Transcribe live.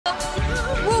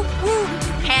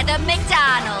The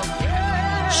McDonald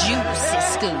Juicy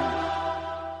Scoop.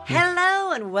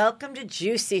 Hello and welcome to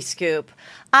Juicy Scoop.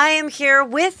 I am here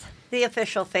with the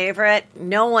official favorite.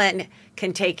 No one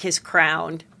can take his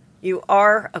crown. You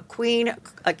are a queen,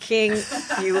 a king.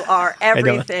 You are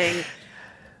everything.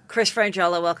 Chris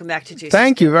Frangiola, welcome back to Juicy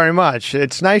Thank Scoop. you very much.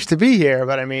 It's nice to be here,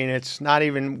 but I mean, it's not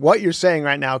even what you're saying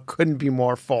right now couldn't be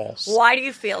more false. Why do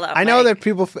you feel that way? I know that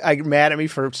people are mad at me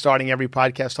for starting every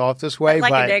podcast off this way,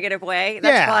 like but a negative way.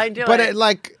 That's fine. Do but it.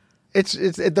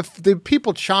 The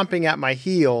people chomping at my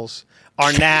heels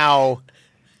are now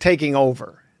taking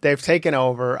over. They've taken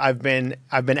over. I've been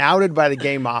outed by the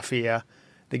gay mafia.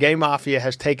 The gay mafia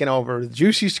has taken over the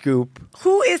Juicy Scoop.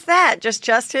 Who is that? Just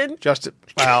Justin? Justin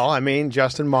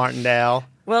Martindale.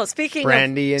 Well, speaking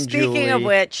Julie. of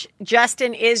which,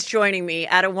 Justin is joining me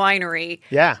at a winery.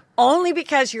 Yeah. Only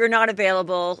because you're not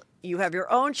available. You have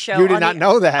your own show. You did not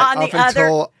know that up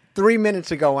until other... 3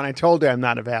 minutes ago when I told you I'm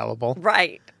not available.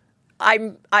 Right.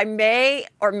 I may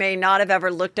or may not have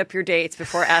ever looked up your dates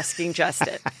before asking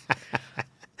Justin.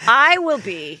 I will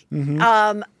be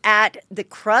at the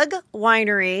Krug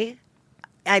Winery.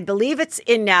 I believe it's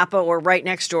in Napa or right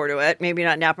next door to it. Maybe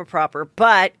not Napa proper,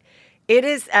 but it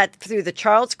is through the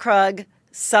Charles Krug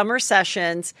Summer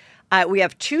Sessions. We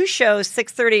have two shows,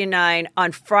 6:30 and 9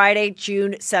 on Friday,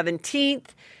 June 17th.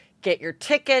 Get your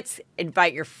tickets,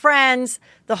 invite your friends,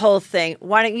 the whole thing.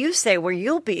 Why don't you say where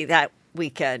you'll be that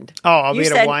weekend? Oh, I'll be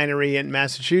at a winery in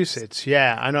Massachusetts.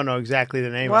 Yeah, I don't know exactly the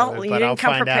name of it, well, you but didn't I'll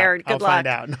come find prepared. out. Good I'll luck. find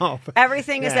out. No,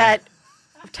 everything is at.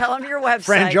 Tell them your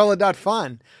website.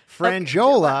 Frangiola.fun.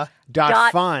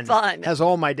 Frangiola.fun has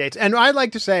all my dates. And I'd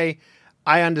like to say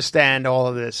I understand all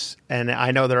of this, and I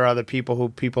know there are other people who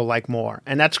people like more,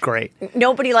 and that's great.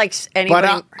 Nobody likes anybody.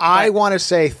 But I want to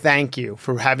say thank you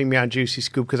for having me on Juicy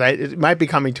Scoop, because it might be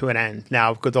coming to an end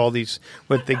now with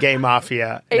the gay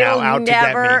mafia now out to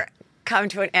get me. Come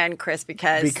to an end, Chris,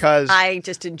 because I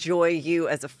just enjoy you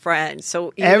as a friend.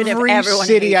 So even if everyone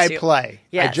city hates I you, play,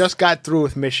 yes. I just got through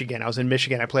with Michigan. I was in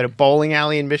Michigan. I played a bowling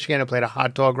alley in Michigan. I played a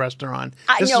hot dog restaurant.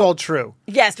 This is all true.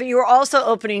 Yes, but you were also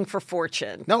opening for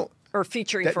Fortune. No. Or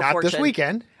featuring for not Fortune. This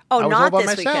weekend. Oh, I was not all by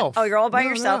this myself. weekend. Oh, you're all by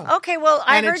yourself. No. Okay, well,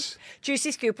 I And heard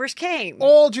Juicy Scoopers came.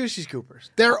 All Juicy Scoopers.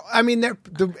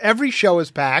 Every show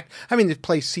is packed. I mean, the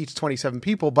place seats 27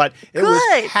 people, but it was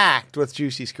packed with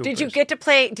Juicy Scoopers. Did you get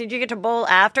to bowl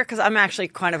after? Because I'm actually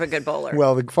kind of a good bowler.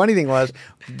 Well, the funny thing was,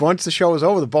 once the show was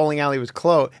over, the bowling alley was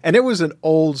closed, and it was an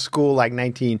old school, like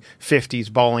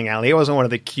 1950s bowling alley. It wasn't one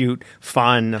of the cute,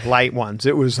 fun, light ones.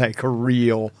 It was like a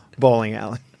real bowling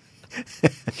alley.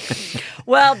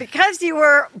 Well, because you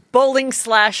were bowling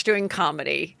 / doing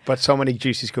comedy. But so many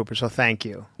Juicy Scoopers, so thank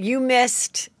you. You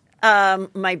missed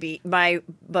my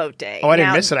boat day. Oh, I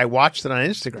didn't miss it. I watched it on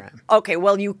Instagram. Okay,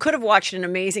 well, you could have watched an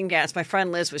amazing dance. My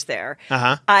friend Liz was there.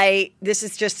 Uh-huh. This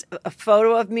is just a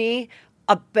photo of me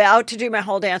about to do my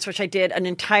whole dance, which I did an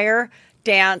entire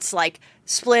dance, like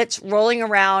splits, rolling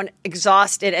around,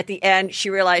 exhausted. At the end, she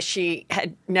realized she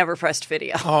had never pressed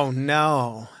video. Oh,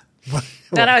 no.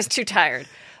 Then I was too tired.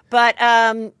 But,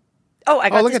 I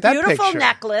got this beautiful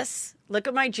necklace. Look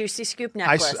at my Juicy Scoop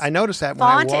necklace. I noticed that when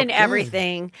I walked in. Font and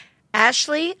everything.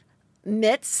 Ashley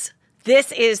Mitz.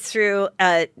 This is through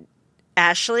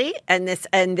Ashley, and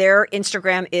their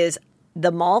Instagram is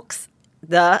the Malks,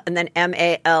 and then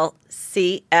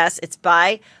MALCS. It's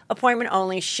by appointment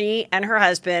only. She and her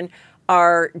husband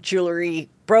are jewelry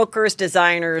brokers,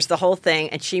 designers, the whole thing,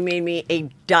 and she made me a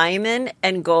diamond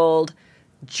and gold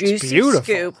Juicy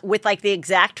Scoop with like the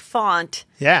exact font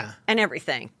and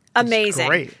everything. Amazing.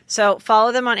 Great. So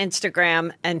follow them on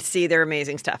Instagram and see their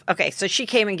amazing stuff. Okay, so she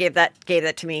came and gave that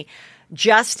to me.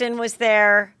 Justin was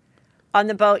there on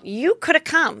the boat. You could have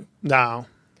come. No.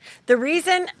 The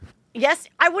reason, yes,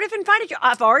 I would have invited you.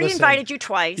 I've already invited you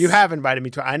twice. You have invited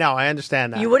me twice. I know. I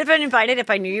understand that. You would have been invited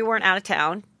if I knew you weren't out of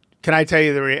town. Can I tell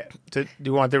you do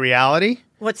you want the reality?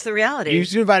 What's the reality?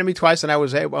 You invited me twice, and I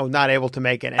was not able to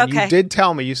make it. And you did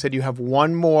tell me, you said you have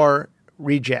one more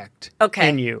reject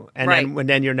in you, and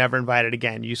then you're never invited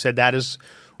again. You said that is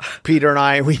Peter and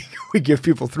I. We give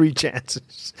people 3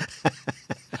 chances.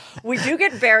 We do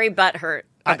get very butthurt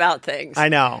about things. I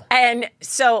know. And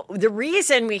so the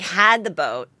reason we had the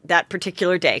boat that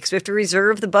particular day, because we have to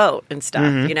reserve the boat and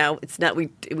stuff. You know, it's not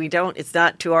it's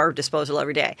not to our disposal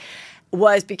every day,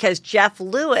 was because Jeff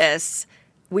Lewis.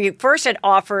 We first had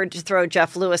offered to throw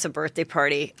Jeff Lewis a birthday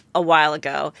party a while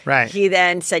ago. Right. He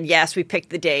then said, yes, we picked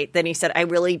the date. Then he said,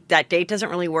 that date doesn't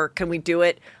really work. Can we do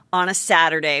it on a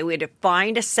Saturday? We had to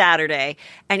find a Saturday.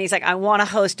 And he's like, I want to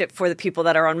host it for the people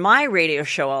that are on my radio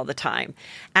show all the time.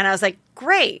 And I was like,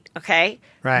 great. Okay.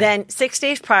 Right. Then 6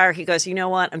 days prior, he goes, you know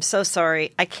what? I'm so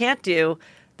sorry. I can't do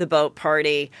the boat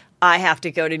party. I have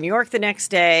to go to New York the next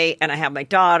day, and I have my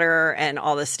daughter and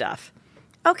all this stuff.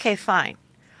 Okay, fine.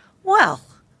 Well,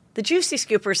 the Juicy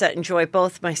Scoopers that enjoy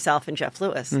both myself and Jeff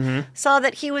Lewis saw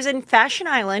that he was in Fashion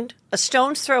Island, a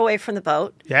stone's throw away from the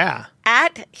boat. Yeah.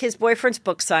 At his boyfriend's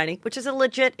book signing, which is a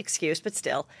legit excuse, but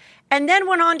still. And then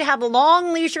went on to have a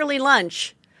long, leisurely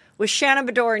lunch with Shannon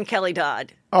Bedore and Kelly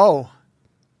Dodd. Oh.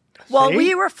 While See?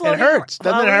 we were floating. It hurts.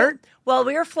 Doesn't it hurt? Well,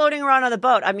 we were floating around on the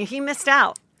boat. I mean, he missed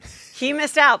out. He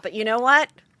missed out. But you know what?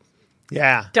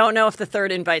 Yeah. Don't know if the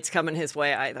third invite's coming his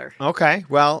way either. Okay.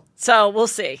 Well. So we'll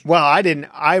see. Well,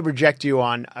 I reject you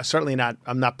on, certainly not,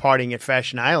 I'm not partying at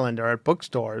Fashion Island or at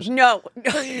bookstores. No.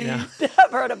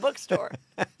 Never at a bookstore.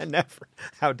 Never.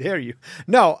 How dare you?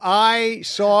 No, I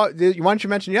saw, why don't you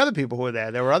mention the other people who were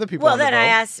there? There were other people on the boat. I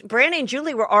asked, Brandy and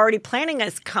Julie were already planning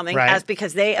us coming as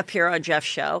because they appear on Jeff's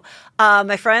show.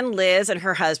 My friend Liz and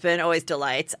her husband, always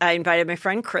delights. I invited my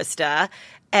friend Krista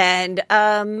and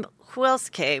who else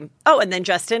came? Oh, and then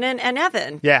Justin and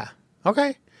Evan. Yeah.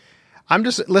 Okay. I'm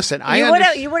just, listen, you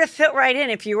would have fit right in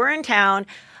if you were in town.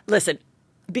 Listen,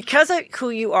 because of who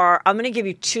you are, I'm going to give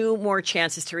you 2 more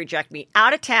chances to reject me.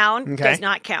 Out of town does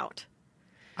not count.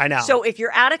 I know. So if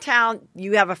you're out of town,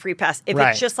 you have a free pass. If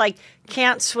it's just like,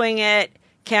 can't swing it,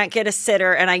 can't get a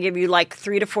sitter, and I give you like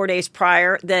 3 to 4 days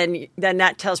prior, then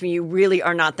that tells me you really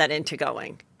are not that into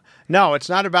going. No, it's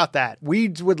not about that. We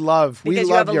would love, because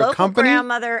we love your company. You have a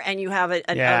local grandmother and you have a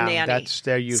nanny. That's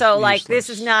their use. So like this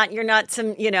is not, you're not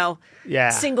some,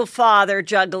 single father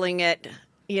juggling it,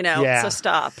 so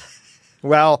stop.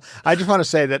 Well, I just want to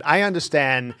say that I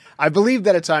understand. I believe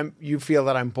that you feel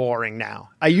that I'm boring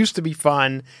now. I used to be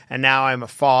fun, and now I'm a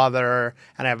father,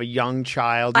 and I have a young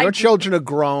child. Your children are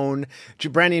grown.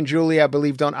 Brandy and Julie, I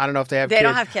believe, I don't know if they have kids. They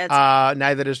don't have kids.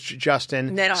 Neither does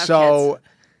Justin. They don't have kids.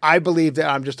 I believe that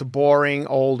I'm just a boring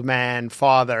old man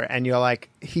father, and you're like,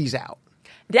 he's out.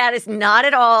 That is not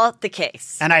at all the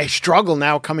case. And I struggle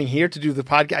now coming here to do the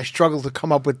podcast. I struggle to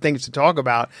come up with things to talk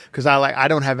about because I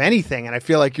don't have anything. And I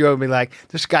feel like you're going to be like,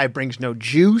 this guy brings no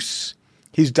juice.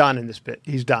 He's done in this bit.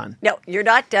 He's done. No, you're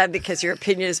not done because your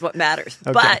opinion is what matters.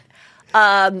 Okay.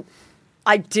 But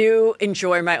I do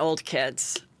enjoy my old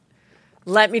kids.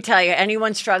 Let me tell you,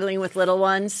 anyone struggling with little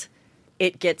ones,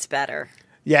 it gets better.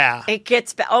 Yeah. It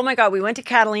gets oh my God, we went to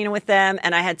Catalina with them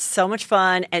and I had so much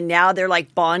fun. And now they're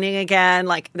like bonding again.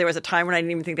 Like there was a time when I didn't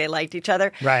even think they liked each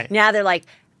other. Right. Now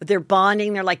they're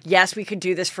bonding. They're like, yes, we could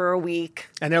do this for a week.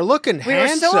 And they're looking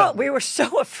handsome. We were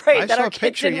so afraid that our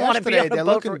kids didn't want to be on a boat. They're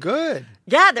looking good.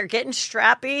 Yeah, they're getting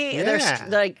strappy. Yeah.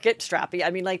 They're get strappy.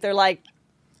 I mean, like they're like.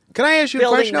 Can I ask you a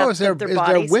question? Is there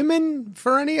bodies. women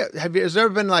for any? Has there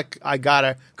been like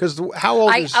because how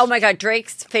old is? Oh my God,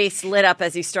 Drake's face lit up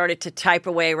as he started to type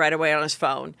away right away on his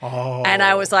phone. Oh. And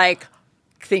I was like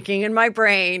thinking in my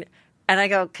brain, and I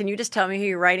go, "Can you just tell me who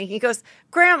you're writing?" He goes,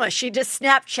 "Grandma, she just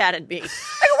Snapchatted me." I go,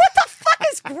 "What the fuck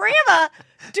is Grandma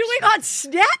doing on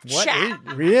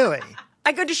Snapchat?" Really?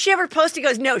 I go, "Does she ever post?" He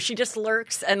goes, "No, she just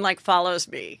lurks and like follows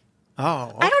me." Oh,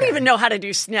 okay. I don't even know how to do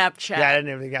Snapchat. Yeah, I didn't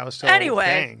even think that was still anyway.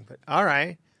 a thing. But all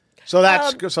right, so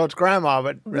that's so it's Grandma,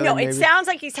 but really no, maybe... it sounds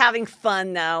like he's having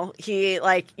fun though. He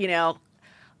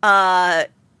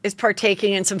is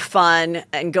partaking in some fun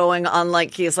and going on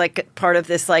like he's like part of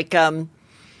this like not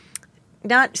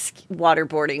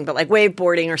waterboarding but like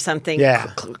wakeboarding or something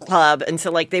club, and so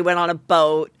like they went on a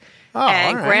boat. Oh,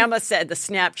 and all right. Grandma said the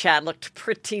Snapchat looked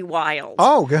pretty wild.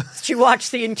 Oh, good. She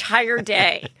watched the entire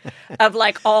day of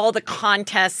like all the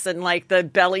contests and like the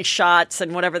belly shots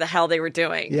and whatever the hell they were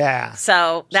doing. Yeah.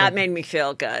 So that made me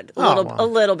feel good. A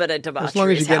little bit of debauchery. As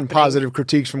long as you're getting positive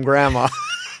critiques from Grandma.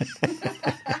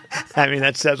 I mean,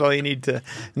 that's all you need to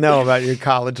know about your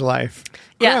college life.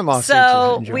 Yeah. Grandma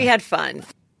So we had fun.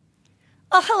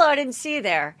 Oh, hello. I didn't see you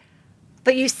there.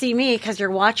 But you see me because you're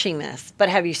watching this. But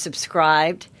have you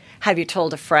subscribed? Have you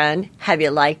told a friend? Have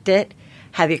you liked it?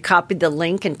 Have you copied the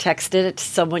link and texted it to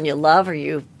someone you love or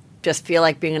you just feel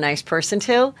like being a nice person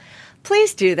to?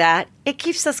 Please do that. It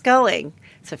keeps us going.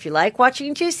 So if you like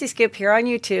watching Juicy Scoop here on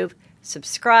YouTube,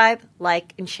 subscribe,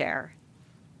 like, and share.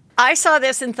 I saw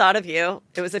this and thought of you.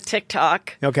 It was a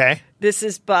TikTok. Okay. This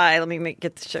is by, let me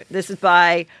get the show. This is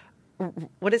by,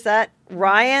 what is that?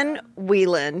 Ryan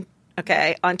Whelan.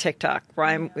 Okay, on TikTok,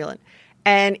 Ryan Whelan.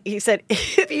 And he said,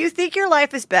 if you think your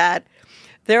life is bad,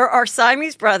 there are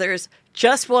Siamese brothers,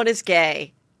 just one is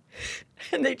gay,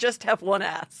 and they just have one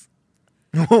ass.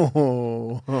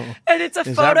 Oh. And it's a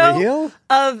is photo that real?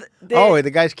 of the...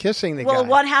 the guy's kissing the guy. Well,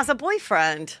 one has a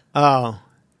boyfriend. Oh.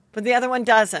 But the other one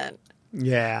doesn't.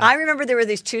 Yeah. I remember there were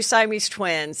these 2 Siamese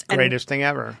twins. Greatest thing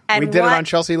ever. And we did it on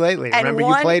Chelsea lately. Remember,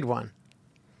 you played one.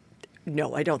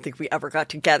 No, I don't think we ever got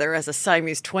together as a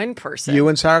Siamese twin person. You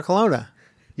and Sarah Colonna.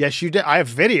 Yes, you did. I have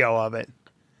video of it.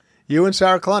 You and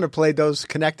Sarah Colonna played those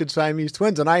connected Siamese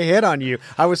twins, and I hit on you.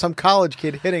 I was some college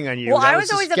kid hitting on you. Well, That I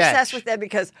was always a sketch. obsessed with them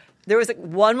because there was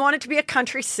one wanted to be a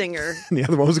country singer. And the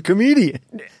other one was a comedian.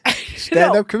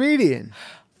 Stand-up comedian.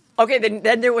 Okay,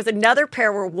 then there was another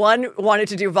pair where one wanted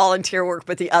to do volunteer work,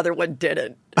 but the other one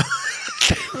didn't.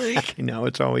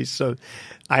 It's always so...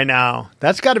 I know.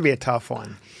 That's got to be a tough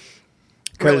one.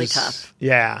 Really tough.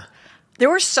 Yeah. There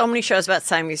were so many shows about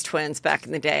Siamese twins back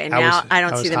in the day, and now I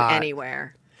don't see them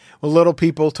anywhere. Well, Little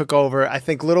People took over. I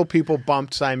think Little People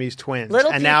bumped Siamese twins.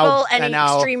 Little People and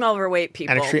extreme overweight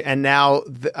people. And now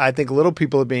I think Little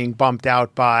People are being bumped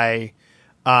out by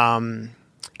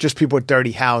just people with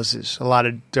dirty houses. A lot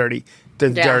of dirty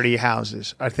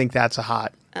houses. I think that's a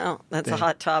hot Oh, that's thing. a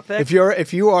hot topic. If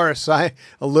you are a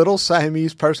little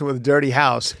Siamese person with a dirty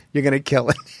house, you're going to kill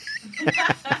it.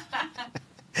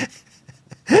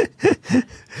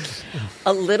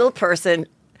 A little person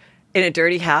in a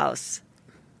dirty house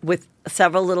with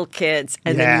several little kids,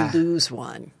 and then you lose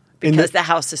one because the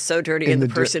house is so dirty and the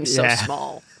person's so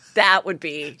small. That would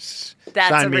be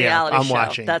that's a reality show. I'm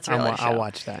watching. That's a reality show. I'll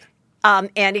watch that.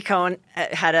 Andy Cohen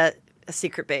had a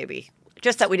secret baby,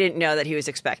 just that we didn't know that he was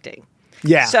expecting.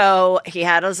 Yeah. So he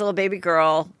had his little baby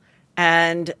girl,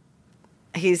 and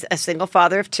he's a single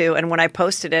father of 2. And when I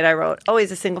posted it, I wrote, "Oh,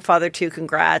 he's a single father of 2.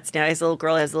 Congrats! Now he has a little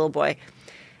girl, he has a little boy."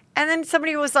 And then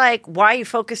somebody was like, "Why are you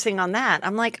focusing on that?"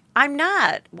 I'm like, "I'm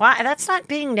not. Why? That's not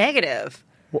being negative.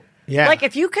 Well, yeah. Like,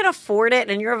 if you can afford it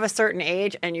and you're of a certain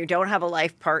age and you don't have a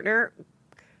life partner,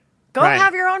 go and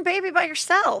have your own baby by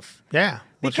yourself." Yeah.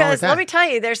 What's wrong with Because that? let me tell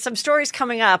you, there's some stories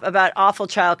coming up about awful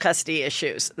child custody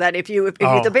issues. That if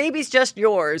the baby's just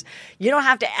yours, you don't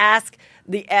have to ask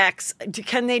the ex,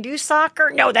 can they do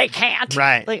soccer? No, they can't.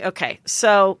 Right. Like, okay.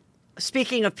 So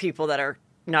speaking of people that are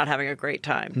not having a great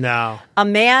time. No.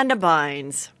 Amanda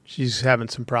Bynes. She's having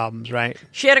some problems, right?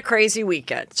 She had a crazy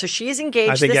weekend. So she's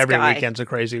engaged I think this every guy. weekend's a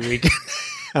crazy weekend.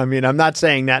 I mean, I'm not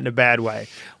saying that in a bad way.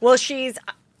 Well,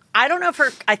 I don't know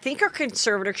if I think her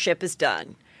conservatorship is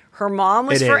done. Her mom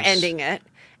was for ending it,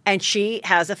 and she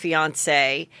has a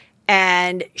fiance,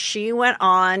 and she went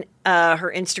on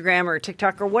her Instagram or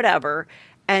TikTok or whatever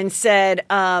and said,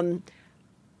 "I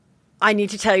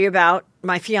need to tell you about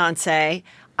my fiance.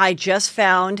 I just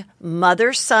found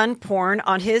mother-son porn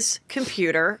on his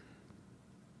computer,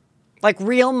 like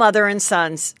real mother and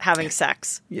sons having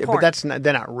sex." Yeah, porn. but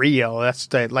they're not real. That's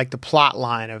like the plot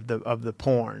line of the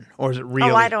porn, or is it real?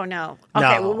 Oh, I don't know.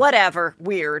 Okay, well, whatever.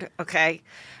 Weird. Okay.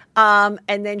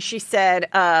 And then she said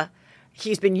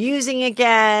he's been using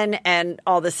again and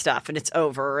all this stuff, and it's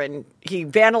over. And he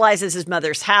vandalizes his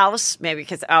mother's house, maybe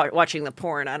because out watching the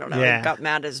porn. I don't know. Yeah. He got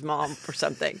mad at his mom or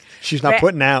something. She's not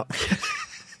putting out.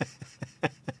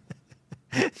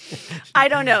 I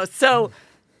don't know. So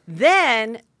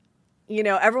then,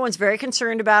 everyone's very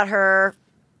concerned about her.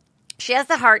 She has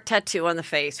the heart tattoo on the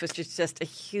face, which is just a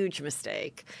huge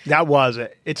mistake. That was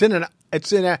it.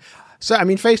 So, I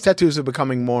mean, face tattoos are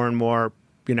becoming more and more,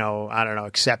 I don't know,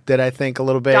 accepted, I think, a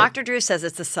little bit. Dr. Drew says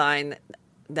it's a sign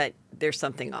that there's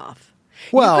something off.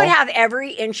 Well, you could have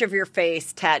every inch of your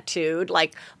face tattooed,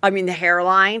 the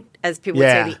hairline, as people would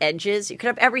say, the edges. You could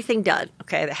have everything done,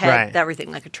 okay? The head,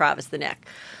 everything, like a Travis, the neck.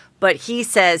 But he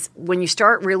says when you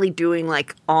start really doing,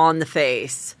 on the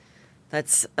face,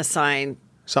 that's a sign.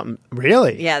 Something,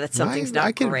 really? Yeah, that something's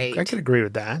not great. I could agree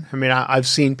with that. I mean, I've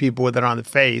seen people with it on the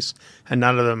face, and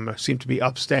none of them seem to be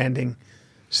upstanding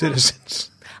citizens.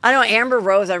 I know Amber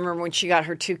Rose, I remember when she got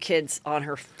her 2 kids on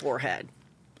her forehead.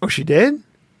 Oh, she did?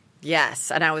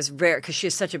 Yes, and I was because she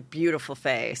has such a beautiful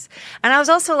face. And I was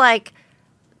also like,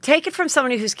 take it from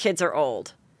somebody whose kids are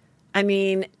old. I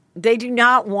mean, they do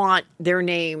not want their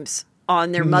names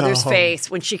on their mother's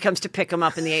face when she comes to pick them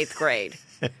up in the 8th grade.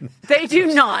 They do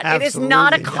not. It is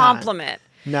not a compliment.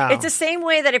 No. It's the same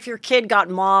way that if your kid got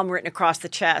mom written across the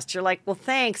chest, you're like, well,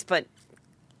 thanks, but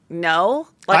no.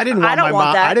 I didn't want don't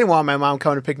want that. I didn't want my mom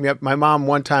coming to pick me up. My mom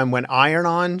one time when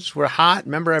iron-ons were hot.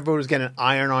 Remember everyone was getting an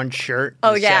iron-on shirt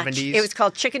in the 70s? It was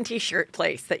called Chicken T-shirt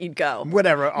place that you'd go.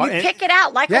 Whatever. You'd pick it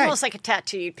out, almost like a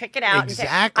tattoo. You'd pick it out. Exactly.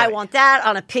 And say, I want that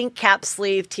on a pink cap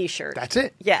sleeve T-shirt. That's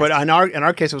it. Yes. But in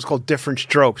our case, it was called Different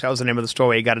Strokes. That was the name of the store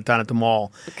where you got it done at the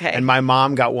mall. Okay. And my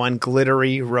mom got one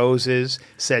glittery roses,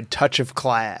 said Touch of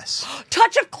Class.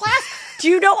 Touch of Class? Do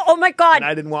you know? Oh, my God. And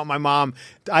I didn't want my mom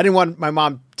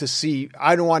to see.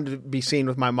 I didn't want to be seen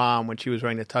with my mom when she was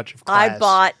wearing the Touch of Class. I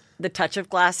bought the Touch of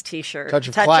Glass T-shirt. Touch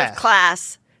of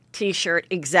Class T-shirt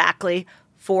exactly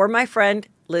for my friend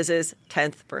Liz's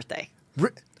 10th birthday.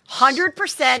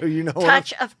 100% So you know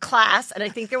touch of class, and I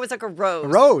think there was like a rose. A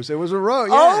rose. It was a rose.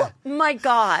 Yeah. Oh my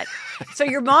God! So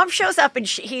your mom shows up, and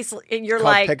you're Called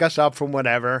like, pick us up from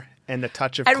whatever, and the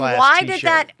touch of and class. why t-shirt. did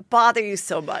that bother you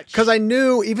so much? Because I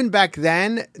knew even back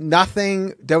then,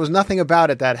 there was nothing about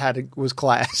it that was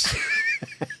class.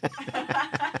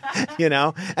 You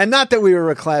know, and not that we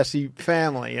were a classy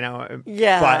family, you know.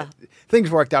 Yeah. But things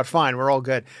worked out fine. We're all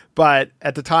good. But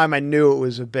at the time, I knew it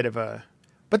was a bit of a.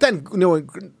 But then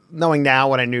knowing now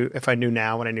what I knew, if I knew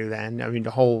now what I knew then, I mean,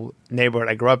 the whole neighborhood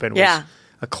I grew up in was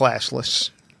a classless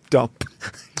dump.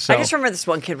 So. I just remember this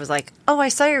one kid was like, "Oh, I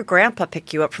saw your grandpa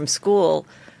pick you up from school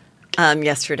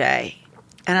yesterday,"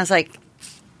 and I was like,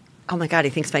 "Oh my God,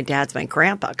 he thinks my dad's my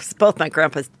grandpa," because both my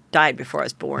grandpas died before I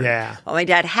was born. Yeah. Well, my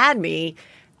dad had me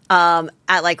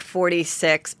at like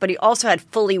 46, but he also had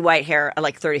fully white hair at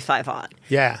like 35 on.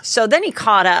 Yeah. So then he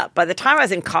caught up. By the time I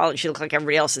was in college, he looked like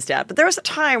everybody else's dad. But there was a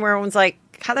time where everyone's like,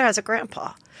 Heather has a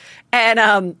grandpa.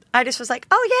 And I just was like,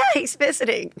 oh, yeah, he's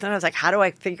visiting. Then I was like, how do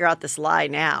I figure out this lie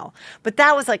now? But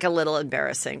that was like a little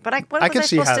embarrassing. But what was I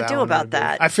supposed to do about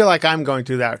that? I feel like I'm going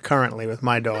through that currently with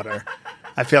my daughter.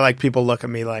 I feel like people look at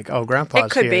me like, oh,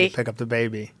 grandpa's here to pick up the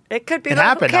baby. It could be. It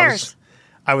happened. Who cares?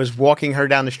 I was walking her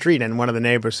down the street, and one of the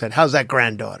neighbors said, how's that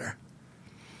granddaughter?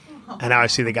 And now I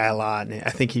see the guy a lot, and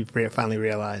I think he finally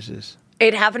realizes.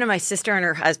 It happened to my sister and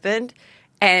her husband,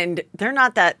 and they're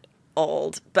not that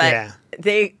old, but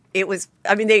they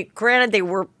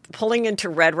were pulling into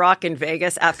Red Rock in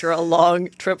Vegas after a long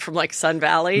trip from like Sun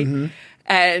Valley,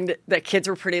 and the kids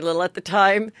were pretty little at the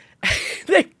time.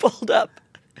 They pulled up.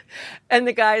 And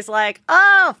the guy's like,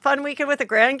 oh, fun weekend with the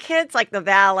grandkids? Like the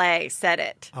valet said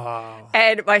it. Oh.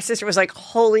 And my sister was like,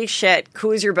 holy shit,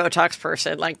 who's your Botox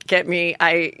person? Like, get me,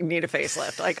 I need a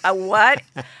facelift. Like, what?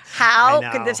 How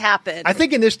could this happen? I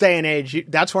think in this day and age,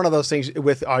 that's one of those things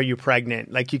with are you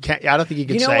pregnant? Like, you can't, I don't think you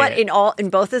can say it. You know what? In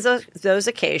both of those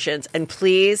occasions, and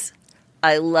please,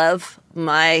 I love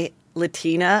my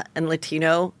Latina and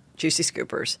Latino juicy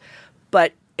scoopers,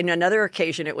 but in another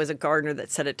occasion, it was a gardener that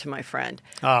said it to my friend.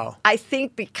 Oh. I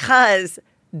think because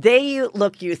they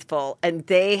look youthful and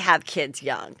they have kids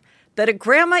young, that a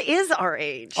grandma is our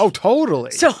age. Oh,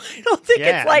 totally. So I don't think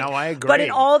it's like. No, I agree. But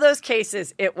in all those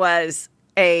cases, it was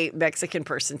a Mexican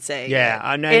person saying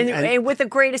and with the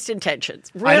greatest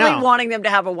intentions, really wanting them to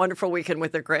have a wonderful weekend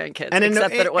with their grandkids, that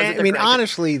it wasn't their grandkids.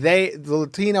 Honestly, the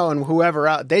Latino and whoever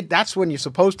else, that's when you're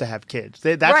supposed to have kids.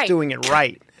 That's doing it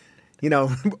right. You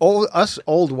know, us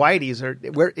old whiteys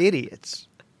we're idiots.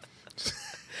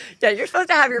 Yeah, you're supposed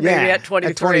to have your baby at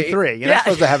 23. At 23. You're not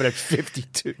supposed to have it at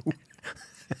 52.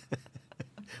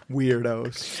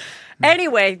 Weirdos.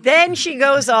 Anyway, then she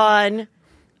goes on.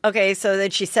 Okay, so then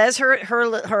she says her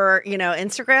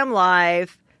Instagram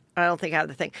Live. I don't think I have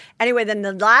the thing. Anyway, then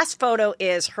the last photo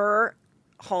is her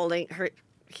holding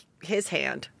his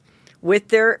hand with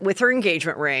her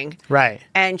engagement ring. Right.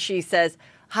 And she says,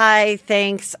 hi,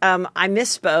 thanks. I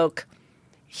misspoke.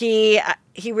 He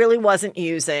really wasn't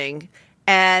using.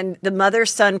 And the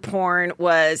mother-son porn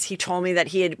he told me that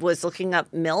he was looking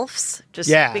up MILFs. Because,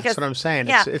 that's what I'm saying.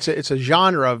 Yeah. It's a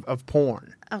genre of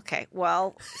porn. Okay,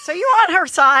 well, so you're on her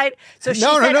side. So she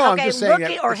said, I'm just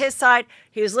saying or his side,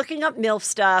 he was looking up MILF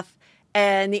stuff,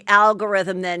 and the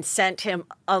algorithm then sent him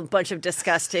a bunch of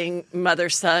disgusting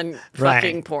mother-son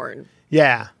fucking porn.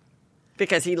 Yeah.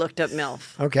 Because he looked up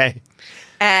MILF. Okay.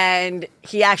 And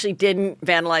he actually didn't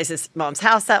vandalize his mom's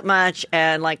house that much,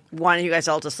 and like wanted you guys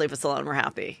all to sleep us alone. We're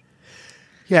happy.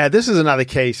 Yeah, this is another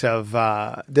case of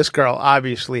this girl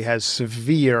obviously has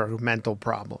severe mental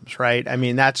problems, right? I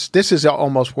mean, this is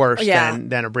almost worse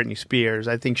than a Britney Spears.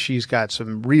 I think she's got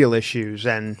some real issues,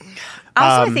 and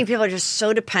I think people are just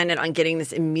so dependent on getting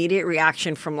this immediate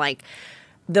reaction from like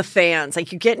the fans.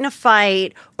 Like you get in a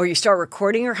fight or you start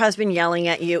recording your husband yelling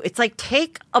at you. It's like,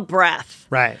 take a breath.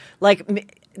 Right. Like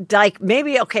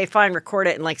maybe, okay, fine, record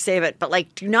it and like save it. But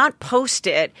like, do not post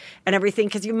it and everything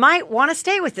because you might want to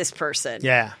stay with this person.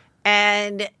 Yeah.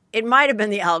 And it might have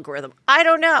been the algorithm. I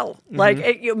don't know. Mm-hmm. Like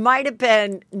it might have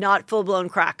been not full-blown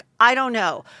crack. I don't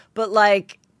know. But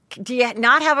like, do you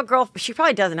not have a girlfriend? She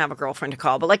probably doesn't have a girlfriend to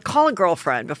call. But like, call a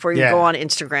girlfriend before you go on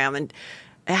Instagram and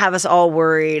have us all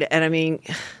worried. And I mean,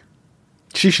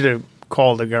 she should have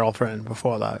called a girlfriend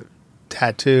before that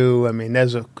tattoo. I mean,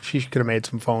 she could have made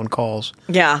some phone calls.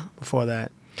 Yeah. Before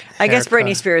that. I guess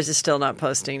Britney Spears is still not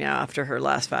posting now after her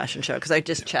last fashion show because I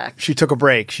just checked. She took a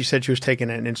break. She said she was taking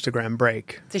an Instagram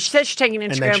break. So she said she's taking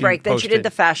an Instagram break. Then she did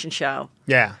the fashion show.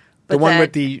 Yeah. The one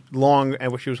with the long,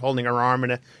 and she was holding her arm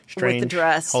in a strange. With the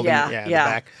dress. The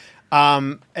back.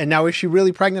 And now is she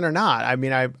really pregnant or not? I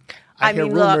mean, I hear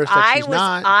rumors that she's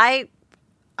not. I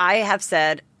have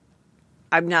said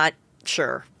I'm not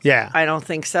sure. Yeah. I don't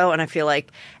think so. And I feel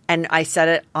like, and I said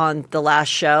it on the last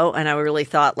show, and I really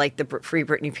thought like the Free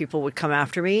Britney people would come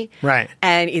after me. Right.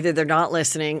 And either they're not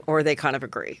listening or they kind of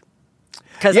agree.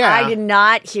 Because Yeah. I did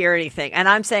not hear anything. And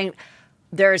I'm saying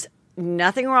there's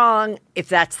nothing wrong if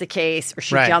that's the case, or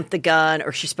she Right. jumped the gun,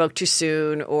 or she spoke too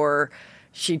soon, or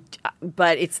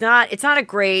but it's not a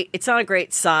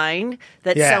great sign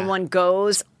that Yeah. someone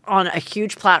goes on a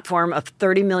huge platform of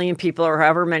 30 million people or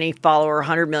however many follow, or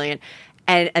 100 million,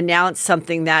 and announce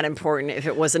something that important if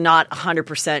it was not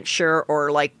 100% sure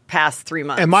or like past 3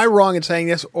 months. Am I wrong in saying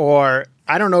this? Or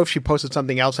I don't know if she posted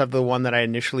something else after the one that I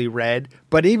initially read,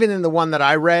 but even in the one that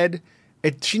I read,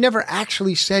 she never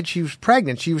actually said she was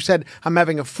pregnant. She said, I'm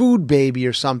having a food baby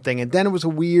or something. And then it was a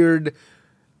weird,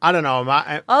 I don't know.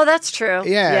 Oh, that's true.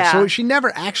 Yeah. So she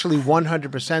never actually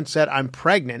 100% said, I'm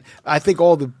pregnant. I think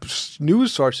all the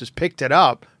news sources picked it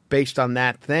up based on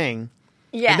that thing.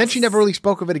 Yes. And then she never really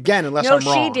spoke of it again, unless I'm wrong.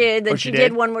 No, she did. Then Oh, she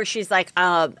did one where she's like,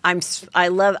 I'm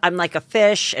like a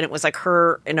fish, and it was like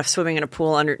her swimming in a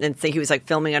pool under, and he was like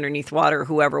filming underneath water,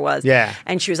 whoever it was. Yeah.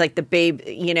 And she was like, the babe,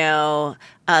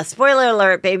 spoiler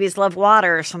alert, babies love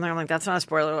water or something. I'm like, that's not a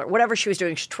spoiler alert. Whatever she was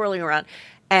doing, she's twirling around,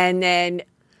 and then.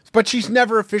 But she's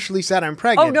never officially said I'm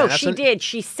pregnant. Oh no, she did.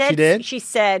 She said. She did? She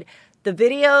said the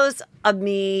videos of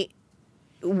me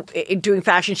doing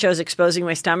fashion shows exposing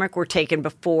my stomach were taken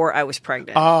before I was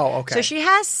pregnant. Oh, okay. So she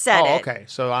has said it. Okay.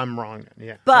 So I'm wrong.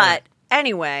 Yeah. But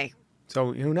anyway.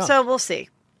 So who knows? So we'll see.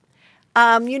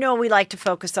 We like to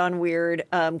focus on weird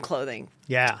clothing.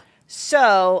 Yeah.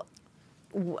 So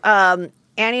Annie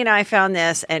and I found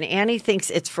this, and Annie thinks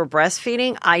it's for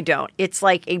breastfeeding. I don't. It's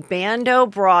like a bandeau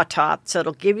bra top, so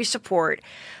it'll give you support,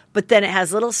 but then it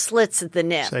has little slits at the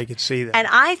nip. So you can see that. And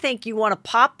I think you want to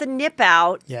pop the nip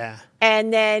out. Yeah.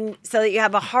 And then so that you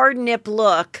have a hard nip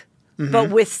look, but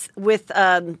with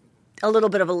a little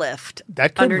bit of a lift.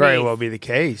 That could very underneath. well be the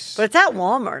case. But it's at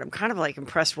Walmart. I'm kind of like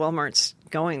impressed Walmart's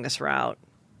going this route.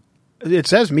 It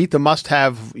says meet the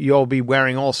must-have you'll be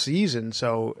wearing all season.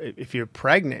 So if you're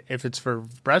pregnant, if it's for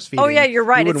breastfeeding, Oh yeah, you're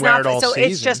right. You It's wouldn't wear not it all so.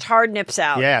 season. It's just hard nips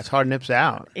out. Yeah, it's hard nips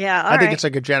out. Yeah, all I think right. it's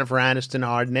like a Jennifer Aniston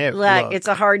hard nip. Like, look. it's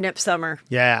a hard nip summer.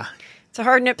 Yeah. It's a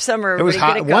hard nip summer. It was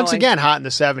Everybody hot get once going. again. Hot in the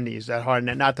 70s. That hard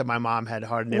nip. Not that my mom had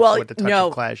hard nips Well, with the touch no.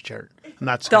 of class shirt. I'm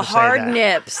not The going to say hard that.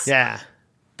 nips. Yeah.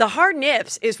 The hard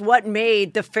nips is what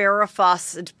made the Farrah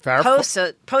Fawcett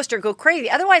poster go crazy.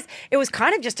 Otherwise, it was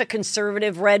kind of just a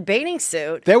conservative red bathing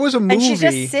suit. There was a movie. And she's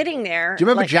just sitting there. Do you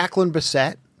remember like, Jacqueline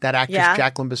Bisset? That actress, Yeah.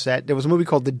 Jacqueline Bisset. There was a movie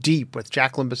called The Deep with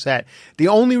Jacqueline Bisset. The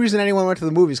only reason anyone went to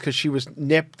the movie is because she was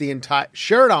nipped the entire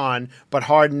shirt on, but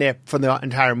hard nip for the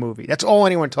entire movie. That's all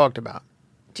anyone talked about.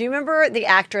 Do you remember the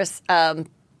actress,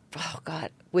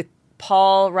 with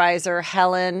Paul Reiser,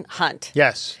 Helen Hunt?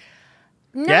 Yes.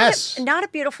 Not a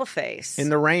beautiful face. In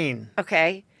the Rain.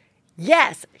 Okay.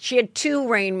 Yes, she had 2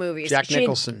 Rain movies. Jack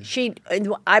Nicholson.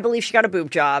 I believe she got a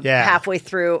boob job halfway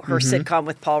through her sitcom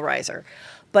with Paul Reiser.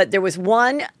 But there was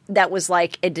one that was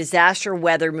like a disaster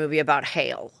weather movie about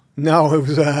hail. No, it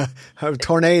was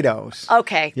tornadoes.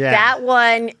 Okay, Yeah. that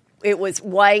one, it was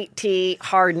white tee,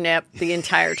 hard nip the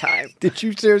entire time. Did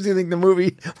you seriously think the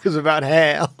movie was about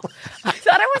hail? I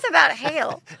thought it was about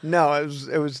hail. No,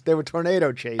 it was. They were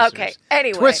tornado chasers. Okay,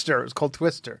 anyway. Twister. It was called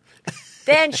Twister.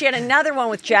 Then she had another one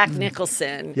with Jack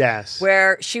Nicholson. Yes.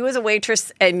 Where she was a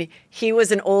waitress and he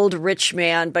was an old rich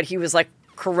man, but he was like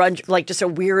just a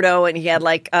weirdo, and he had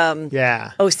like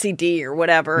OCD or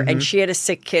whatever. And she had a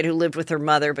sick kid who lived with her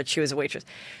mother, but she was a waitress.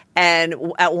 And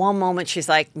at one moment she's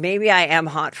like, maybe I am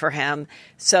hot for him.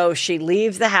 So she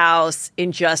leaves the house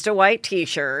in just a white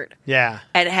t-shirt. Yeah.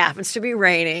 And it happens to be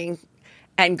raining.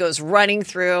 And goes running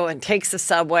through and takes the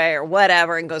subway or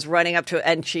whatever and goes running up to it,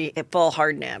 and she full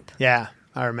hard nip. Yeah,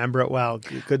 I remember it well.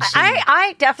 Good scene.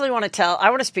 I definitely want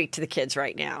to speak to the kids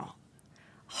right now.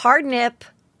 Hard nip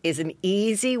is an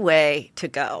easy way to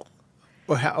go.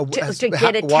 To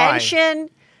get attention.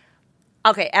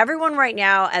 Okay, everyone right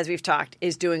now, as we've talked,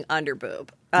 is doing underboob.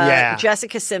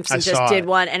 Jessica Simpson just did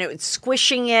one, and it was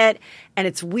squishing it, and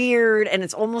it's weird, and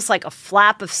it's almost like a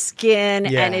flap of skin,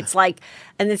 and it's like,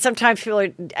 and then sometimes people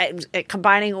are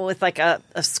combining it with like a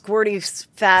squirty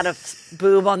fat of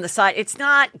boob on the side. It's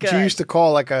not good. You used to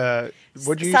call like a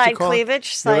what do you used to call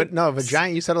cleavage? No,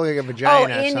 vagina. You said it like a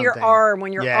vagina. Oh, in your arm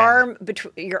when your arm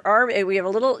we have a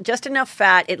little just enough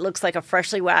fat. It looks like a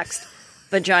freshly waxed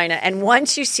vagina, and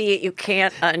once you see it, you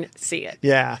can't unsee it.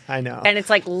 Yeah, I know. And it's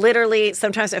like literally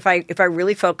sometimes if I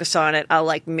really focus on it, I'll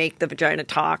like make the vagina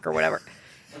talk or whatever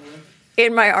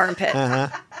in my armpit.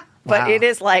 But it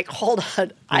is like, hold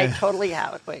on, I totally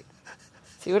have it. Wait,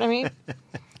 see what I mean?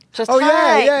 Just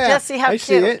yeah. Just see how I cute.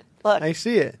 see it. Look, I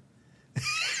see it.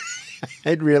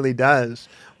 It really does.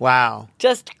 Wow.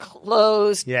 Just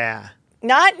closed. Yeah.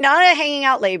 Not a hanging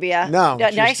out labia. No.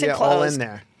 Nice just, and closed. all in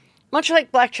there. Much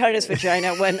like Blac Chyna's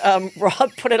vagina when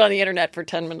Rob put it on the internet for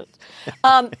 10 minutes.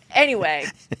 Anyway,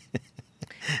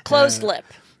 closed lip.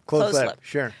 Closed lip.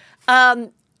 Sure.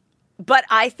 But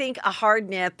I think a hard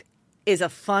nip is a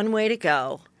fun way to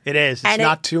go. It is. It's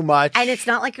not too much. And it's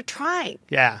not like you're trying.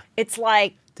 Yeah. It's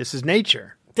like... This is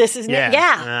nature.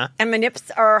 Yeah. And my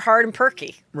nips are hard and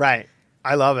perky. Right.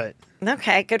 I love it.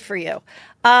 Okay, good for you.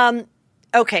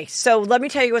 Okay, so let me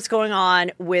tell you what's going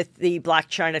on with the Blac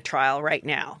Chyna trial right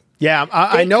now. Yeah,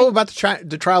 I know about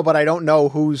the trial, but I don't know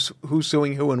who's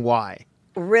suing who and why.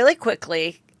 Really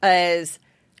quickly, is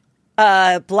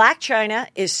Blac Chyna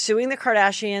is suing the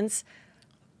Kardashians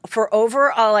for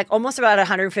over almost about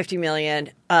 $150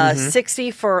 million,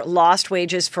 60 for lost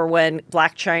wages for when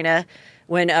Rob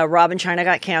and Chyna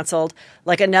got canceled,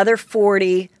 like another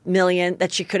 40 million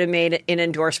that she could have made in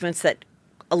endorsements that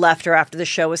left her after the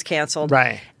show was canceled.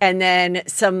 Right. And then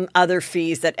some other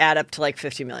fees that add up to like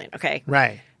 50 million. Okay.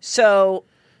 Right. So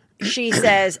she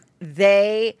says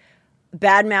they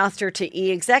badmouthed her to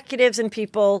E executives and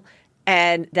people,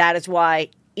 and that is why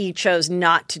E chose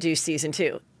not to do season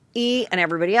 2. E and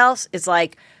everybody else is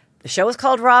like, the show was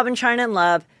called Rob and Chyna in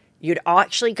Love. You'd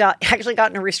actually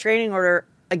gotten a restraining order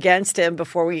against him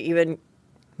before we even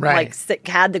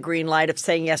had the green light of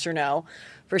saying yes or no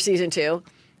for season 2.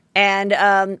 And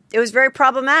it was very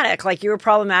problematic. Like, you were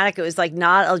problematic. It was like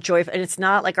not a joyful, and it's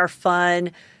not like our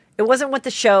fun. It wasn't what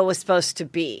the show was supposed to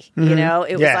be. You know,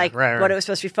 it was like what it was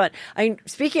supposed to be fun. I mean,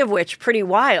 speaking of which, Pretty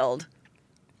Wild.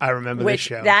 I remember this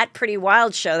show. That Pretty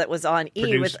Wild show that was on E.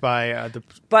 Produced by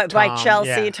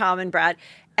Chelsea, Tom, and Brad.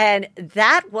 And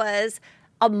that was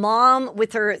a mom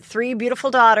with her 3 beautiful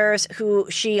daughters who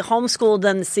she homeschooled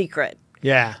them The Secret.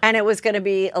 Yeah. And it was going to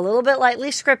be a little bit lightly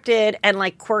scripted and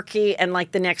like quirky and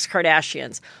like the next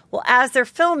Kardashians. Well, as they're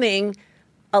filming,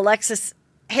 Alexis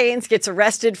Haynes gets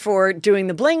arrested for doing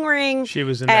the bling ring. She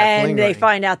was in that bling ring. And they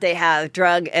find out they have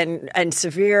drug and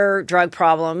severe drug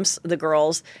problems, the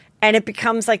girls. And it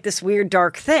becomes like this weird,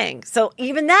 dark thing. So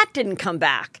even that didn't come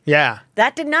back. Yeah.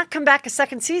 That did not come back a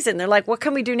second season. They're like, what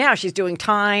can we do now? She's doing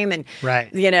time and,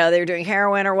 right. They're doing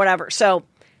heroin or whatever. So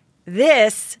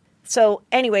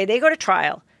anyway, they go to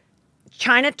trial.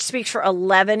 Chyna speaks for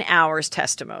 11 hours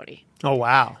testimony. Oh,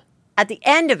 wow. At the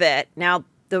end of it, now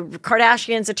the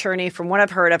Kardashians attorney, from what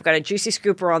I've heard, I've got a juicy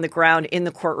scooper on the ground in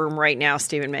the courtroom right now,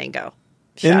 Stephen Mango.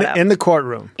 In the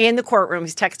courtroom. In the courtroom.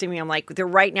 He's texting me. I'm like, they're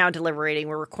right now deliberating.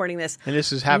 We're recording this. And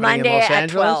this is happening Monday in Los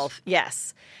Angeles? at 12.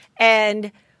 Yes.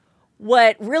 And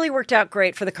what really worked out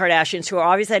great for the Kardashians, who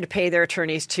obviously had to pay their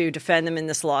attorneys to defend them in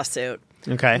this lawsuit,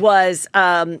 was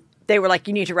they were like,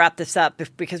 you need to wrap this up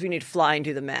because we need to fly and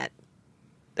do the Met.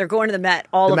 They're going to the Met.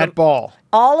 The Met Ball.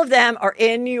 All of them are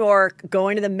in New York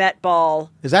going to the Met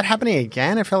Ball. Is that happening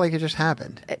again? I felt like it just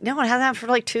happened. No, it hasn't happened for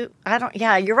like 2.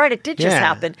 Yeah, you're right. It did just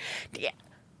happen. Yeah.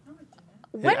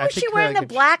 When was she wearing the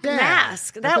black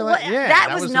mask? That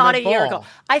was not a year ago.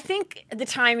 I think the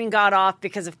timing got off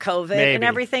because of COVID and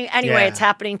everything. Anyway, it's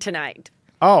happening tonight.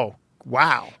 Oh,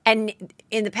 wow. And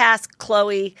in the past,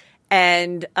 Khloe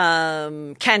and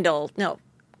Khloe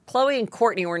and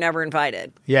Kourtney were never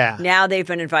invited. Yeah. Now they've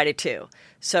been invited too.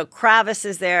 So Kravis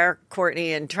is there,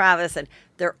 Kourtney and Travis, and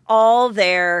they're all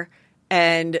there.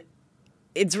 And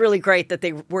it's really great that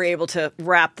they were able to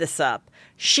wrap this up.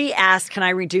 She asked, can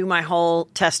I redo my whole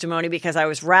testimony? Because I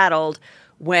was rattled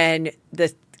when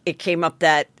it came up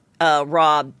that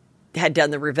Rob had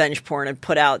done the revenge porn and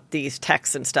put out these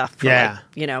texts and stuff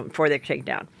before they could take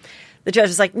down. The judge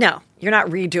is like, no, you're not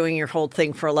redoing your whole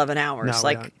thing for 11 hours.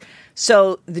 No,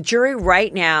 so the jury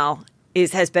right now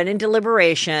has been in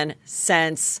deliberation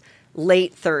since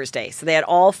late Thursday. So they had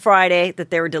all Friday that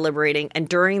they were deliberating. And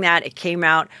during that, it came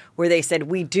out where they said,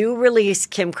 we do release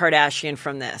Kim Kardashian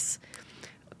from this.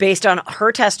 Based on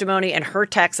her testimony and her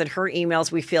texts and her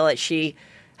emails, we feel that she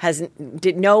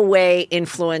did no way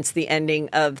influence the ending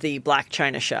of the Blac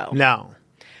Chyna show. No.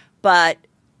 But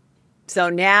so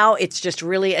now it's just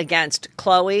really against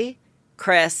Khloe,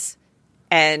 Kris,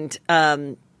 and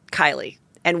Kylie.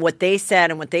 And what they said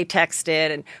and what they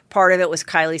texted. And part of it was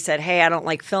Kylie said, hey, I don't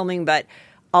like filming, but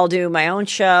I'll do my own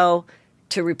show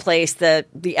to replace the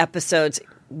episodes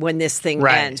when this thing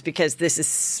ends. Because this is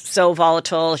so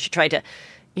volatile. She tried to,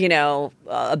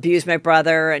 abuse my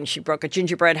brother. And she broke a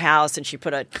gingerbread house. And she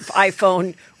put an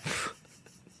iPhone.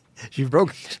 She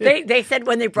broke. They said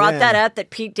when they brought that up that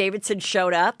Pete Davidson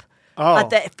showed up.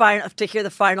 Oh. To hear the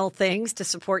final things to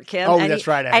support Kim. Oh, and that's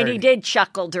right. And he did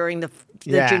chuckle during the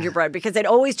gingerbread because they'd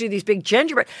always do these big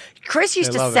gingerbread. Chris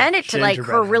used to send it to like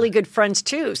her really good friends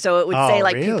too. So it would say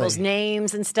like people's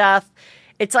names and stuff.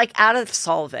 It's like out of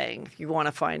Solvang. If you want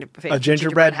to find a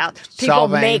gingerbread house, people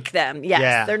make them. Yes,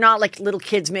 yeah. They're not like little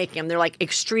kids making them. They're like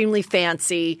extremely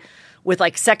fancy, with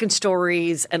like second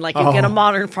stories, and like you get a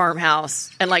modern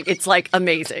farmhouse, and like it's like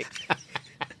amazing.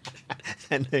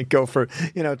 And they go for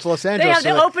it's Los Angeles. They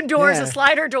have the open doors, the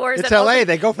slider doors. It's LA.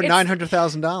 They go for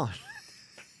 $900,000,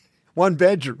 one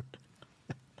bedroom.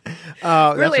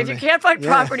 Really, if you can't find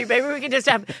property, maybe we can just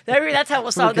have. Maybe that's how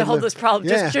we'll solve the homeless problem.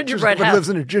 Just gingerbread house. Lives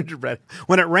in a gingerbread.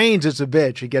 When it rains, it's a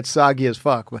bitch. It gets soggy as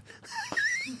fuck.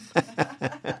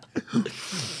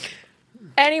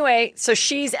 Anyway, so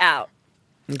she's out.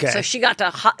 Okay. So she got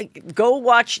to go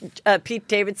watch Pete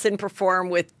Davidson perform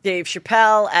with Dave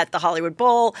Chappelle at the Hollywood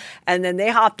Bowl, and then they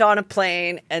hopped on a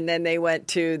plane, and then they went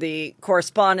to the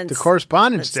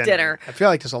correspondence dinner. I feel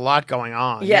like there's a lot going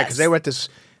on. Yes. Yeah, because they were at this.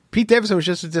 Pete Davidson was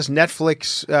just at this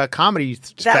Netflix comedy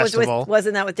festival.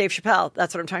 Wasn't that with Dave Chappelle?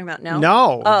 That's what I'm talking about. No.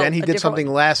 No. Then he did something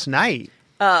last night.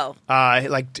 Oh.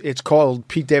 It's called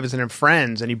Pete Davidson and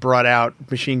Friends, and he brought out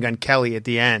Machine Gun Kelly at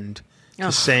the end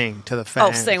to sing to the fans.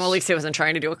 Oh, saying, well, at least he wasn't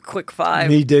trying to do a quick five.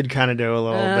 He did kind of do a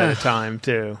little bit of time,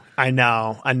 too. I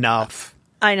know. Enough.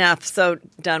 So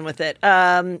done with it.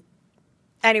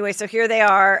 Anyway, so here they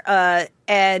are,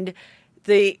 and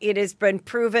it has been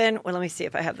proven. Well, let me see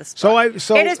if I have this.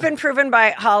 It has been proven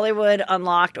by Hollywood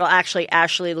Unlocked. Well, actually,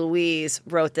 Ashley Louise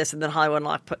wrote this, and then Hollywood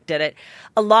Unlocked did it.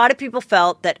 A lot of people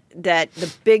felt that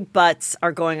the big butts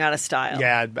are going out of style.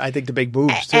 Yeah, I think the big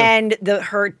boobs too. And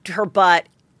her butt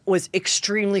was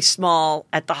extremely small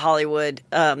at the Hollywood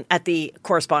at the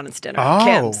correspondence dinner.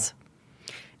 Kim's.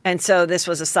 And so this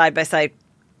was a side by side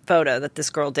photo that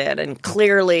this girl did, and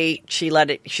clearly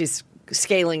she's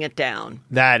scaling it down.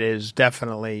 That is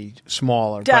definitely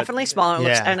smaller. Definitely smaller,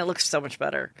 and it looks so much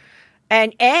better.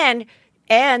 And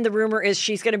the rumor is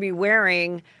she's going to be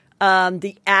wearing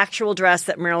the actual dress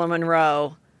that Marilyn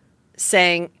Monroe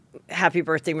sang "Happy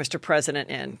Birthday, Mr. President"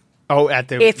 in. Oh, at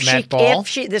the Met Ball?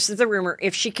 This is the rumor.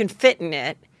 If she can fit in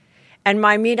it, and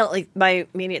my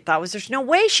immediate thought was, there's no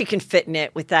way she can fit in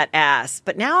it with that ass.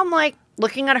 But now I'm like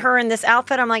looking at her in this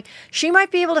outfit. I'm like, she might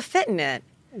be able to fit in it.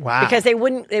 Wow. Because they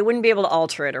wouldn't be able to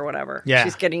alter it or whatever. Yeah.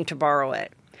 She's getting to borrow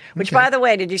it. Which, by the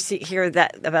way, did you hear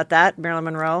about that Marilyn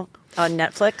Monroe on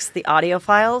Netflix, the audio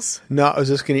files? No, I was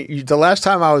just the last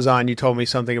time I was on, you told me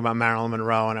something about Marilyn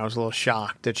Monroe, and I was a little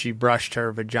shocked that she brushed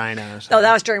her vagina or something. Oh,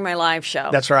 that was during my live show.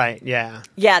 That's right, yeah.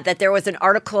 Yeah, that there was an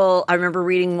article. I remember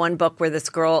reading one book where this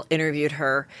girl interviewed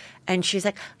her, and she's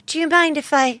like, "Do you mind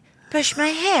if I brush my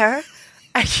hair?"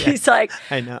 And she's like,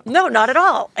 I know. No, not at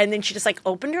all. And then she just like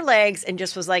opened her legs and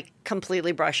just was like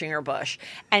completely brushing her bush.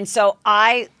 And so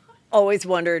I always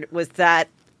wondered, was that...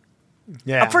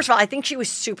 Yeah. First of all, I think she was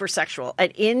super sexual.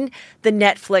 And in the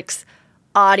Netflix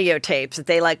audio tapes that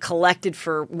they like collected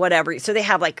for whatever, so they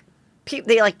have like,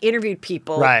 they like interviewed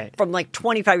people from like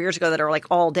 25 years ago that are like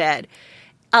all dead.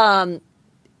 They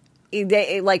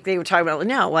were talking about,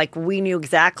 no, like we knew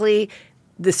exactly...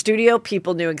 The studio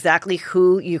people knew exactly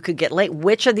who you could get late.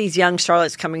 Which of these young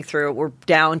starlets coming through were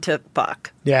down to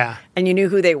fuck. Yeah. And you knew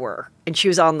who they were. And she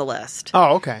was on the list.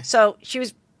 Oh, okay. So she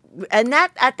was, and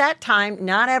that at that time,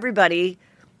 not everybody,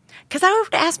 because I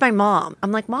would ask my mom,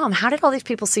 I'm like, Mom, how did all these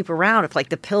people sleep around if like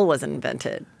the pill wasn't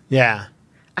invented? Yeah.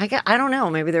 I don't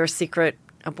know. Maybe there were secret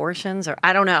abortions or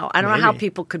I don't know. I don't know how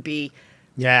people could be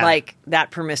like that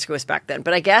promiscuous back then.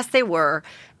 But I guess they were.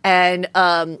 And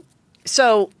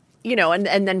so...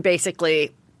 and then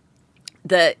basically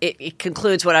it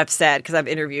concludes what I've said, because I've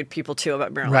interviewed people too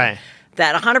about Marilyn. Right.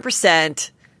 That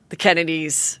 100% the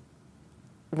Kennedys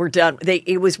were done.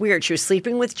 It was weird. She was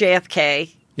sleeping with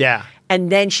JFK. Yeah.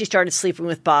 And then she started sleeping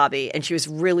with Bobby, and she was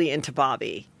really into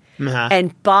Bobby. Uh-huh.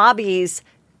 And Bobby's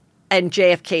and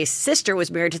JFK's sister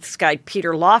was married to this guy,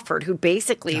 Peter Lawford, who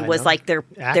basically was like their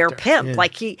pimp. Yeah.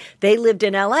 Like they lived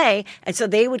in LA, and so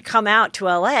they would come out to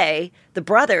LA, the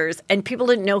brothers, and people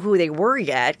didn't know who they were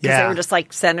yet because they were just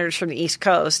like senators from the East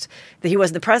Coast. That he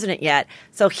wasn't the president yet.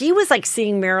 So he was like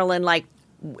seeing Marilyn like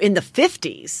in the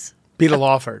 50s. Peter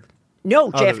Lawford.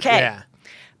 No, JFK.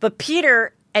 But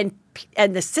Peter and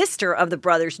the sister of the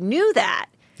brothers knew that.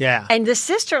 Yeah. And the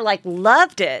sister, like,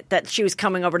 loved it that she was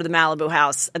coming over to the Malibu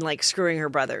house and, like, screwing her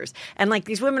brothers. And, like,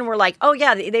 these women were like, oh,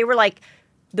 yeah, they were like,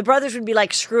 the brothers would be,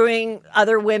 like, screwing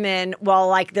other women while,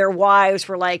 like, their wives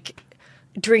were, like,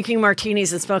 drinking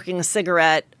martinis and smoking a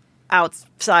cigarette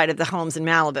outside of the homes in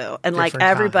Malibu. And, like,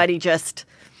 everybody just...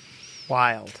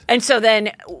 Wild. And so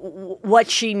then what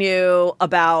she knew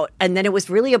about, and then it was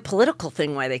really a political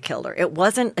thing why they killed her. It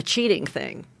wasn't a cheating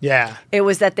thing. Yeah. It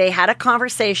was that they had a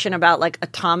conversation about like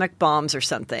atomic bombs or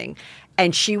something.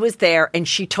 And she was there and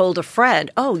she told a friend,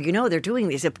 oh, they're doing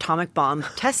these atomic bomb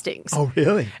testings. Oh,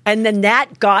 really? And then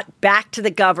that got back to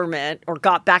the government or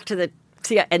got back to the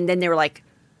CIA. And then they were like,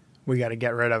 we got to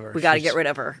get rid of her. We got to get rid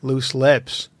of her. Loose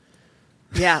lips.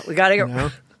 Yeah, we got to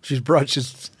get She's brushing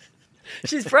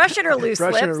her loose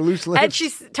lips. And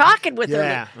she's talking with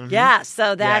her. Yeah,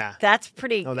 so that's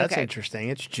pretty. Oh, that's interesting.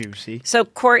 It's juicy. So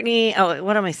Courtney,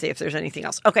 what am I see if there's anything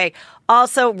else? Okay.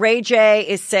 Also, Ray J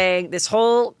is saying this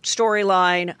whole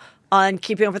storyline on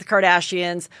Keeping Up with the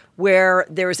Kardashians where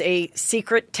there's a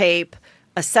secret tape,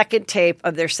 a second tape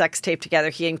of their sex tape together,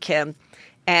 he and Kim,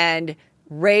 and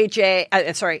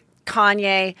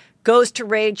Kanye goes to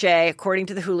Ray J, according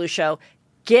to the Hulu show,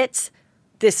 gets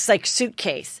this like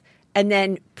suitcase and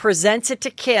then presents it to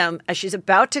Kim as she's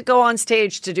about to go on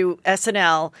stage to do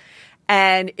SNL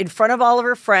and in front of all of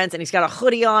her friends, and he's got a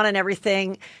hoodie on and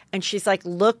everything. And she's like,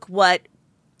 look what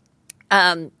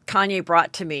Kanye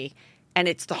brought to me. And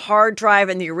it's the hard drive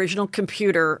and the original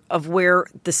computer of where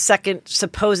the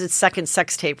supposed second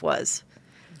sex tape was.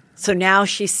 So now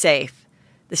she's safe.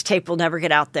 This tape will never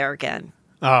get out there again.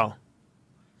 Oh.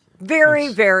 Very,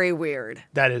 very weird.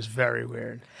 That is very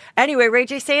weird. Anyway, Ray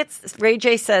J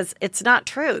says it's not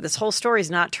true. This whole story is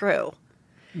not true.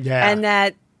 Yeah. And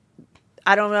that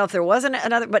I don't know if there wasn't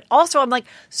another, but also I'm like,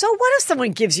 so what if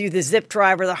someone gives you the zip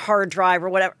drive or the hard drive or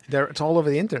whatever? It's all over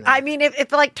the internet. I mean,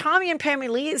 if like Tommy and Pammy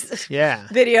Lee's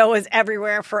video was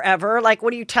everywhere forever, like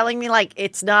what are you telling me? Like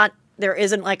it's not, there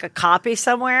isn't like a copy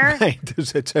somewhere? Right.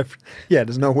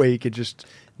 There's no way you could just...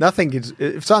 Nothing is.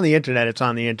 If it's on the internet, it's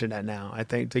on the internet now. I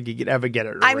think you could ever get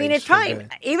it erased. I mean, it's fine.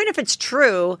 Even if it's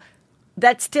true,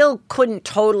 that still couldn't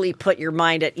totally put your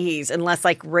mind at ease unless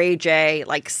like Ray J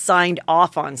like signed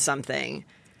off on something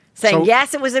saying,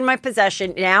 yes, it was in my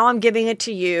possession. Now I'm giving it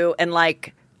to you. And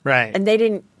like, right. And they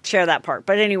didn't share that part.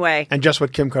 But anyway. And just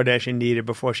what Kim Kardashian needed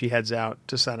before she heads out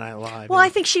to Saturday Night Live. Well, I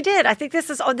think she did. I think this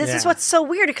is what's so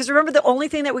weird. Because remember, the only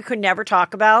thing that we could never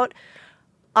talk about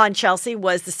on Chelsea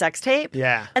was the sex tape.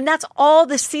 Yeah. And that's all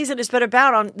this season has been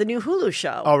about on the new Hulu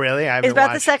show. Oh, really? I haven't It's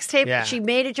about watched. the sex tape. Yeah. She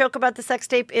made a joke about the sex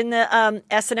tape in the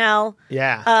SNL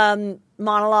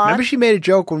monologue. Remember she made a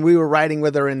joke when we were writing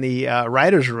with her in the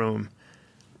writer's room.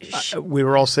 We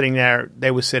were all sitting there.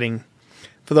 They were sitting,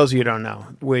 for those of you who don't know,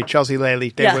 with Chelsea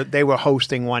Laley, they were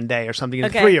hosting one day or something.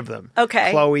 Okay. Three of them.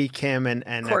 Okay. Chloe, Kim,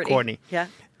 and Courtney. Yeah.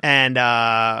 And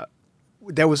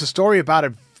there was a story about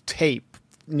a tape.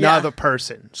 Another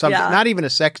person, something, not even a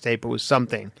sex tape. It was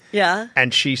something. Yeah.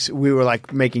 And we were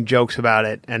like making jokes about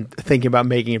it and thinking about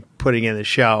putting it in the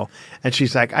show. And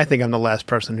she's like, I think I'm the last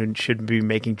person who should be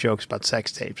making jokes about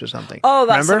sex tapes or something. Oh,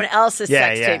 about Remember? someone else's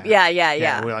sex tape.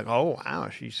 Yeah. We were like, oh wow,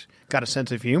 she's got a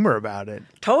sense of humor about it.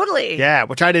 Totally. Yeah,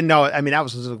 which I didn't know. I mean, that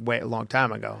was a long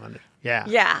time ago. Yeah.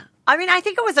 Yeah. I mean, I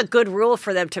think it was a good rule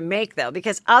for them to make though,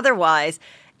 because otherwise,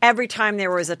 every time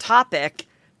there was a topic,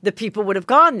 the people would have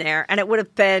gone there and it would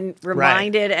have been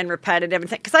reminded and repetitive.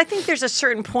 Because I think there's a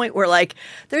certain point where like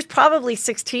there's probably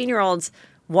 16-year-olds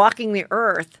walking the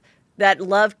earth that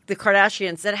loved the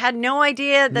Kardashians that had no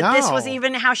idea that this was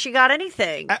even how she got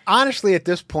anything. Honestly, at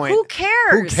this point, who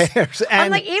cares? Who cares? And I'm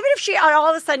like, even if she all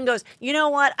of a sudden goes, you know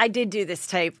what? I did do this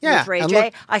tape with Ray J.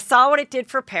 Look, I saw what it did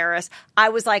for Paris. I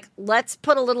was like, let's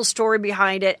put a little story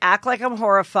behind it, act like I'm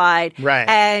horrified,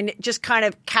 and just kind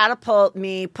of catapult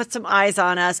me, put some eyes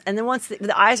on us. And then once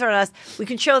the eyes are on us, we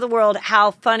can show the world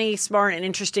how funny, smart, and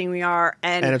interesting we are.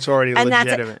 And it's already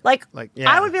legitimate. That's it. Like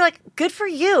I would be like, good for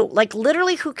you. Like,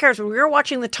 literally, who cares? When we were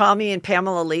watching the Tommy and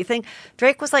Pamela Lee thing,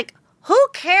 Drake was like, who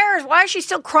cares? Why is she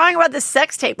still crying about this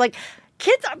sex tape? Like,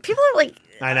 people are like,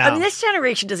 I know. I mean, this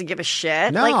generation doesn't give a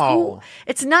shit. No. Like,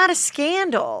 it's not a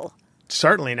scandal.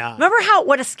 Certainly not. Remember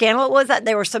what a scandal it was that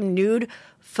there were some nude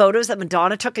photos that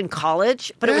Madonna took in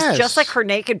college, but it was just like her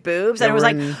naked boobs, and it was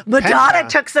like, Madonna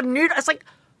took some nude. I was like,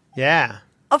 yeah.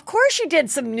 Of course she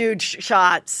did some nude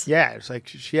shots. Yeah, it's like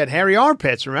she had hairy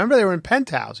armpits. Remember, they were in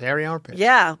Penthouse, hairy armpits.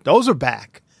 Yeah. Those are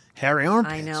back. Hairy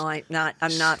armpits. I know.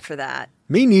 I'm not for that.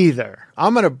 Me neither.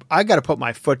 I got to put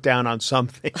my foot down on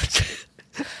something.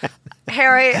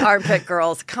 Hairy armpit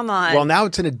girls, come on. Well, now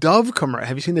it's in a Dove commercial.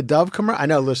 Have you seen the Dove commercial? I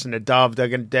know. Listen to Dove. They're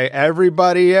going to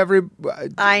everybody.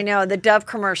 I know the Dove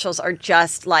commercials are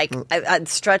just like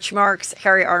stretch marks,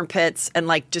 hairy armpits, and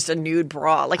like just a nude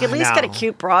bra. Like at least get a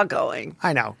cute bra going.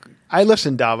 I know. I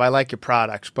listen, Dove. I like your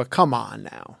products, but come on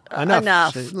now.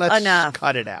 Enough. Let's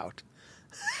cut it out.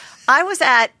 I was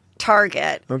at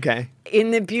Target. Okay.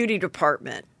 In the beauty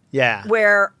department. Yeah.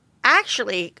 Where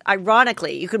actually,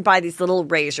 ironically, you can buy these little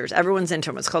razors. Everyone's into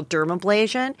them. It's called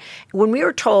dermablation. When we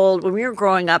were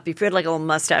growing up, if you had like a little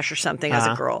mustache or something as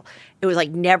a girl, it was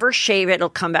like, never shave it. It'll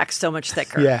come back so much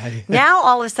thicker. Yeah. Now,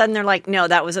 all of a sudden, they're like, no,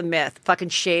 that was a myth. Fucking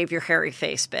shave your hairy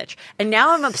face, bitch. And now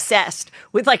I'm obsessed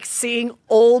with like seeing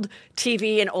old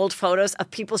TV and old photos of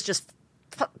people's just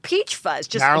peach fuzz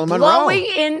just blowing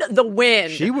in the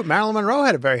wind. Marilyn Monroe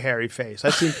had a very hairy face.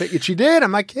 I've seen pictures. She did.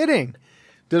 I'm not kidding.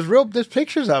 There's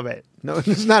pictures of it. No,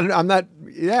 it's not. I'm not.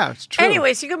 Yeah, it's true.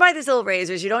 Anyways, you can buy these little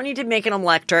razors. You don't need to make them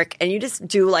electric, and you just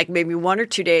do like maybe 1 or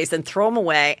 2 days, then throw them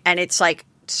away, and it's like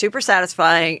super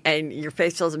satisfying, and your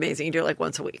face feels amazing. You do it like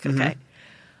once a week. Okay.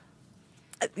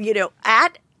 You know,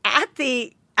 at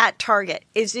Target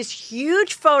is this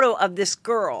huge photo of this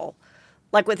girl,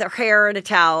 like with her hair in a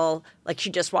towel, like she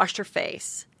just washed her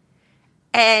face,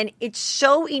 and it's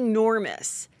so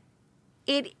enormous.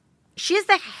 She has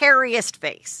the hairiest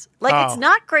face. Like, it's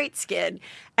not great skin,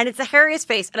 and it's the hairiest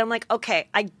face. And I'm like, okay,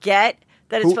 I get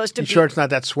that it's supposed to be. You sure it's not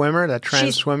that swimmer, that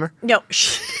trans swimmer? No.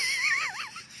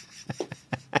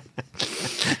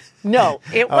 No,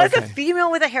 it was a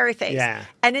female with a hairy face. Yeah.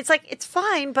 And it's like, it's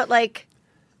fine, but like,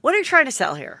 what are you trying to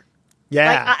sell here?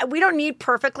 Yeah. Like, we don't need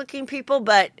perfect-looking people,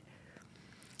 but...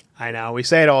 I know. We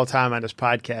say it all the time on this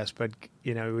podcast, but,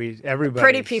 you know, everybody...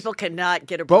 Pretty people cannot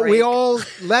get a break. But we all...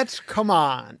 come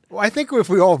on. I think if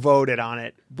we all voted on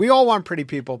it, we all want pretty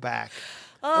people back.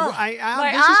 Oh,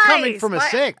 this is coming from a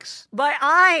 6. My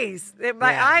eyes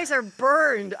are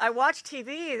burned. I watch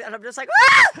TV and I'm just like,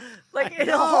 ah! Like,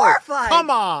 it's horrifying. Come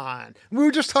on. We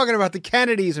were just talking about the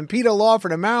Kennedys and Peter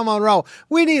Lawford and Marilyn Monroe.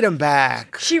 We need them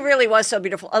back. She really was so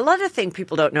beautiful. Another thing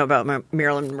people don't know about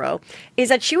Marilyn Monroe is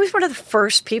that she was one of the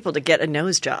first people to get a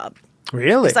nose job.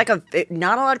 Really? It's like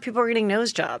not a lot of people are getting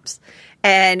nose jobs.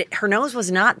 And her nose was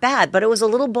not bad, but it was a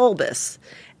little bulbous.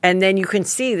 And then you can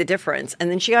see the difference. And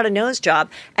then she got a nose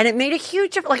job, and it made a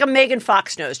huge difference, like a Megan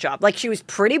Fox nose job. Like, she was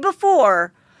pretty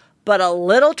before, but a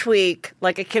little tweak,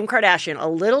 like a Kim Kardashian, a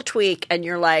little tweak, and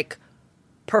you're like,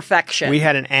 perfection. We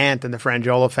had an aunt in the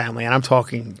Frangiola family, and I'm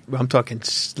talking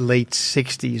late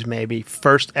 60s maybe,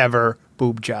 first ever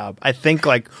boob job. I think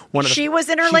like one of the... She was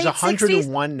in her late 60s? She's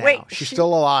 101 now. Wait, she's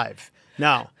still alive.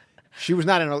 No. She was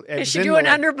not in a... Is she doing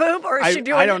under boob, or is she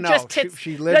doing I don't know. Just tits?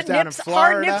 She lives down in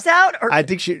Florida. Hard nips out? Or? I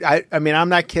think I mean, I'm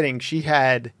not kidding. She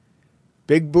had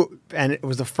big boob, and it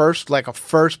was the first, like a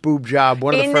first boob job.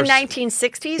 One of the first... In the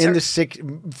 1960s? In the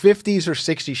 50s or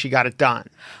 60s, she got it done.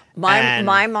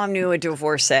 My mom knew a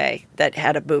divorcee that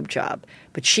had a boob job,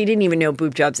 but she didn't even know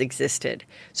boob jobs existed.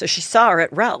 So she saw her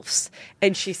at Ralph's,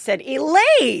 and she said,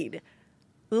 Elaine,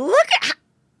 look at...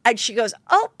 And she goes,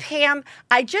 oh, Pam,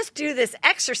 I just do this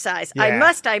exercise. Yeah. I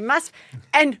must.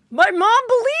 And my mom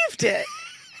believed it.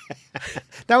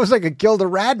 That was like a Gilda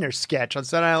Radner sketch on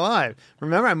Saturday Night Live.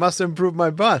 Remember, I must improve my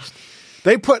bust.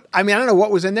 They put, I mean, I don't know what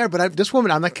was in there, but this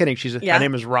woman, I'm not kidding. Her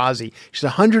name is Rosie. She's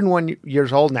 101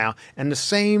 years old now. And the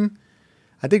same,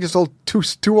 I think there's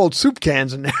two old soup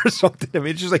cans in there or something. I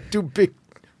mean, it's just like two big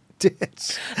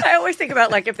tits. I always think about,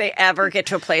 like, if they ever get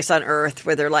to a place on Earth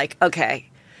where they're like, okay,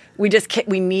 we just can't,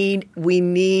 we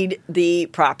need the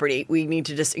property. We need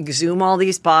to just exhume all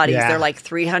these bodies. Yeah. They're like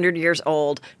 300 years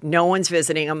old. No one's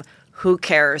visiting them. Who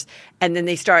cares? And then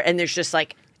they start, and there's just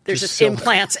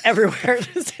implants everywhere.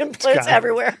 There's implants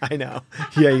everywhere. I know.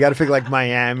 Yeah, you got to figure like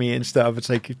Miami and stuff. It's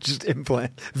like just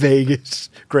implant. Vegas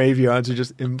graveyards are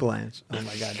just implants. Oh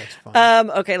my God, that's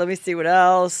fun. Okay, let me see what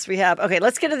else we have. Okay,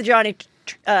 let's get to the Johnny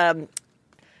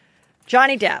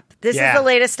Depp. This is the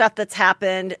latest stuff that's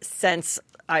happened since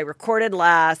I recorded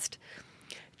last.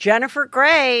 Jennifer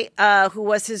Grey, who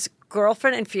was his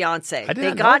girlfriend and fiance,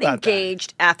 they got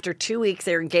engaged after 2 weeks.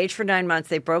 They were engaged for 9 months.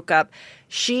 They broke up.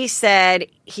 She said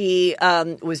he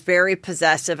was very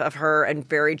possessive of her and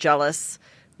very jealous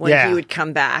when he would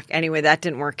come back. Anyway, that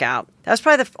didn't work out. That was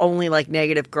probably the only like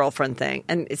negative girlfriend thing,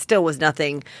 and it still was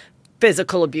nothing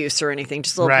physical abuse or anything,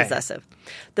 just a little possessive.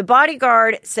 The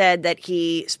bodyguard said that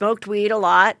he smoked weed a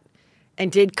lot and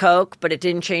did coke, but it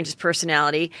didn't change his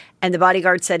personality. And the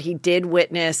bodyguard said he did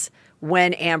witness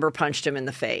when Amber punched him in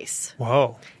the face.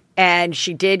 Whoa. And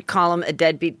she did call him a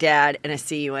deadbeat dad and a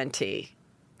CUNT.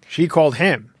 She called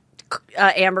him.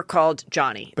 Amber called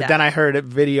Johnny. But then I heard a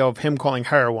video of him calling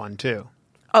her one too.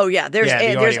 Oh yeah, there's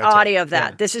audio of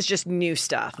that. Yeah. This is just new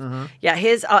stuff. Mm-hmm. Yeah,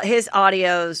 his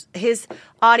audio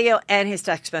and his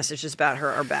text messages about her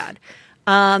are bad.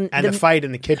 And the fight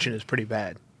in the kitchen is pretty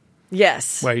bad.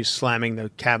 Yes. Where he's slamming the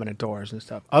cabinet doors and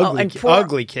stuff.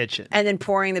 Ugly kitchen. And then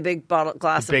pouring the big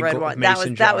glass of red wine.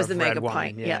 That was the mega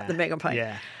pint. Yeah, the mega pint.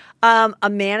 Yeah. A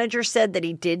manager said that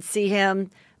he did see him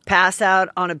pass out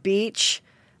on a beach.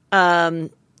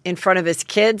 in front of his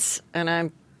kids, and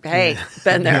I'm, hey,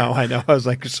 been there. No, I know. I was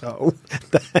like, so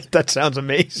that sounds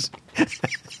amazing.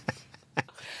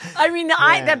 I mean,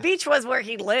 that beach was where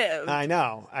he lived. I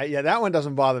know. That one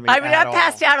doesn't bother me. I mean, at I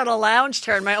passed out on a lounge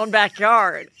chair in my own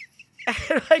backyard.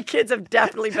 My kids have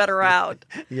definitely been around.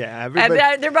 Yeah.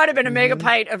 And there might have been a mega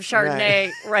pint of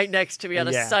Chardonnay right next to me on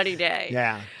a sunny day.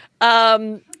 Yeah.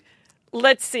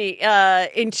 Let's see.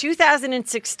 In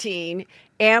 2016,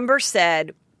 Amber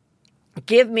said,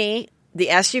 give me the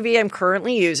SUV I'm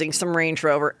currently using, some Range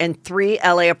Rover, and 3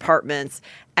 LA apartments,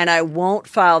 and I won't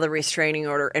file the restraining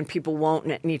order, and people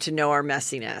won't need to know our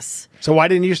messiness. So why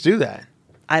didn't you just do that?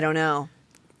 I don't know.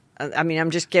 I mean, I'm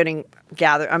just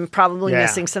gathered. I'm probably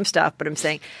missing some stuff, but I'm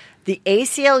saying the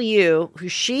ACLU, who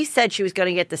she said she was going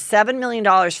to get the $7 million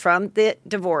from the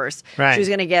divorce, she was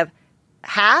going to give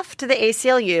half to the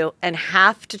ACLU and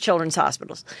half to Children's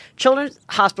Hospitals. Children's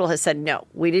Hospital has said, no,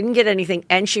 we didn't get anything,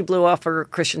 and she blew off her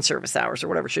Christian service hours or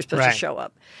whatever. She was supposed to show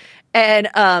up. And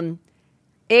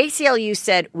ACLU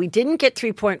said, we didn't get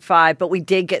 3.5, but we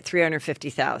did get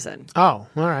 350,000. Oh, all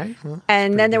right. Well,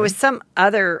 and then there was some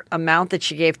other amount that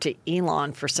she gave to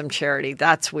Elon for some charity.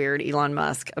 That's weird. Elon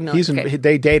Musk.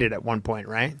 They dated at one point,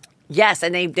 right? Yes,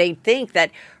 and they think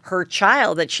that her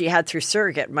child that she had through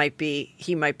surrogate might be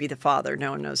the father.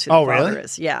 No one knows who the father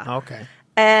is. Yeah. Okay.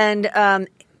 And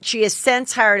she has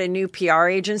since hired a new PR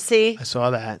agency. I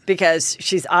saw that. Because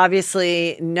she's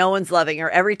obviously, no one's loving her.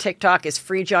 Every TikTok is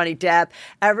free Johnny Depp.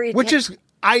 I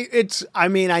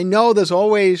know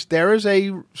there is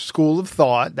a school of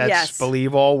thought that's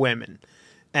believe all women.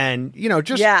 And,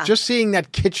 just seeing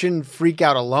that kitchen freak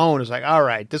out alone is like, all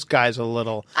right, this guy's a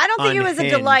little I don't think unhinged. it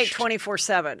was a delight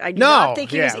 24/7. I do not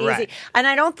think it was easy. Right. And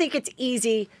I don't think it's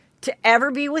easy to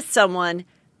ever be with someone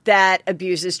that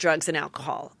abuses drugs and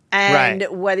alcohol. And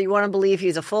whether you want to believe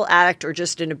he's a full addict or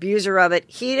just an abuser of it,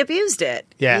 he abused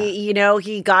it. Yeah.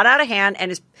 He got out of hand,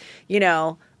 and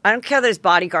I don't care that his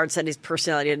bodyguard said his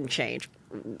personality didn't change.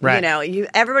 Right.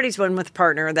 Everybody's one with a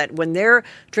partner that when they're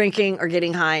drinking or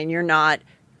getting high and you're not,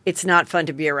 it's not fun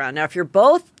to be around. Now, if you're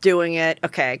both doing it,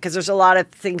 okay, because there's a lot of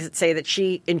things that say that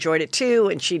she enjoyed it too,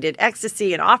 and she did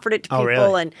ecstasy and offered it to people.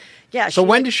 Really? And yeah. So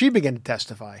when does she begin to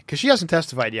testify? Because she hasn't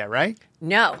testified yet, right?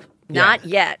 No, not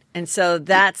yet. And so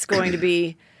that's going to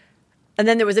be. And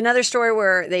then there was another story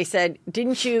where they said,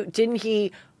 didn't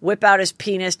he whip out his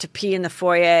penis to pee in the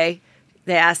foyer?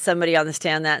 They asked somebody on the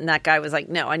stand that, and that guy was like,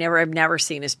 no, I've never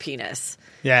seen his penis.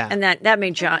 Yeah. And that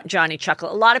made Johnny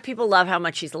chuckle. A lot of people love how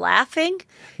much he's laughing.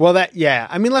 Well,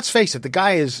 I mean, let's face it. The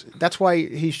guy that's why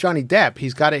he's Johnny Depp.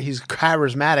 He's a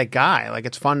charismatic guy. Like,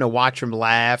 it's fun to watch him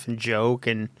laugh and joke.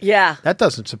 And that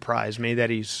doesn't surprise me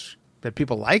that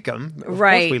people like him. Of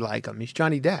course we like him. He's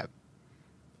Johnny Depp.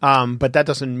 But that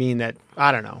doesn't mean that,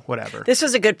 I don't know, whatever. This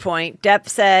was a good point. Depp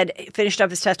finished up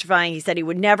his testifying. He said he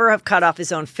would never have cut off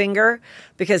his own finger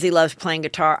because he loves playing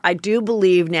guitar. I do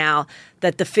believe now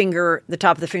that the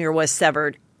top of the finger was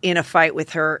severed in a fight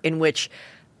with her in which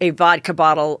a vodka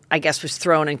bottle, I guess, was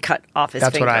thrown and cut off his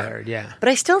finger. That's what I heard, yeah. But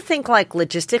I still think,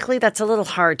 logistically, that's a little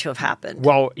hard to have happened.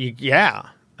 Well, yeah.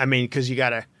 I mean, because you got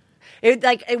to...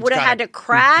 It would have had to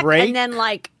crack break.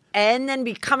 And then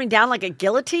be coming down like a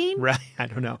guillotine? Right. I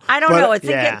don't know. I don't know.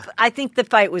 I think the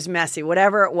fight was messy,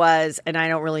 whatever it was, and I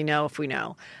don't really know if we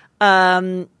know.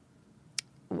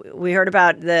 We heard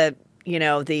about let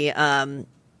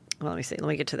me see. Let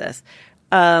me get to this.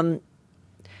 Depp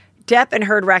and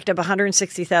Heard racked up a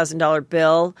 $160,000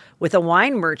 bill with a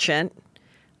wine merchant.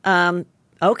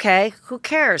 Okay, who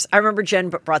cares? I remember Jen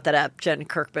brought that up, Jen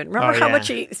Kirkman. Remember how much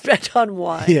he spent on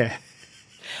wine? Yeah.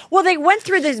 Well, they went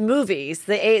through these movies.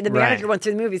 The manager went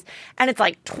through the movies, and it's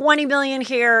like $20 million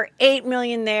here, $8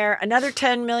 million there, another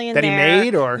 $10 million that there. That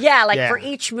he made, or for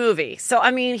each movie. So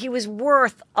I mean, he was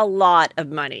worth a lot of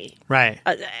money, right?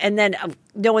 And then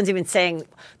no one's even saying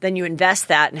then you invest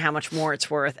that and how much more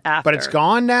it's worth after. But it's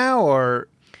gone now, or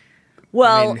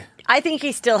I think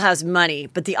he still has money,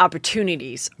 but the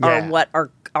opportunities are what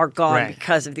are gone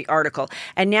because of the article.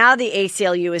 And now the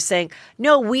ACLU is saying,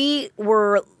 no, we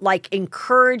were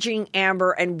encouraging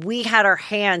Amber, and we had our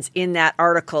hands in that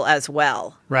article as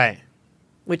well. Right.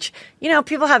 Which,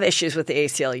 people have issues with the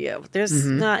ACLU. There's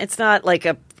it's not like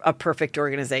a perfect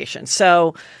organization.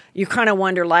 So you kind of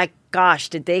wonder, gosh,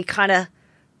 did they kind of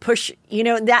push,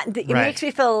 it makes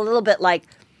me feel a little bit like,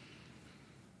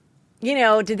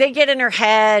 did they get in her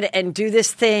head and do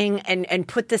this thing and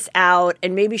put this out,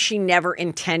 and maybe she never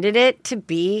intended it to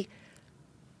be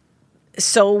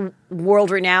so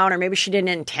world-renowned, or maybe she didn't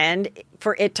intend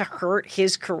for it to hurt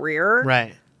his career?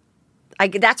 Right.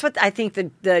 That's what I think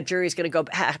the jury's going to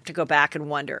have to go back and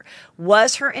wonder.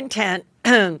 Was her intent,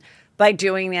 but by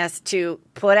doing this to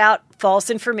put out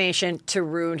false information to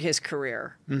ruin his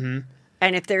career. Mm-hmm.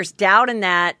 And if there's doubt in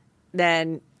that,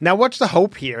 then... Now, what's the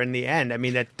hope here in the end? I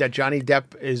mean, that Johnny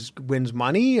Depp wins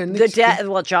money? And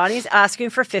well, Johnny's asking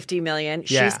for $50 million.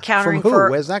 Yeah. She's countering from who? for...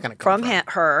 Where's that going to come from?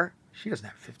 Her. She doesn't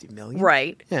have $50 million.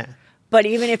 Right. Yeah. But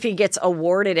even if he gets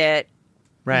awarded it,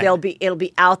 Right. it'll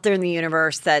be out there in the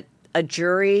universe that a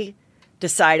jury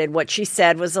decided what she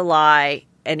said was a lie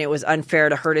and it was unfair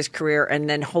to hurt his career, and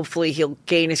then hopefully he'll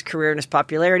gain his career and his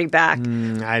popularity back.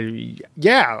 I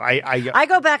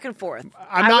go back and forth.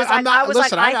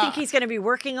 I think he's going to be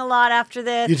working a lot after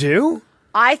this. You do?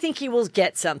 I think he will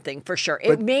get something for sure.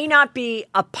 It may not be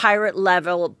a pirate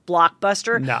level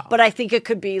blockbuster, but I think it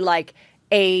could be like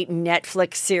a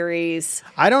Netflix series.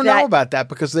 I don't know about that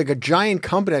because like a giant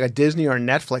company like a Disney or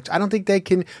Netflix, I don't think they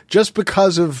can, just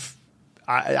because of,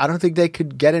 I don't think they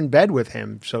could get in bed with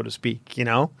him, so to speak, you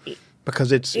know,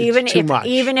 because it's too much.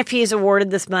 Even if he's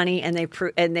awarded this money and a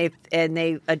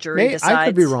jury decides. I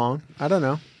could be wrong. I don't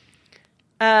know.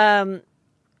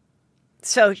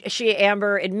 So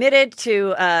Amber admitted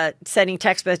to sending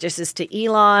text messages to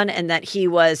Elon and that he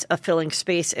was filling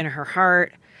space in her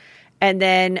heart. And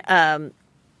then,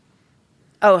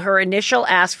 her initial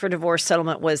ask for divorce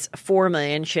settlement was $4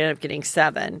 million. She ended up getting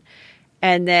 $7 million.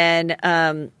 And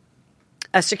then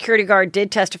a security guard did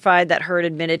testify that Heard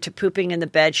admitted to pooping in the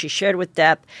bed she shared with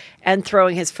Depp and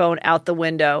throwing his phone out the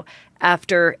window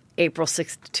after April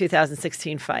 6,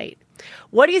 2016 fight.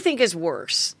 What do you think is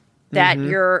worse? That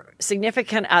your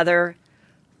significant other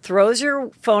throws your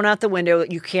phone out the window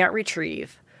that you can't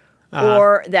retrieve,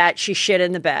 or that she shit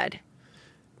in the bed?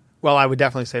 Well, I would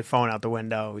definitely say phone out the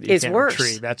window. It's worse.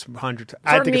 Retrieve. That's 100.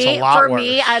 I think it's a lot worse. For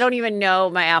me, I don't even know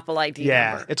my Apple ID number.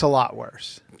 Yeah, it's a lot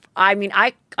worse. I mean,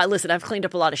 I listen. I've cleaned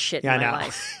up a lot of shit in my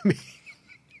life,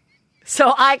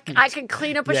 so I can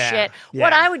clean up a shit. Yeah.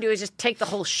 What I would do is just take the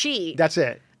whole sheet. That's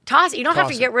it. Toss it. You don't have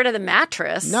to get rid of the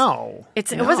mattress. No.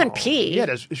 It wasn't pee.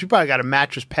 Yeah, she probably got a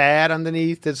mattress pad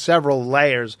underneath. There's several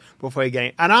layers before you get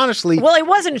it. And honestly... Well, it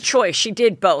wasn't a choice. She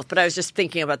did both, but I was just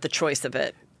thinking about the choice of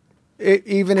it.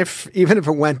 Even if it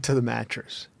went to the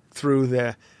mattress through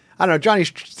the... I don't know, Johnny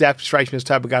Depp strikes me as the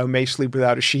type of guy who may sleep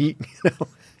without a sheet.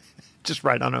 Just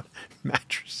right on a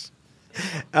mattress.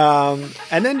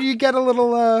 And then you get a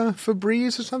little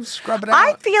Febreze or something, scrub it out.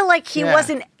 I feel like he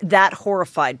wasn't that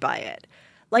horrified by it.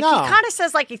 Like, he kind of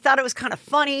says, like, he thought it was kind of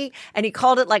funny, and he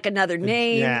called it, like, another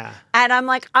name. Yeah. And I'm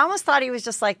like, I almost thought he was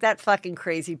just like, that fucking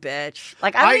crazy bitch.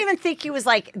 Like, I don't even think he was,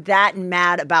 like, that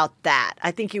mad about that.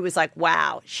 I think he was like,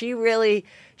 wow, she really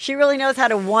knows how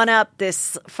to one-up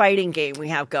this fighting game we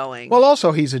have going. Well,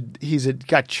 also, he's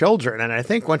got children, and I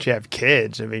think once you have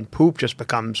kids, I mean, poop just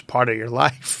becomes part of your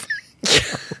life.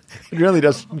 It really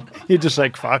does. You're just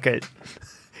like, fuck it.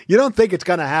 You don't think it's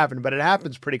going to happen, but it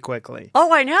happens pretty quickly.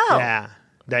 Oh, I know. Yeah.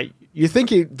 That you think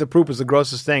the poop is the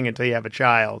grossest thing until you have a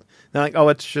child. They're like, oh,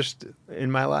 it's just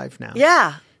in my life now.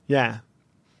 Yeah. Yeah.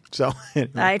 So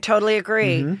anyway. I totally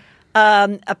agree.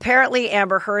 Apparently,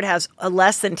 Amber Heard has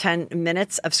less than 10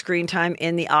 minutes of screen time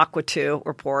in the Aqua 2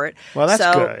 report. Well,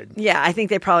 that's good. Yeah, I think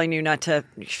they probably knew not to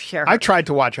share her. I tried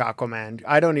to watch Aquaman.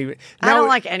 I don't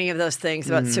like any of those things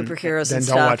about superheroes and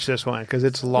stuff. Then don't watch this one because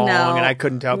it's long and I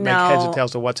couldn't make heads or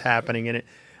tails of what's happening in it.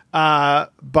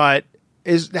 But...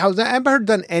 Has Amber Heard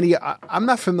done any? I'm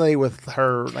not familiar with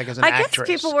her like as an actress. I guess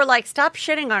people were like, "Stop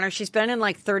shitting on her. She's been in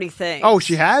like 30 things." Oh,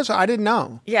 she has? I didn't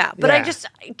know. Yeah, but I just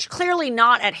clearly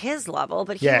not at his level.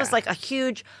 But he was like a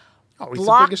huge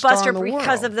blockbuster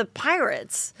because of the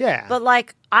pirates. Yeah, but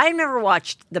like I never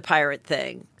watched the pirate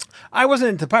thing. I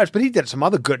wasn't into pirates, but he did some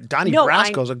other good. Donnie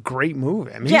Brasco's a great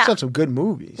movie. I mean, he's done some good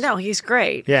movies. No, he's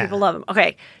great. Yeah. People love him.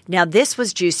 Okay, now this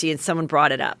was juicy, and someone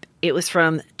brought it up. It was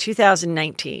from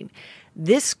 2019.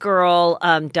 This girl,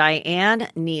 Diane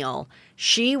Neal,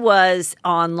 she was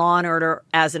on Law & Order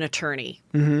as an attorney.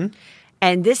 Mm-hmm.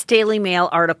 And this Daily Mail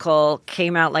article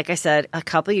came out, like I said, a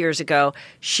couple of years ago.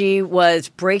 She was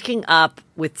breaking up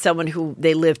with someone who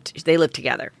they lived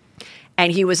together.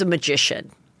 And he was a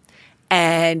magician.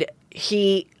 And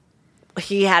he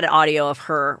had audio of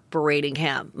her berating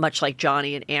him, much like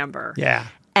Johnny and Amber. Yeah.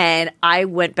 And I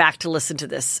went back to listen to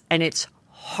this, and it's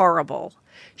horrible.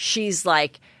 She's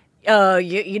like... Oh,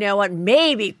 you know what?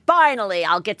 Maybe finally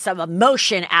I'll get some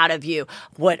emotion out of you.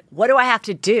 What do I have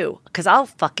to do? Because I'll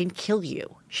fucking kill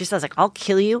you. She says, like, I'll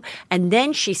kill you. And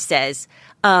then she says,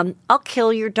 I'll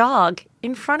kill your dog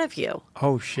in front of you.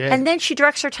 Oh, shit. And then she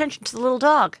directs her attention to the little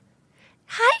dog.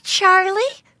 Hi,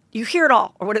 Charlie. You hear it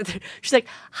all. Or whatever. She's like,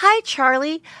 hi,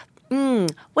 Charlie.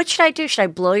 What should I do? Should I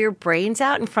blow your brains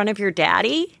out in front of your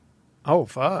daddy? Oh,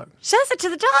 fuck. Says it to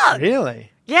the dog.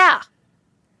 Really? Yeah.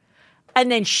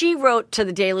 And then she wrote to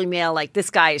the Daily Mail, like, this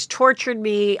guy has tortured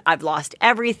me. I've lost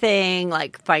everything,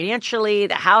 like, financially,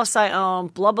 the house I own,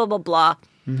 blah, blah, blah, blah.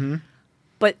 Mm-hmm.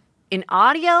 But in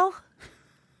audio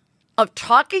of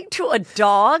talking to a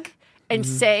dog and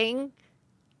saying,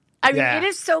 I mean, it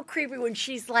is so creepy when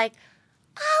she's like,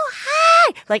 oh,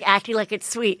 hi, like, acting like it's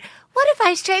sweet. What if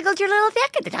I strangled your little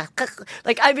dick?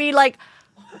 Like, I mean, like,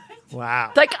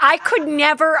 wow. like, I could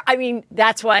never, I mean,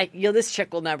 that's why, this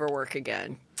chick will never work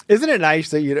again. Isn't it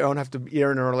nice that you don't have to,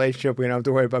 you're in a relationship where you don't have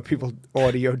to worry about people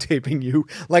audio taping you?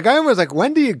 Like, I was like,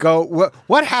 when do you go,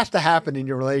 what has to happen in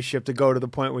your relationship to go to the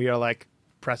point where you're like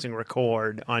pressing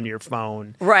record on your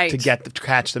phone to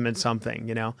catch them in something,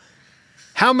 you know?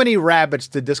 How many rabbits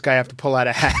did this guy have to pull out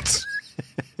of hats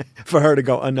for her to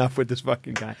go enough with this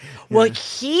fucking guy? Well,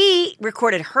 he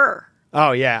recorded her.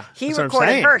 Oh, yeah. He That's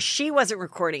recorded her. She wasn't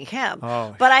recording him.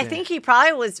 Oh, but I think he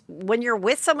probably was, when you're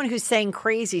with someone who's saying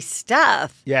crazy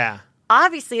stuff,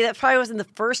 obviously that probably wasn't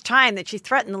the first time that she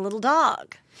threatened the little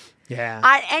dog. Yeah.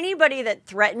 Anybody that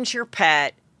threatens your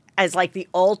pet as like the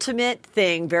ultimate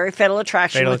thing, very Fatal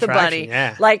Attraction with the bunny.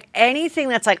 Yeah. Like anything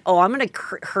that's like, oh, I'm going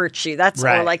to hurt you. That's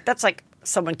or like that's like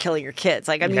someone killing your kids.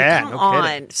 Like, I mean, come on.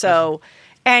 Kidding. So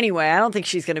anyway, I don't think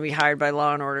she's going to be hired by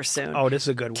Law and Order soon. Oh, this is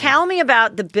a good one. Tell me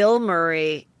about the Bill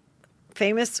Murray,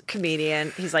 famous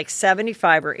comedian. He's like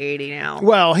 75 or 80 now.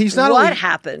 Well, he's not. What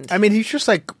happened? I mean, he's just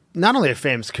like not only a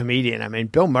famous comedian. I mean,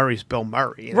 Bill Murray's Bill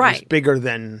Murray. You know, right. He's bigger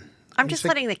than. I'm just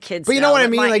letting the kids. But you know what I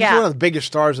mean? Like he's one of the biggest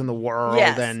stars in the world.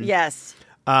 Yes. And, yes.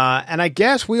 And I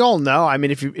guess we all know. I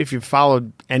mean, if you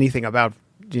followed anything about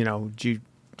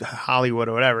Hollywood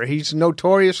or whatever, he's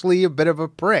notoriously a bit of a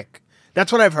prick.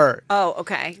 That's what I've heard. Oh,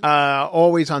 okay.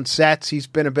 Always on sets, he's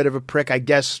been a bit of a prick. I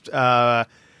guess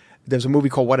there's a movie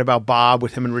called What About Bob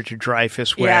with him and Richard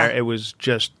Dreyfuss where it was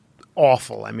just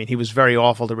awful. I mean, he was very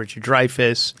awful to Richard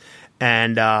Dreyfuss.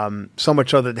 And so much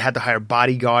so that they had to hire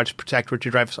bodyguards to protect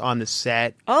Richard Dreyfuss on the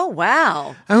set. Oh,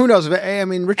 wow. And who knows? I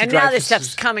mean, Richard Dreyfuss. And now this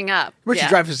stuff's coming up. Richard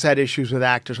Dreyfuss has had issues with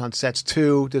actors on sets,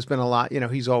 too. There's been a lot.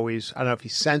 He's always, I don't know if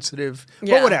he's sensitive,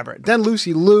 but whatever. Then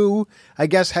Lucy Liu, I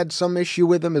guess, had some issue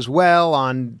with him as well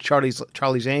on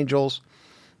Charlie's Angels.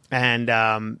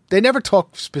 And they never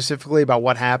talked specifically about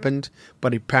what happened,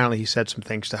 but apparently he said some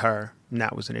things to her, and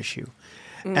that was an issue.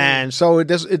 And so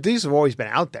these have always been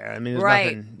out there. I mean,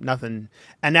 there's nothing.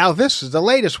 And now this is the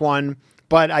latest one,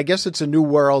 but I guess it's a new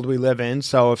world we live in.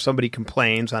 So if somebody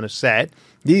complains on a set,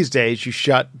 these days you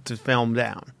shut the film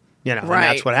down. And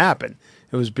that's what happened.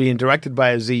 It was being directed by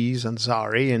Aziz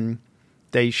Ansari, and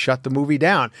they shut the movie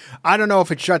down. I don't know if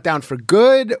it's shut down for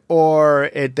good or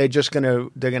they're gonna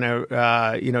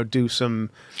do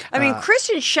some. I mean,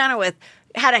 Kristen Chenoweth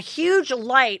had a huge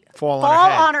light fall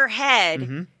on her head.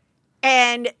 Mm-hmm.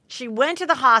 And she went to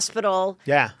the hospital.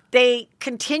 Yeah. They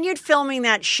continued filming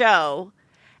that show.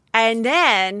 And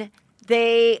then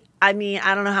I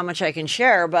don't know how much I can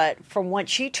share, but from what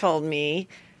she told me,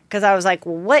 because I was like,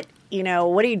 well, what are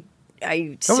you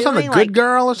that was on The Good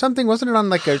Girl or something? Wasn't it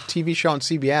on like a TV show on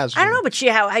CBS? I don't know, but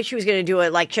how she was going to do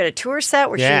it. Like she had a tour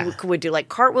set where she would do like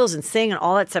cartwheels and sing and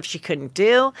all that stuff she couldn't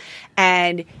do.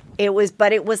 And it was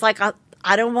like,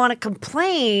 I don't want to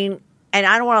complain. And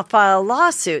I don't want to file a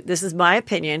lawsuit. This is my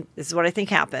opinion. This is what I think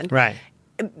happened. Right.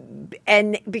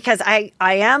 And because I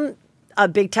am a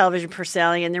big television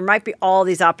personality, and there might be all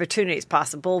these opportunities,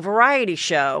 possible variety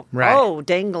show. Right. Oh,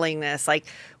 dangling this. Like,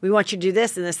 we want you to do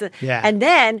this and this. Yeah. And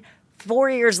then 4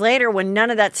 years later, when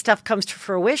none of that stuff comes to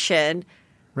fruition,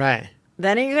 right.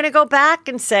 Then are you going to go back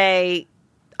and say,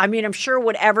 I mean, I'm sure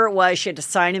whatever it was, she had to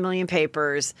sign 1 million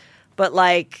papers. But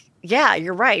like, yeah,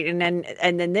 you're right. And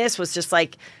then this was just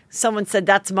like, someone said,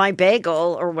 that's my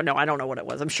bagel, or no, I don't know what it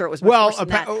was. I'm sure it was much worse than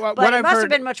that. But it must have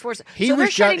been much worse. So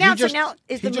they're shutting down. So now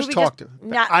is the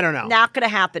movie I don't know. Not going to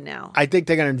happen now? I think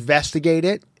they're going to investigate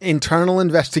it. Internal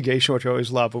investigation, which I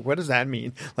always love. But what does that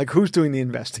mean? Like, who's doing the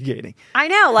investigating? I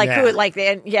know. Like, who? Like,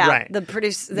 right. the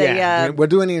producer. We're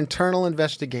doing the internal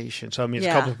investigation. So it means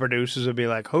a couple of producers will be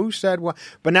like, who said what?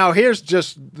 But now here's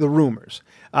just the rumors.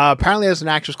 Apparently, there's an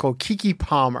actress called Keke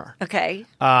Palmer. Okay.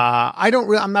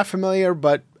 I'm not familiar,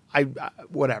 but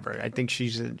whatever. I think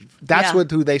that's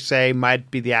who they say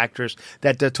might be the actress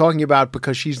that they're talking about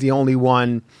because she's the only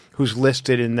one who's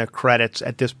listed in the credits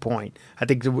at this point. I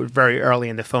think it was very early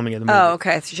in the filming of the movie. Oh,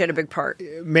 okay. So she had a big part.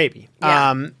 Maybe.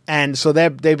 Yeah. And so they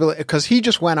because he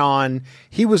just went on,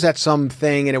 he was at some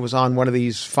thing and it was on one of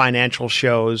these financial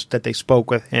shows that they spoke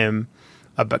with him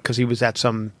about because he was at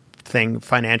some thing,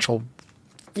 financial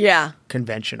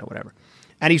convention or whatever.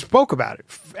 And he spoke about it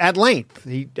at length.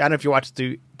 I don't know if you watched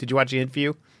did you watch the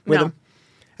interview with him?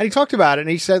 And he talked about it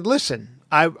and he said, listen,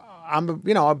 I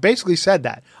basically said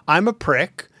that. I'm a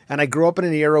prick And I grew up in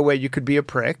an era where you could be a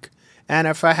prick. And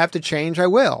if I have to change, I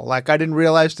will. Like, I didn't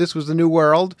realize this was the new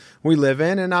world we live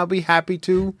in, and I'll be happy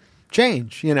to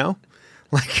change, you know?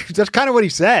 Like, that's kind of what he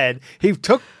said. He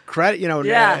took credit, you know.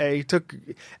 He took,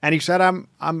 and he said,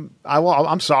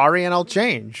 I'm sorry, and I'll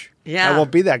change. Yeah. I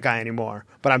won't be that guy anymore.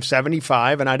 But I'm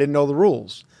 75, and I didn't know the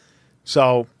rules.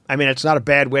 So, I mean, it's not a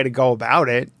bad way to go about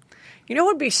it. You know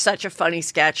what would be such a funny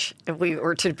sketch if we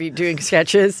were to be doing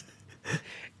sketches?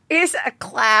 Is a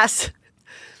class...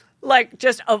 like,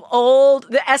 just of old,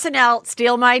 the SNL,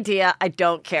 steal my idea, I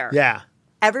don't care. Yeah.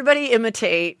 Everybody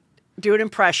do an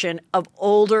impression of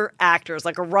older actors,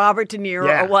 like a Robert De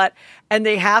Niro or what, and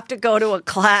they have to go to a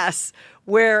class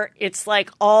where it's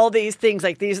like all these things,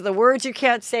 like these are the words you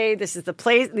can't say, this is the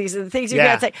place, these are the things you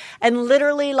can't say, and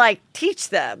literally, like, teach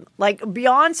them, like,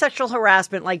 beyond sexual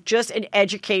harassment, like, just an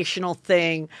educational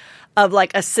thing of, like,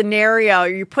 a scenario.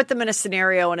 You put them in a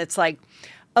scenario, and it's like,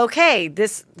 okay,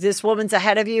 this woman's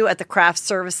ahead of you at the craft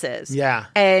services. Yeah.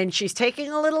 And she's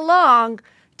taking a little long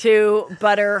to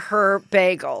butter her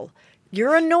bagel.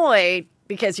 You're annoyed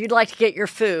because you'd like to get your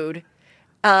food.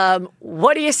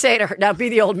 What do you say to her? Now, be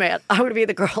the old man. I'm going to be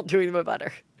the girl doing the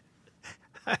butter.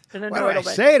 What do I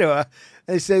say to her?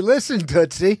 I say, listen,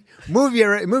 Tootsie, move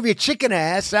your chicken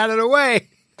ass out of the way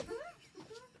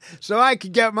so I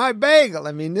can get my bagel.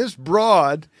 I mean, this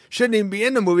broad shouldn't even be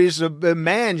in the movie. It's a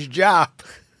man's job.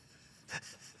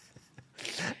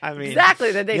 I mean,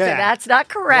 exactly. Then they say that's not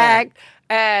correct.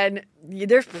 Yeah. And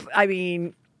there's, I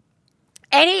mean,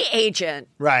 any agent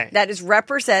that is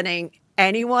representing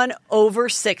anyone over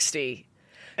 60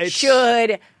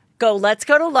 should go, let's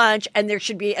go to lunch, and there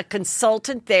should be a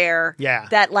consultant there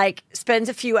that, like, spends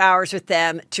a few hours with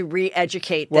them to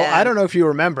re-educate them. Well, I don't know if you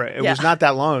remember it. It was not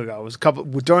that long ago. It was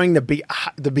during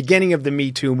the beginning of the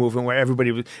Me Too movement, where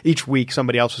everybody was, each week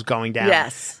somebody else was going down.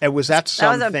 Yes. That was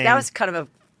kind of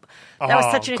that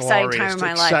was such an exciting time in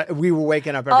my life. We were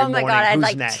waking up every morning. Oh my God, I'd Who's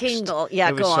like next? tingle. Yeah,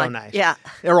 it was go on. so nice. Yeah.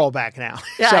 They're all back now.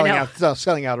 Yeah,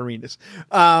 selling out arenas.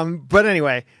 But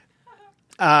anyway,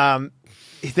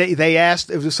 they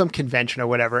asked, it was some convention or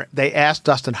whatever, they asked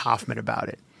Dustin Hoffman about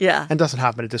it. Yeah. And Dustin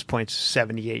Hoffman at this point is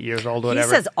 78 years old or whatever.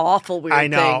 He says awful weird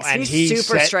things. I know. And he's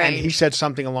super strange. And he said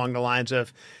something along the lines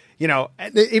of, you know,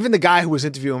 even the guy who was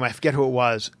interviewing him, I forget who it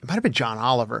was. It might have been John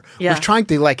Oliver. Was trying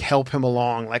to, like, help him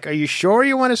along. Like, are you sure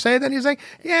you want to say that? And he's like,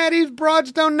 yeah, these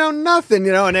broads don't know nothing,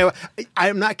 you know. And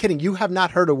I'm not kidding. You have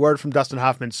not heard a word from Dustin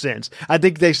Hoffman since. I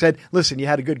think they said, listen, you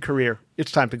had a good career.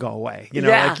 It's time to go away. You know,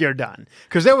 like, you're done.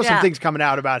 Because there was some things coming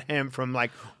out about him from,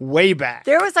 like, way back.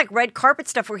 There was, like, red carpet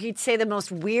stuff where he'd say the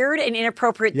most weird and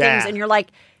inappropriate things. And you're like,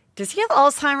 does he have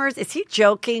Alzheimer's? Is he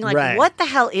joking? Like, what the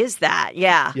hell is that?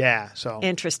 Yeah. Yeah. So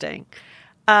interesting.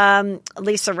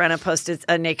 Lisa Rinna posted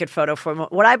a naked photo from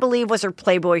what I believe was her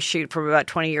Playboy shoot from about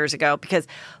 20 years ago, because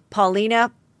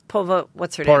Paulina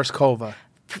what's her name? Porskova.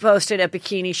 Posted a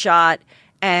bikini shot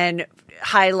and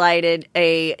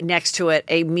highlighted next to it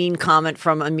a mean comment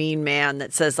from a mean man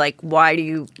that says, like, why do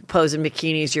you pose in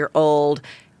bikinis? You're old.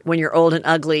 When you're old and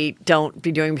ugly, don't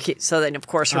be doing bikinis. So then, of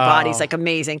course, her body's, like,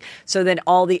 amazing. So then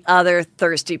all the other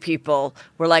thirsty people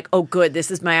were like, oh, good, this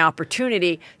is my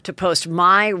opportunity to post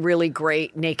my really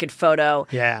great naked photo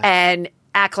and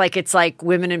act like it's, like,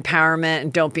 women empowerment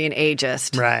and don't be an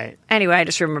ageist. Right. Anyway, I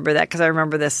just remember that because I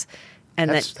remember this.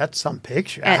 And that's some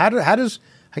picture. How does...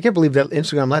 I can't believe that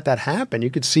Instagram let that happen.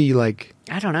 You could see, like...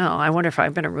 I don't know. I wonder if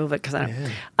I'm going to remove it because I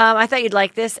don't... I thought you'd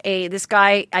like this. This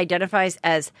guy identifies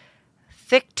as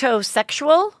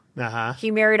fictosexual.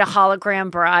 He married a hologram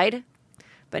bride,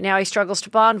 but now he struggles to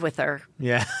bond with her.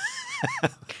 Yeah.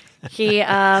 He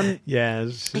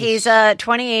he's a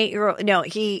 28-year-old. No,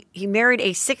 he married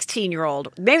a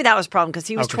 16-year-old. Maybe that was a problem because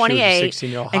he was 28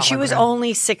 and she was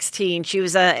only 16. She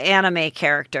was an anime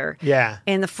character. Yeah.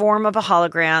 In the form of a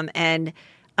hologram, and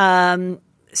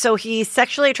so he's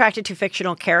sexually attracted to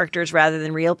fictional characters rather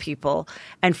than real people.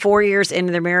 And 4 years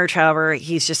into their marriage, however,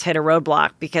 he's just hit a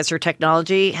roadblock because her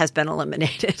technology has been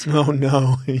eliminated. Oh,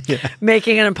 no. Yeah.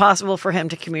 Making it impossible for him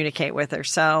to communicate with her.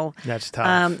 So that's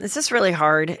tough. It's just really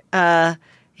hard.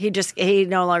 He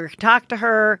no longer can talk to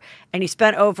her, and he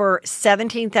spent over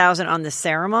 $17,000 on the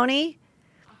ceremony.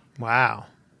 Wow.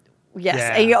 Yes,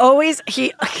 yeah. And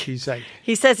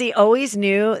he says he always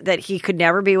knew that he could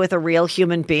never be with a real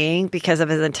human being because of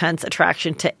his intense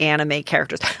attraction to anime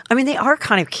characters. I mean, they are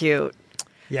kind of cute.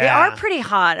 Yeah. They are pretty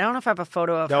hot. I don't know if I have a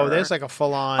photo of her. No, there's like a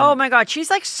full-on... Oh, my God. She's,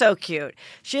 like, so cute.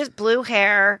 She has blue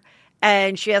hair,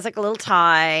 And she has like a little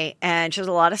tie, and she has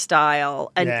a lot of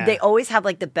style. And they always have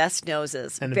like the best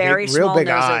noses, and very real small big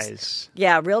noses. eyes.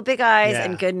 Yeah, real big eyes Yeah.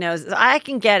 and good noses. I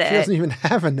can get it. She doesn't even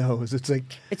have a nose. It's like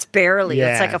It's barely.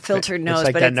 It's like a filtered nose. It's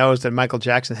like but that nose that Michael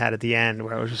Jackson had at the end,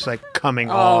 where it was just like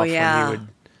coming off. Yeah. When he would,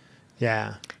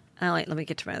 yeah. Let me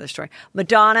get to my other story.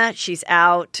 Madonna, she's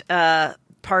out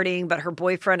partying, but her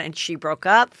boyfriend and she broke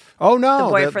up. Oh no, The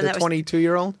boyfriend the that was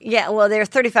 22-year-old. Yeah, well, they're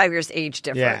 35 years age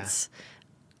difference.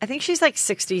 I think she's like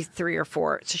 63 or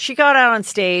 4. So she got out on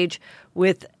stage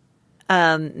with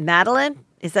Madeline.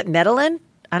 Is that Medellin?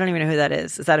 I don't even know who that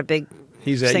is. Is that a big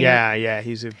He's singer?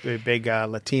 He's a big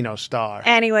Latino star.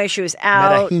 Anyway, she was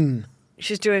out. Medellin.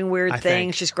 She's doing weird I things.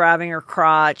 think. She's grabbing her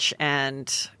crotch,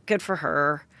 and good for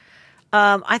her.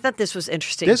 I thought this was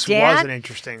interesting. This was an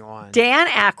interesting one. Dan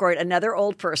Aykroyd, another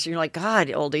old person. You're like, God,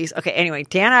 oldies. Okay, anyway,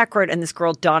 Dan Aykroyd and this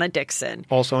girl, Donna Dixon.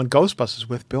 Also in Ghostbusters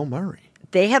with Bill Murray.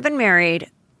 They have been married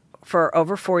for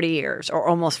over 40 years or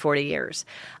almost 40 years.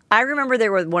 I remember they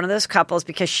were one of those couples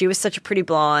because she was such a pretty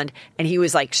blonde and he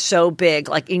was like so big,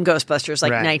 like in Ghostbusters,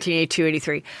 like 1982,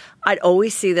 83. I'd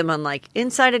always see them on like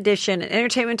Inside Edition and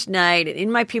Entertainment Tonight and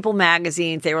in My People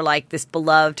magazines. They were like this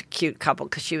beloved, cute couple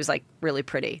because she was like really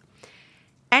pretty.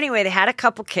 Anyway, they had a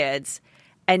couple kids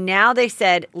and now they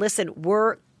said, listen,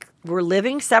 we're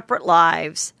living separate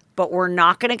lives, but we're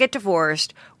not going to get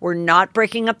divorced. We're not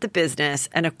breaking up the business.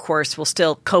 And of course, we'll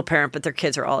still co-parent, but their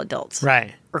kids are all adults.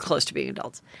 Right. Or close to being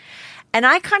adults. And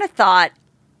I kind of thought,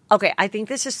 okay, I think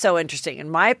this is so interesting.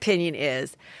 And my opinion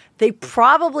is they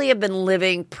probably have been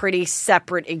living pretty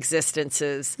separate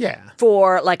existences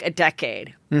for like a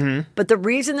decade. Mm-hmm. But the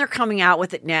reason they're coming out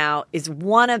with it now is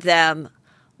one of them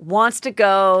wants to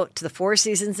go to the Four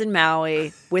Seasons in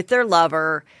Maui with their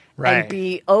lover and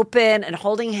be open and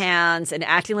holding hands and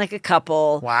acting like a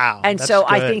couple. Wow. And that's so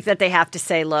good. I think that they have to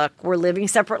say, look, we're living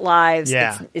separate lives.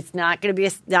 Yeah. It's not going to be,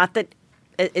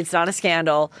 it's not a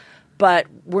scandal, but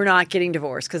we're not getting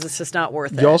divorced because it's just not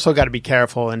worth it. You also got to be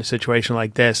careful in a situation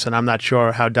like this, and I'm not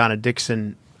sure how Donna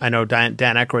Dixon, I know Dan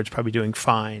Aykroyd's probably doing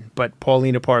fine, but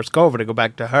Paulina Poroskova, to go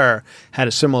back to her, had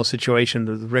a similar situation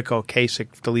with Rick Ocasek,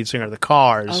 the lead singer of the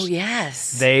Cars. Oh,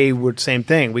 yes. They would, same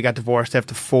thing. We got divorced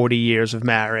after 40 years of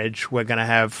marriage. We're going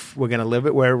to live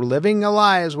it. We're living our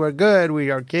lives. We're good.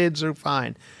 Our kids are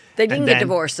fine. They didn't get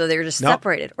divorced, so they were just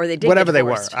separated. Or they did whatever get they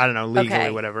were. divorced. I don't know,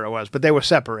 legally, whatever it was. But they were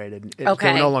separated. They were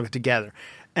no longer together.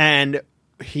 And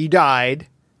he died.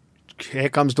 Here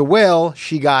comes the will.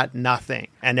 She got nothing.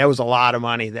 And there was a lot of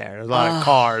money there. There was a lot of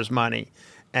cars money.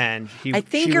 And I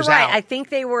think she you're was right. out. I think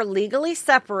they were legally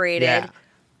separated,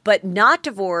 but not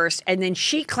divorced. And then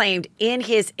she claimed in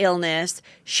his illness,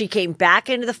 she came back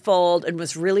into the fold and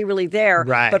was really, really there.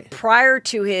 Right. But prior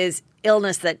to his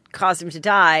illness that caused him to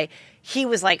die, he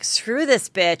was like, screw this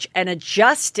bitch, and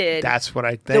adjusted That's what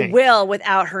I think. the will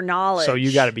without her knowledge. So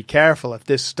you got to be careful. If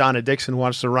this Donna Dixon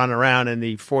wants to run around in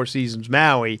the Four Seasons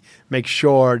Maui, make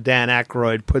sure Dan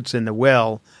Aykroyd puts in the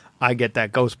will, I get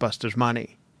that Ghostbusters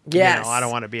money. Yes. I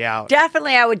don't want to be out.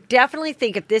 Definitely. I would definitely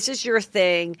think if this is your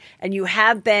thing and you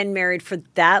have been married for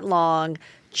that long,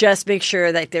 just make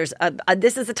sure that there's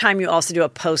this is the time you also do a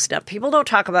post-nup. People don't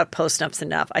talk about post-nups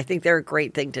enough. I think they're a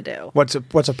great thing to do. What's a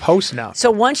post-nup?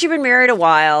 So once you've been married a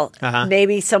while,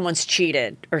 maybe someone's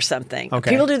cheated or something.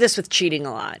 Okay. People do this with cheating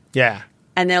a lot. Yeah.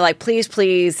 And they're like, please,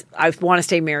 please, I want to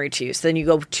stay married to you. So then you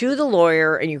go to the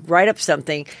lawyer and you write up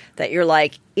something that you're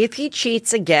like, if he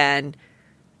cheats again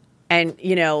and,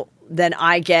 then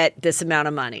I get this amount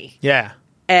of money. Yeah.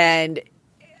 And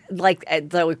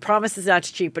though he promises not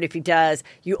to cheat, but if he does,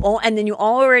 and then you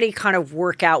already kind of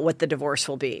work out what the divorce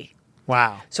will be.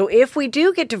 Wow. So if we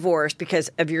do get divorced because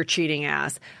of your cheating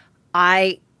ass,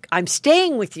 I'm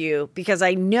staying with you because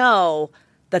I know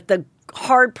that the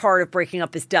hard part of breaking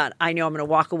up is done. I know I'm going to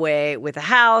walk away with a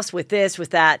house, with this,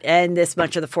 with that, and this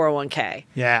much of the 401k.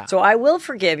 Yeah. So I will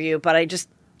forgive you, but I just,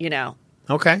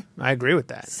 Okay. I agree with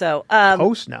that. So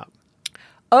Post-nup.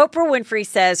 Oprah Winfrey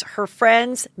says her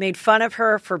friends made fun of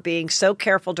her for being so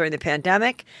careful during the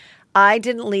pandemic. I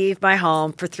didn't leave my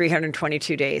home for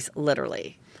 322 days,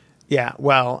 literally. Yeah,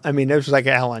 well, I mean, it was like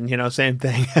Ellen, same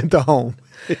thing at the home.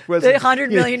 The $100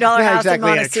 million house exactly,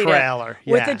 in Montecito in a trailer.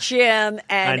 with a gym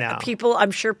and people.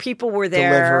 I'm sure people were there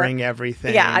delivering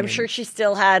everything. Yeah, I'm sure she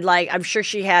still had I'm sure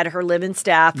she had her live-in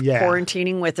staff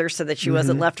quarantining with her so that she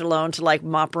wasn't left alone to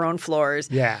mop her own floors.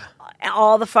 Yeah,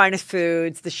 all the finest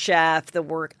foods, the chef, the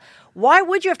work. Why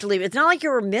would you have to leave? It's not like you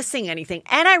were missing anything.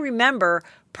 And I remember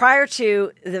prior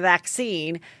to the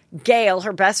vaccine, Gail,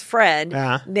 her best friend,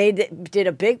 did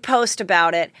a big post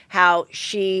about it, how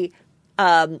she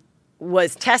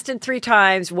was tested 3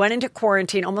 times, went into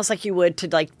quarantine, almost like you would to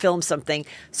like film something,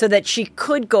 so that she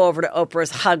could go over to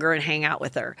Oprah's, hug her, and hang out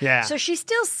with her. Yeah. So she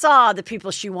still saw the people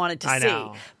she wanted to see.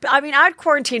 know. But I mean, I'd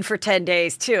quarantine for 10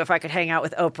 days too if I could hang out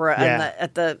with Oprah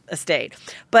at the estate.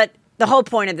 But the whole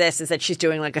point of this is that she's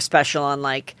doing like a special on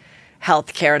like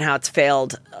healthcare and how it's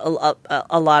failed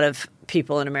a lot of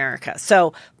people in America.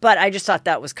 So, but I just thought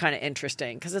that was kind of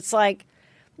interesting because it's like,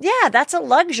 yeah, that's a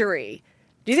luxury.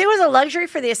 Do you think it was a luxury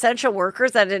for the essential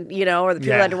workers that had, or the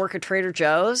people that had to work at Trader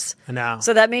Joe's? I know.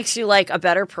 So that makes you like a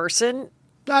better person?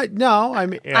 No, I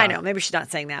mean, I know. Maybe she's not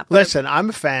saying that. But listen, I'm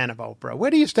a fan of Oprah. Where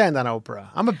do you stand on Oprah?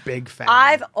 I'm a big fan.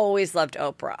 I've always loved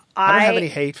Oprah. I don't have any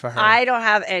hate for her. I don't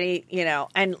have any,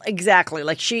 and exactly.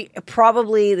 Like she,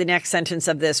 probably the next sentence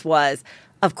of this was,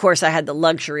 of course, I had the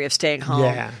luxury of staying home.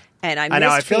 Yeah. And I know.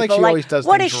 I feel people. like she always does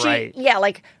what things is she?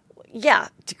 right. Yeah,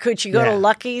 could she go to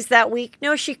Lucky's that week?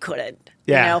 No, she couldn't.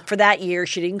 Yeah. For that year,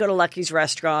 she didn't go to Lucky's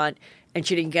restaurant and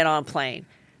she didn't get on a plane.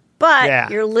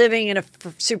 But you're living in a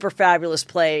super fabulous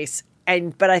place.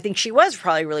 But I think she was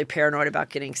probably really paranoid about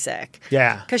getting sick.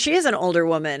 Yeah. Because she is an older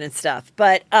woman and stuff.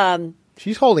 But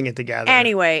she's holding it together.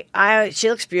 anyway, she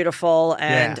looks beautiful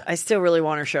and I still really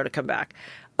want her show to come back.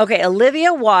 Okay,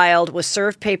 Olivia Wilde was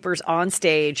served papers on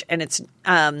stage, and it's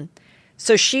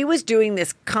so she was doing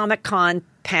this Comic-Con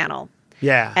panel.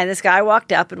 Yeah. And this guy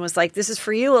walked up and was like, "This is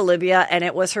for you, Olivia," and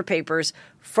it was her papers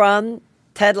from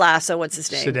Ted Lasso. What's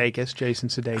his name? Jason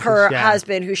Sudeikis. Her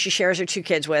husband, who she shares her 2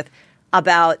 kids with,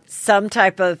 about some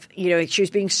type of she was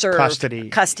being served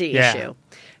custody issue,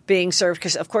 being served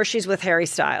because of course she's with Harry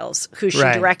Styles, who she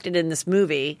directed in this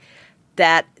movie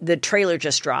that the trailer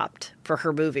just dropped for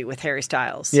her movie with Harry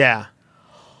Styles. Yeah.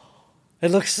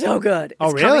 It looks so good.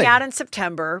 Oh, it's really? coming out in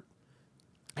September.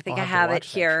 I think I have it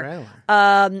here.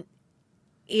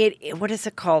 What is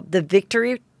it called? The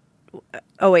Victory.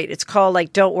 Oh wait, it's called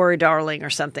like "Don't Worry, Darling" or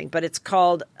something. But it's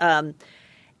called.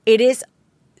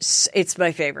 It's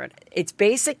my favorite. It's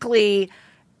basically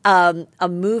a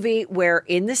movie where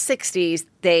in the 60s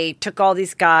they took all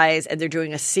these guys and they're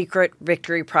doing a secret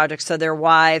victory project. So their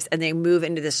wives, and they move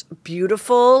into this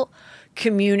beautiful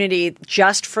community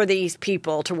just for these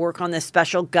people to work on this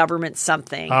special government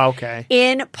something. Okay.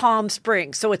 In Palm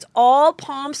Springs. So it's all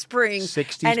Palm Springs.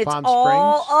 60s and it's Palm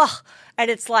all, Springs? And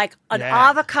it's like an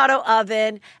avocado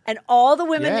oven, and all the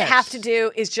women Yes. have to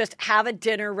do is just have a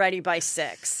dinner ready by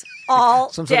 6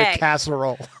 all Some day. sort of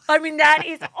casserole. I mean, that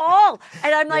is all.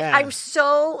 And I'm like, I'm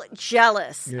so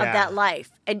jealous of that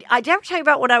life. And I never tell you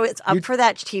about when I was up for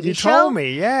that TV show. You told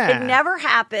me, yeah. It never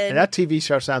happened. And that TV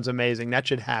show sounds amazing. That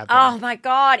should happen. Oh, my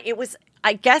God. It was,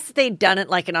 I guess they'd done it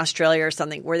like in Australia or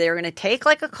something, where they were going to take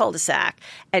like a cul-de-sac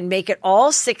and make it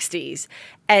all 60s.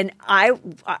 And I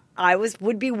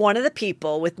would be one of the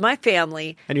people with my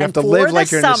family. And you have to live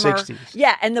like you're in the 60s.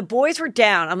 Yeah, and the boys were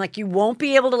down. I'm like, you won't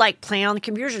be able to like play on the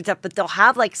computers and stuff, but they'll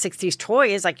have like 60s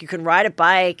toys, like you can ride a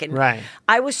bike. And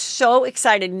I was so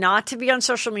excited not to be on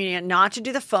social media, not to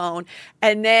do the phone.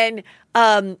 And then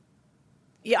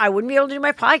I wouldn't be able to do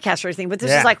my podcast or anything, but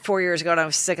this was like 4 years ago and I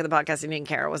was sick of the podcast and didn't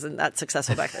care. I wasn't that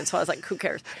successful back then. So I was like, who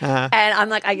cares? And I'm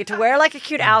like, I get to wear like a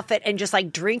cute outfit and just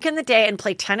like drink in the day and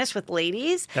play tennis with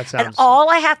ladies. And all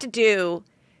I have to do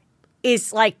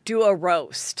is like do a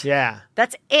roast. Yeah.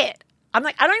 That's it. I'm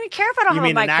like, I don't even care if I don't have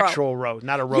a micro. You mean an actual roast,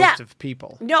 not a roast of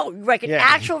people. No, like an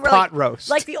actual roast. Pot roast.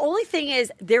 Like the only thing is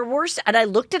there were, and I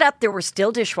looked it up, there were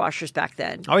still dishwashers back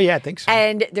then. Oh, yeah, I think so.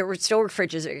 And there were still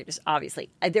refrigerators, obviously.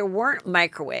 There weren't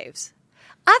microwaves.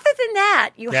 Other than that,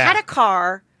 you had a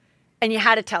car and you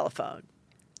had a telephone.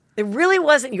 It really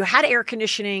wasn't. You had air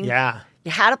conditioning. Yeah. You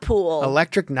had a pool.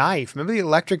 Electric knife. Remember the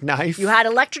electric knife? You had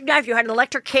electric knife. You had an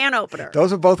electric can opener.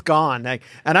 Those are both gone. And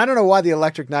I don't know why the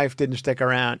electric knife didn't stick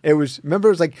around. It was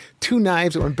like 2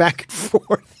 knives that went back and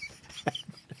forth.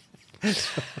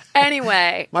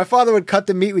 Anyway. My father would cut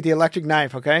the meat with the electric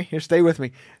knife, okay? Here, stay with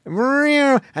me.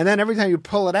 And then every time you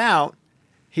pull it out,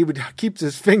 he would keep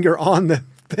his finger on the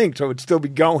thing so it would still be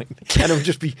going. And it would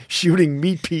just be shooting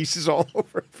meat pieces all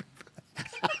over.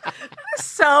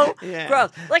 So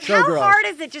gross. Like, so how gross. hard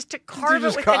is it just to carve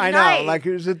it with a knife? I know. Like,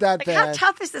 is it that bad? How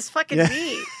tough is this fucking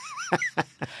meat?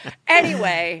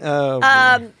 Anyway.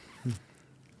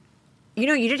 You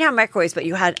didn't have microwaves, but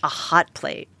you had a hot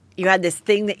plate. You had this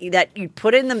thing that you'd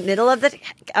put in the middle of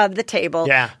the table,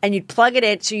 and you'd plug it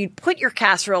in. So you'd put your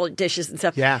casserole dishes and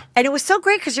stuff. Yeah. And it was so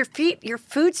great because your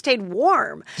food stayed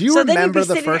warm. Do you remember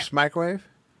the first microwave?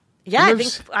 Yeah,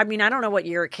 I don't know what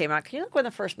year it came out. Can you look when the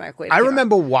first microwave came I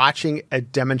remember watching a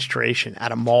demonstration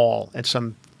at a mall at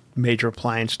some major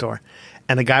appliance store.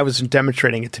 And the guy was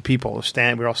demonstrating it to people.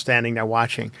 We were all standing there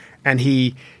watching. And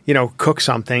he, cooked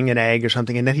something, an egg or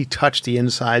something, and then he touched the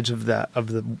insides of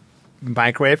the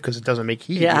microwave because it doesn't make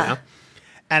heat. Yeah.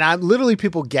 And literally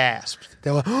people gasped.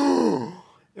 They were, oh.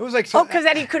 It was like because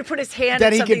then he could put his hand.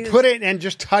 Then he could put it and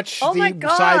just touch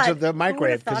the sides of the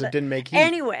microwave because it didn't make heat.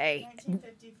 Anyway,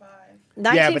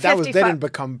 1955. Yeah, but they didn't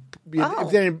become. Oh.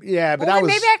 Maybe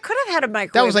I could have had a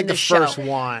microwave. That was like the first show.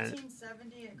 one.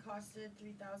 1970, it costed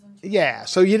 $3,000. Yeah,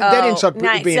 so they didn't start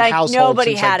being households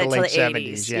nobody since had like the it late till the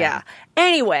 70s. 80s. Yeah.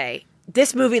 Anyway,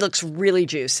 this movie looks really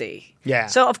juicy. Yeah.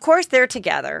 So of course they're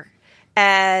together,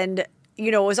 and.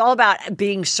 It was all about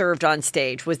being served on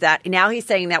stage. Was that now he's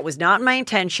saying that was not my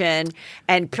intention,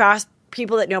 and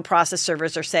people that know process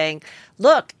servers are saying,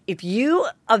 look, if you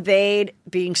evade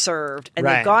being served and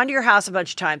they've gone to your house a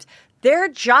bunch of times, their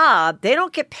job, they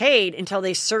don't get paid until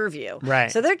they serve you. Right.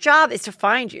 So their job is to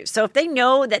find you. So if they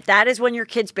know that is when your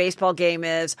kid's baseball game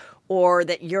is, or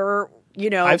that you're,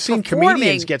 I've seen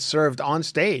comedians get served on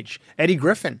stage. Eddie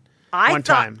Griffin. One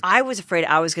time. I was afraid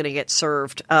I was going to get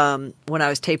served when I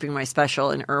was taping my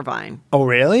special in Irvine. Oh,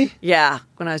 really? Yeah.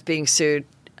 When I was being sued,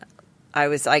 I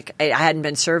was like, I hadn't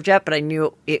been served yet, but I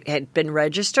knew it had been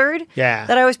registered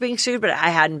that I was being sued, but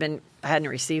I hadn't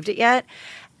received it yet.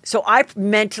 So I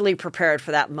mentally prepared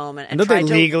for that moment. And don't they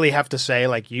legally have to say,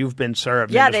 like, you've been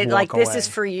served? Yeah, they like, this is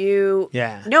for you.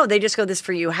 Yeah. No, they just go, this is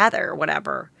for you, Heather, or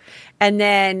whatever. And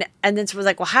then someone was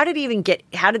like, well, how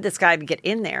did this guy get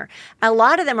in there? And a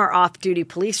lot of them are off-duty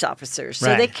police officers.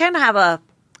 So they can have a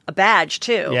badge,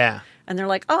 too. Yeah. And they're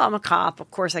like, oh, I'm a cop. Of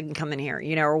course I can come in here,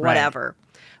 or whatever.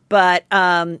 Right.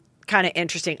 But kind of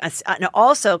interesting. And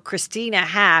also, Christina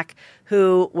Hack,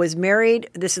 who was married,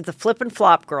 this is the flip and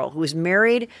flop girl, who was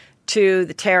married to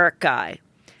the Tarek guy.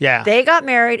 Yeah. They got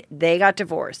married. They got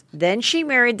divorced. Then she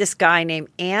married this guy named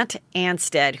Ant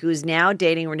Anstead, who's now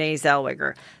dating Renee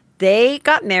Zellweger. They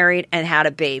got married and had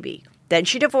a baby. Then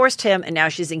she divorced him, and now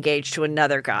she's engaged to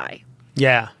another guy.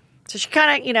 Yeah. So she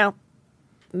kind of,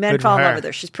 men fall in love with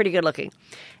her. She's pretty good looking.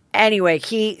 Anyway,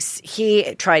 he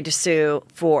tried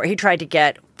to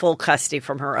get full custody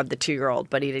from her of the 2-year-old,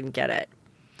 but he didn't get it.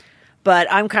 But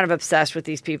I'm kind of obsessed with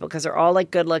these people because they're all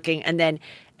like good looking. And then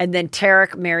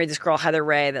Tarek married this girl, Heather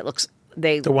Ray,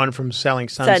 the one from Selling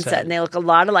Sunset. And they look a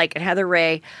lot alike. And Heather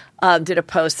Ray did a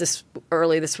post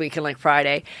early this weekend, like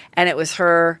Friday, and it was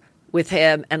her with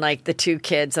him and like the 2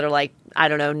 kids that are like, I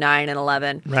don't know, 9 and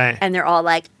 11. Right. And they're all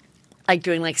like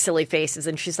doing like silly faces.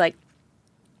 And she's like,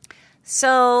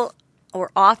 so we're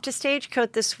off to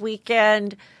Stagecoach this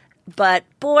weekend, but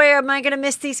boy, am I going to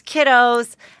miss these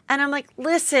kiddos. And I'm like,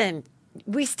 listen,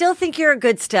 we still think you're a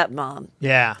good stepmom.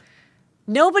 Yeah.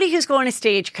 Nobody who's going to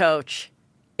Stagecoach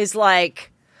is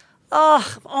like, oh,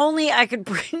 if only I could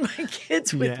bring my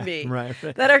kids with me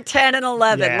that are 10 and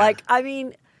 11. Yeah. Like, I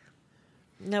mean,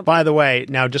 no. By the way,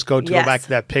 now just go back to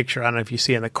that picture. I don't know if you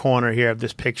see in the corner here of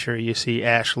this picture, you see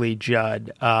Ashley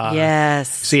Judd. Yes.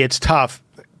 See, it's tough.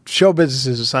 Show business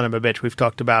is a son of a bitch. We've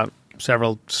talked about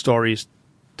several stories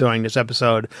during this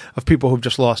episode of people who've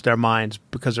just lost their minds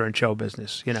because they're in show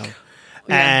business, Yeah.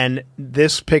 And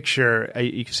this picture,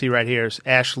 you can see right here, is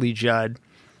Ashley Judd.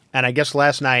 And I guess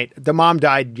last night, the mom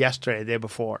died yesterday, the day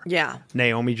before. Yeah.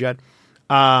 Naomi Judd.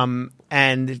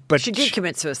 But she did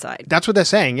commit suicide. That's what they're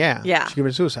saying, yeah. Yeah. She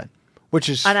committed suicide. Which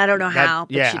is, and I don't know how,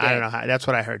 but yeah, she did. I don't know how. That's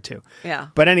what I heard too. Yeah.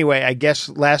 But anyway, I guess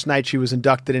last night she was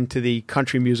inducted into the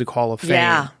Country Music Hall of Fame.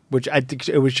 Yeah. Which I think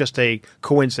it was just a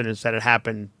coincidence that it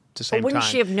happened at the same time. Wouldn't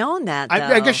she have known that, though?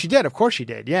 I guess she did. Of course she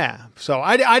did, yeah. So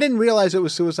I didn't realize it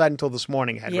was suicide until this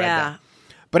morning. I had read that.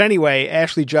 But anyway,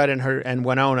 Ashley Judd and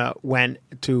Winona went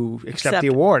to accept the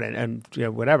award and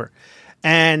whatever.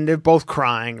 And they're both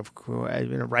crying,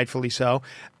 rightfully so.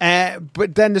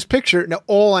 But then this picture, now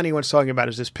all anyone's talking about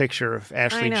is this picture of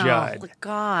Ashley Judd. Oh,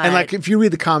 God. And like, if you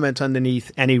read the comments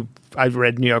underneath, I've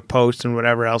read New York Post and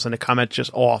whatever else, and the comments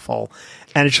just awful.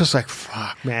 And it's just like,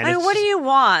 fuck, man. I mean, what do you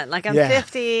want? Like, I'm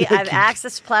 50, I have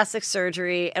access to plastic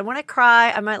surgery, and when I cry,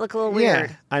 I might look a little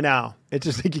weird. Yeah, I know. It's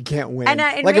just like you can't win. And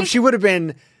if she would have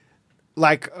been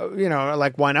like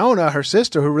Winona, her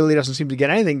sister, who really doesn't seem to get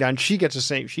anything done, she gets the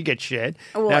same. She gets shit.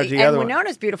 Well, and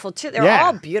Winona's beautiful too. They're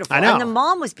all beautiful. I know. And the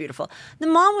mom was beautiful. The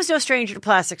mom was no stranger to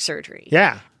plastic surgery.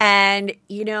 Yeah. And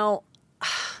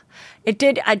it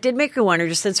did make me wonder.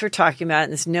 Just since we're talking about it,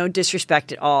 and there's no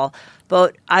disrespect at all,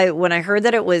 but when I heard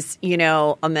that it was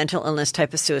a mental illness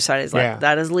type of suicide, I was like,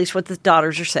 that is at least what the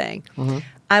daughters are saying. Mm-hmm.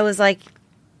 I was like,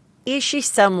 is she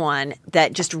someone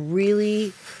that just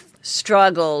really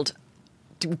struggled?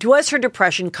 Was her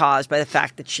depression caused by the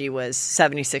fact that she was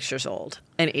 76 years old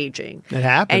and aging? It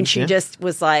happens. And she just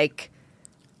was like,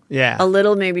 Yeah. A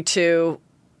little maybe too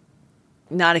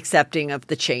not accepting of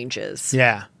the changes.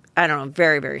 Yeah. I don't know.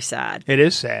 Very, very sad. It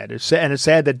is sad. It's sad, and it's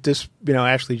sad that this,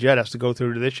 Ashley Judd has to go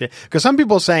through to this shit. Because some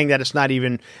people are saying that it's not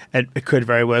even, it could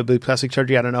very well be plastic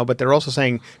surgery. I don't know, but they're also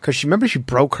saying because she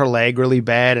broke her leg really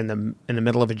bad in the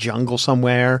middle of a jungle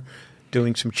somewhere,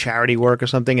 doing some charity work or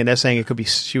something, and they're saying it could be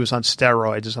she was on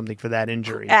steroids or something for that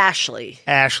injury. Ashley,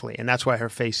 and that's why her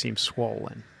face seems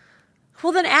swollen.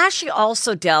 Well, then Ashley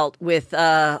also dealt with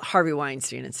Harvey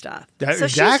Weinstein and stuff. So Exactly.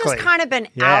 she's just kind of been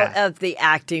out of the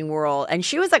acting world. And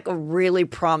she was like a really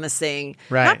promising,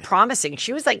 not promising,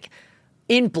 she was like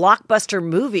in blockbuster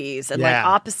movies and like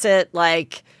opposite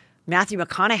like Matthew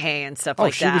McConaughey and stuff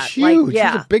like that. She was huge.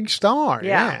 Like, she was a big star.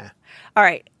 Yeah. All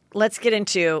right, let's get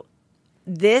into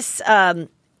this.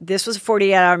 This was a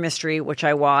 48-hour mystery, which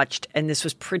I watched, and this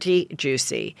was pretty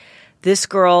juicy. This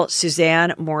girl,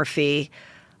 Suzanne Morphy,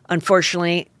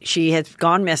 unfortunately, she has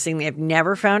gone missing. They have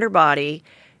never found her body.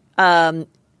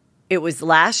 It was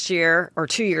last year or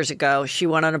 2 years ago. She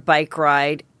went on a bike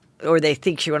ride, or they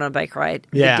think she went on a bike ride,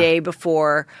 the day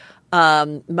before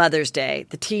Mother's Day.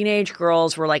 The teenage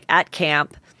girls were like at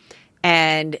camp,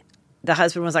 and the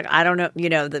husband was like, I don't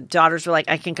know. The daughters were like,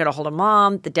 I can't get a hold of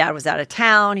mom. The dad was out of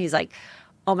town. He's like,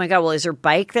 oh my God, well, is her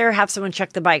bike there? Have someone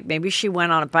check the bike. Maybe she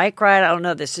went on a bike ride. I don't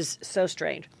know. This is so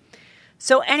strange.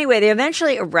 So anyway, they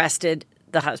eventually arrested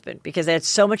the husband because they had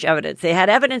so much evidence. They had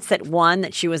evidence that, one,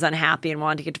 that she was unhappy and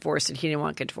wanted to get divorced and he didn't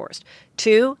want to get divorced.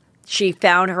 Two, she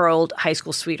found her old high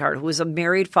school sweetheart who was a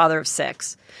married father of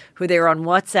 6, who they were on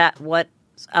WhatsApp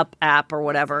app or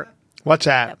whatever.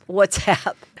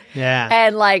 WhatsApp. Yeah.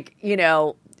 And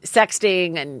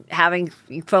sexting and having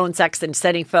phone sex and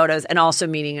sending photos and also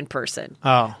meeting in person.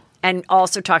 Oh. And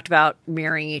also talked about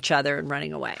marrying each other and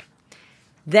running away.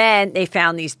 Then they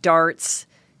found these darts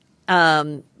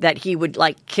that he would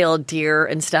kill deer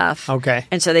and stuff. Okay.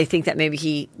 And so they think that maybe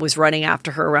he was running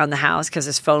after her around the house because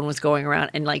his phone was going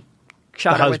around and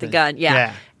shot her with a gun.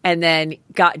 Yeah. And then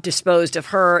got disposed of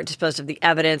the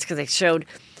evidence because they showed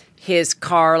his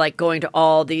car going to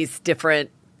all these different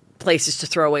places to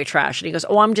throw away trash. And he goes,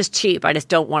 oh, I'm just cheap. I just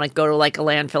don't want to go to a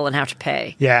landfill and have to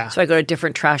pay. Yeah. So I go to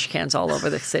different trash cans all over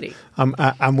the city.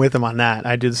 I'm with him on that.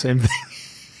 I do the same thing.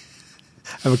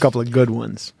 I have a couple of good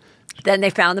ones. Then they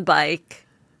found the bike.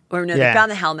 Or no, they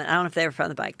found the helmet. I don't know if they ever found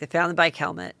the bike. They found the bike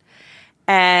helmet.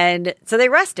 And so they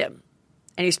arrest him.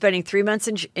 And he's spending 3 months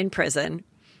in prison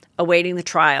awaiting the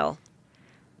trial.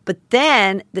 But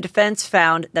then the defense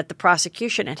found that the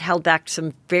prosecution had held back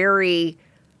some very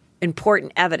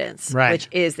important evidence, which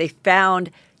is they found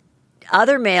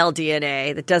other male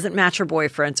DNA that doesn't match her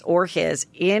boyfriend's or his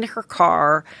in her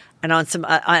car and on some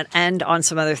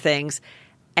other things.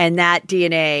 And that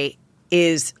DNA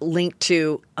is linked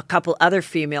to a couple other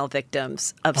female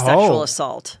victims of sexual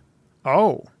assault.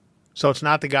 Oh. So it's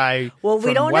not the guy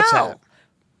we don't WhatsApp. know.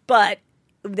 But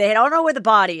they don't know where the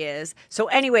body is. So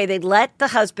anyway, they let the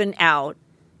husband out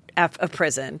of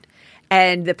prison.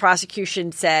 And the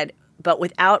prosecution said, but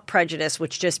without prejudice,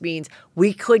 which just means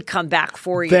we could come back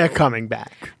for you. They're coming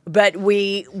back. But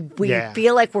we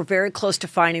feel like we're very close to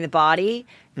finding the body,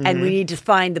 and we need to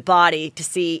find the body to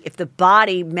see if the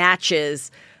body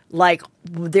matches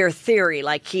their theory.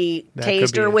 He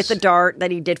tased her with the dart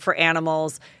that he did for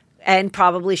animals and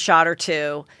probably shot her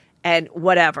too and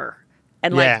whatever.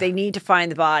 And they need to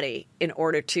find the body in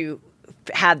order to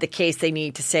have the case they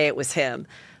need to say it was him.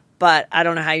 But I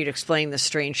don't know how you'd explain the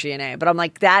strange DNA. But I'm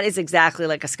that is exactly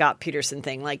like a Scott Peterson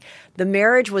thing. The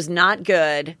marriage was not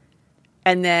good,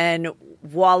 and then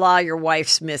voila, your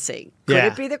wife's missing. Could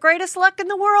it be the greatest luck in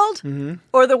the world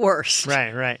or the worst?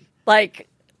 Right.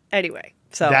 Anyway.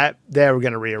 So that they were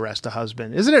going to rearrest the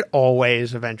husband. Isn't it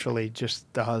always eventually just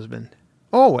the husband?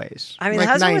 Always. I mean, the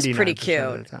husband was pretty cute.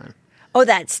 Of the time. Oh,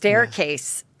 that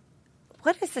staircase.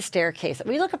 What is the staircase?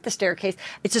 We look up the staircase.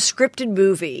 It's a scripted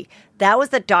movie. That was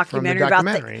the documentary about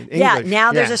the.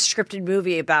 Now there's a scripted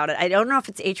movie about it. I don't know if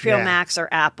it's HBO Max or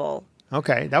Apple.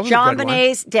 Okay, that was John a good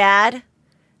Bonet's dad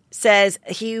says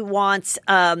he wants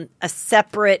a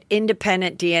separate,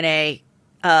 independent DNA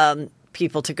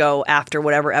people to go after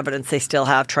whatever evidence they still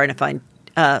have, trying to find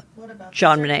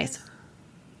John Bonet's.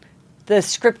 The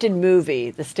scripted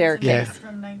movie, The Staircase.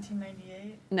 From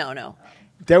 1998? No.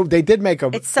 They did make a.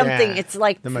 It's something. Yeah, it's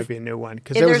like there might be a new one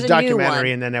because there was a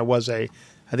documentary and then there was I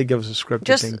think there was a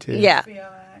scripted thing too. Yeah.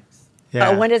 HBO Max.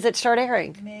 Yeah. When does it start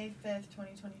airing? May 5th,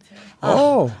 2022.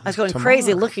 Oh, I was going tomorrow.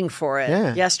 crazy looking for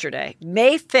it yesterday.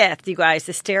 May 5th, you guys.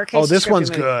 The Staircase. Oh, this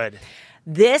one's movie.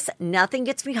 good. Nothing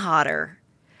gets me hotter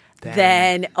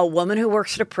than a woman who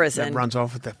works at a prison that runs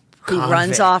off with the who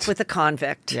runs off with a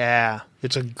convict. Yeah,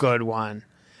 it's a good one.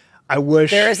 I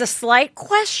wish There is a slight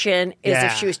question is Yeah.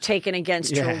 if she was taken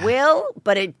against Yeah. her will,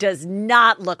 but it does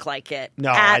not look like it No,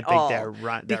 at I think all.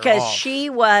 they're because off. she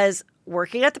was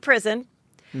working at the prison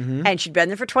and she'd been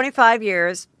there for 25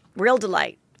 years. Real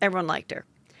delight. Everyone liked her.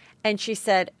 And she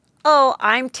said, "Oh,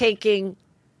 I'm taking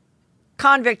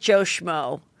convict Joe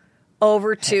Schmo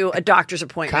over to a doctor's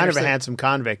appointment." kind or of a something. handsome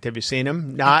convict. Have you seen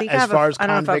him? I Not think I as have far as I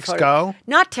don't know if I have convicts photo- go.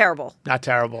 Not terrible. Not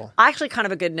terrible. Actually, kind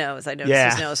of a good nose. I noticed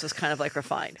Yeah. his nose was kind of like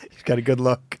refined. He's got a good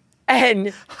look.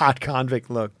 And Hot convict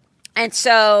look.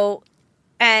 so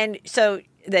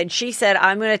then she said,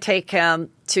 "I'm going to take him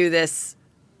to this,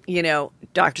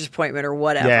 doctor's appointment or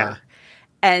whatever." Yeah.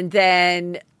 And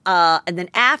then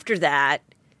after that,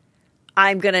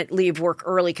 I'm going to leave work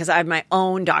early because I have my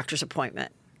own doctor's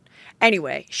appointment.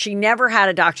 Anyway, she never had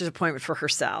a doctor's appointment for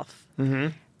herself. Mm-hmm.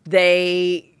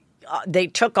 They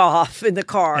took off in the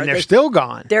car. And they're still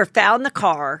gone. They're found in the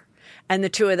car, and the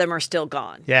two of them are still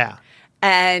gone. Yeah.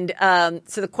 And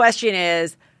so the question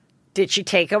is, did she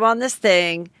take him on this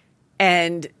thing?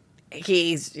 And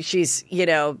she's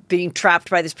being trapped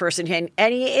by this person,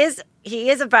 and he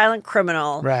is a violent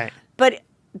criminal, Right. But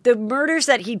the murders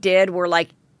that he did were like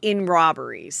in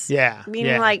robberies, Yeah,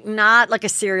 meaning yeah. like not like a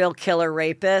serial killer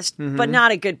rapist, but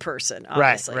not a good person,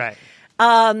 obviously, Right.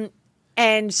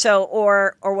 And so,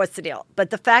 or what's the deal? But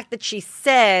the fact that she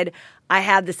said, "I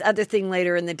have this other thing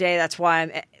later in the day, that's why I'm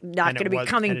not And going to it be was-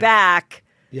 coming and it- back."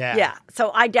 Yeah. Yeah.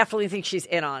 So I definitely think she's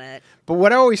in on it. But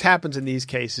what always happens in these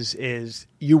cases is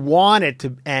you want it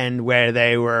to end where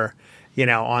they were,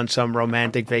 on some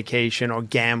romantic vacation or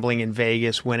gambling in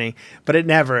Vegas winning. But it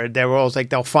never. They were always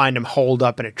like they'll find him holed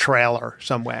up in a trailer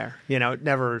somewhere. It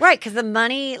never. Right, because the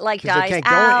money like 'cause dies they can't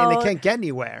out. go and they can't get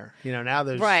anywhere. Now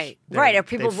there's Right. they're-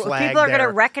 People they flag are going to their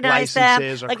recognize them.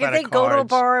 licenses or Like if credit they go to a cards.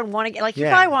 bar and want to get, like he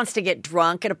Yeah. probably wants to get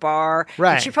drunk at a bar. and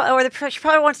Right. She probably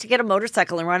wants to get a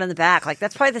motorcycle and run in the back. Like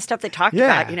that's probably the stuff they talked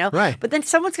Yeah, about. right. But then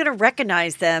someone's going to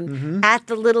recognize them at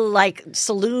the little like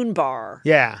saloon bar.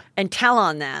 Yeah. And tell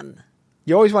on them.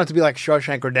 You always want it to be like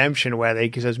Shawshank Redemption, where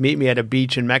he says, "Meet me at a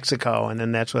beach in Mexico," and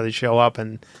then that's where they show up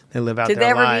and they live out Did their they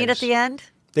ever lives. meet at the end?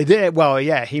 They did. Well,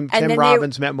 yeah. then Tim they-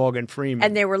 Robbins met Morgan Freeman.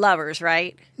 And they were lovers,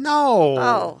 right? No.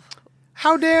 Oh.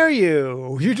 How dare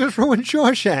you? You just ruined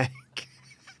Shawshank.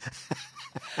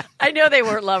 I know they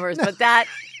weren't lovers, but that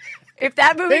if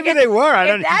that movie Maybe they were. I if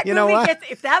don't- that you know movie what?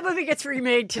 if that movie gets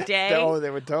remade today, Oh,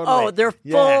 they would totally. Oh, they're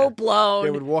Yeah. full blown.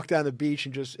 They would walk down the beach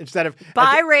and just, instead of.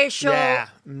 Biracial, Yeah.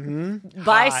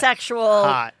 bisexual,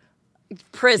 Hot.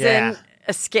 prison Yeah.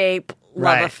 escape,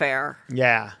 love Right. affair.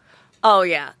 Yeah. Oh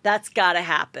yeah, that's got to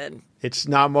happen. It's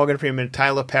not Morgan Freeman.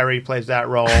 Tyler Perry plays that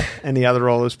role, and the other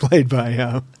role is played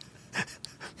by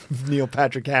Neil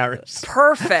Patrick Harris.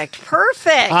 Perfect.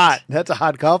 Hot. That's a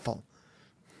hot couple.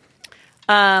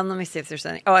 Let me see if there's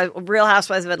anything. Oh, Real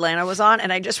Housewives of Atlanta was on,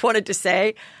 and I just wanted to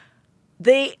say,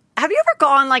 have you ever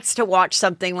gone like to watch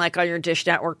something like on your Dish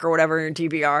Network or whatever, your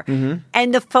DVR,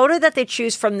 and the photo that they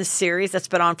choose from the series that's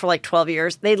been on for like 12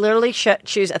 years, they literally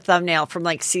choose a thumbnail from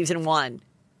like season 1.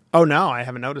 Oh, no. I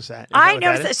haven't noticed that. Is that I what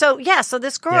noticed that. that. So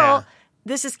this girl, Yeah.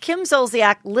 this is Kim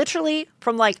Zolciak, literally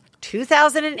from like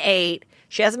 2008.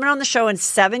 She hasn't been on the show in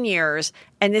 7 years,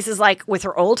 and this is like with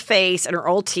her old face and her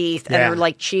old teeth and Yeah. her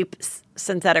like cheap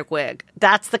synthetic wig.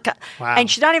 That's the Wow.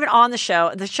 and she's not even on the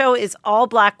show. The show is all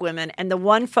black women, and the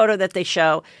one photo that they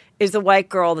show is the white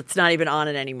girl that's not even on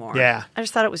it anymore. Yeah. I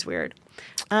just thought it was weird.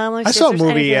 Let me I see if saw a there's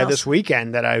movie anything else. this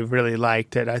weekend that I really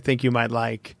liked that I think you might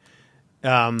like.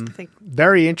 I think,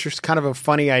 Very interesting, kind of a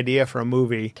funny idea for a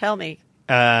movie. tell me.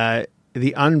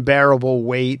 The Unbearable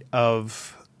Weight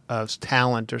of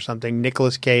Talent or something.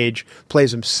 Nicolas Cage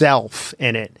plays himself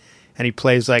in it. And he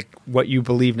plays like what you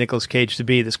believe Nicolas Cage to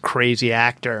be, this crazy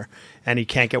actor. And he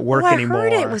can't get work Oh, I anymore.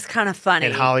 heard it was kind of funny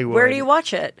in Hollywood. Where do you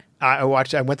watch it? I went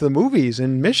to the movies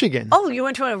in Michigan. Oh, you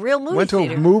went to a real movie Went to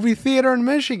theater. a movie theater in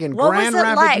Michigan, What Grand was it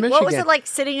Rapids, like? Michigan. What was it like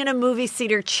sitting in a movie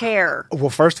theater chair? Well,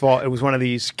 first of all, it was one of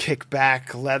these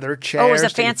kickback leather chairs. Oh, it was a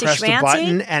that you fancy press the schmancy?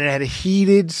 button, and it had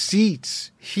heated seats.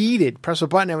 Heated. Press a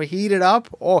button, and it would heat it up.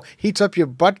 Oh, heats up your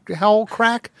butt hole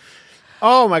crack.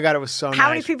 Oh my God, it was so nice. How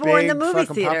many people were in the Big movie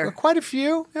fucking theater? popcorn. Quite a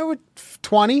few. There were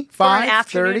 20, For an 5,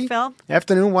 afternoon 30. film?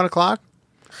 Afternoon, 1 o'clock.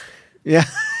 Yeah.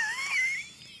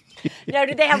 No,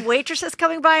 did they have waitresses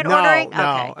coming by and ordering?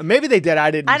 No. Okay. Maybe they did.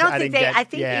 I didn't. I don't think didn't they. get- I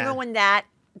think yeah. even when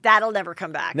that'll never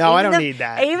come back. No, I Even don't need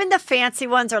that. Even the fancy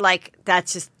ones are like,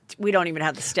 that's just, we don't even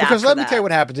have the staff. Because for let me that. tell you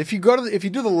what happens. If you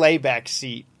do the layback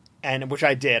seat, and which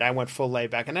I did, I went full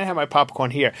layback, and I have my popcorn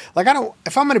here. Like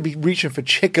if I'm going to be reaching for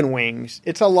chicken wings,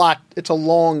 it's a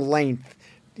long length.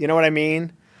 You know what I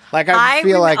mean? Like I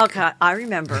feel like okay, I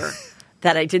remember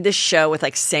that I did this show with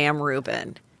like Sam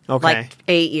Rubin, Okay. like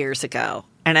 8 years ago,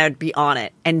 and I would be on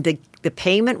it. And the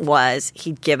payment was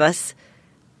he'd give us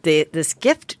this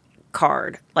gift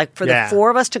card, like for the four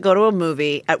of us to go to a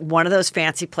movie at one of those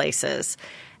fancy places,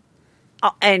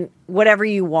 and whatever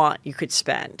you want, you could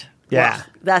spend. Yeah.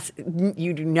 Well,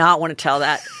 you do not want to tell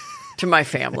that to my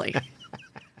family.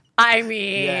 I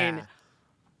mean,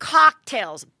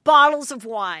 cocktails, bottles of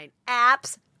wine,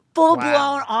 apps,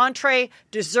 full-blown entree,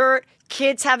 dessert,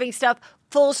 kids having stuff,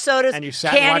 full sodas, and you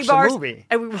sat candy and watched bars. The movie.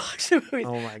 And we watched the movie.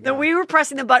 Oh, my God. Then we were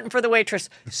pressing the button for the waitress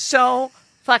so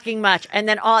fucking much. And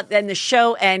then the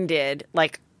show ended.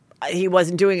 Like, he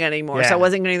wasn't doing it anymore, so I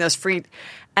wasn't getting those free.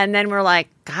 And then we're like,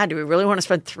 God, do we really want to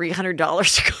spend $300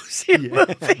 to go see a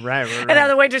movie? Right. And then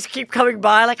the waiters keep coming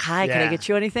by like, hi, can I get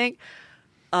you anything?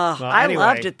 Well, I anyway,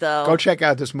 loved it, though. Go check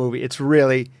out this movie. It's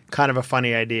really kind of a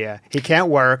funny idea. He can't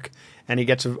work, and he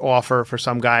gets an offer for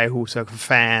some guy who's a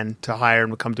fan to hire him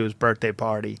to come to his birthday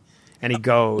party, and he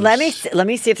goes. Let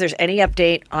me see if there's any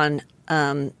update on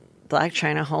Blac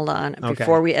Chyna. Hold on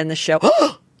before we end the show.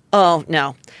 Oh,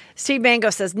 no. Steve Mango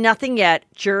says, nothing yet.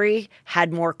 Jury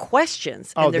had more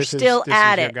questions, and they're still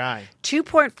at it.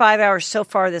 2.5 hours so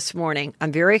far this morning.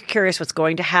 I'm very curious what's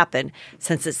going to happen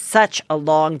since it's such a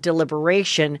long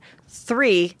deliberation.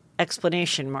 3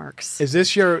 exclamation marks. Is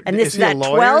this your And this is at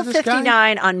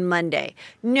 12:59 on Monday.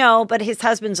 No, but his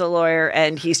husband's a lawyer,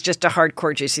 and he's just a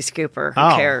hardcore juicy scooper.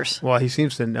 Who cares? Well, he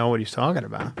seems to know what he's talking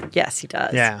about. Yes, he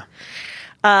does. Yeah.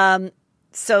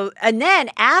 So, and then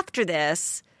after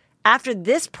this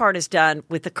part is done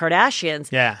with the Kardashians,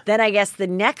 then I guess the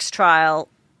next trial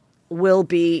will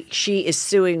be she is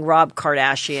suing Rob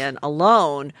Kardashian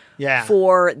alone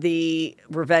for the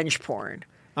revenge porn.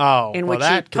 Oh, in which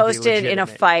he posted in a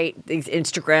fight these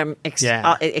Instagram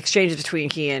exchanges between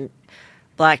he and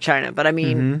Blac Chyna. But I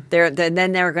mean, then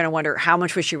they're going to wonder how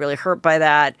much was she really hurt by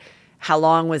that? How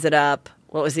long was it up?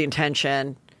 What was the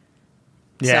intention?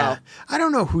 Yeah, so, I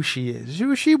don't know who she is.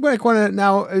 Was she like one of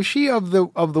now? Is she of the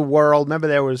world?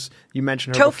 Remember, you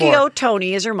mentioned her Tokyo before.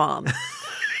 Tony is her mom.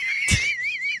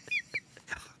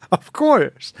 Of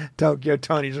course, Tokyo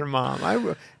Tony's her mom.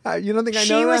 You don't think I know that?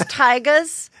 She was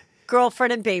Tyga's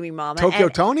girlfriend and baby mama. Tokyo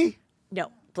Tony?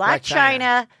 No, Blac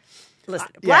Chyna. Listen,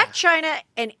 Blac Chyna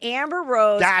and Amber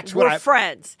Rose were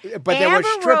friends. But they were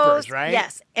strippers, right?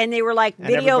 Yes, and they were like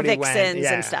video vixens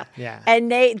and stuff. Yeah.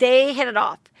 And they hit it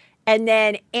off. And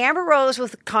then Amber Rose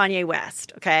with Kanye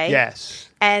West, okay? Yes.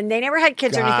 And they never had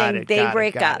kids or anything. They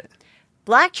break up.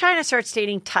 Blac Chyna starts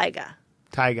dating Tyga.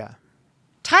 Tyga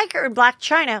and Blac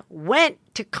Chyna went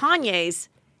to Kanye's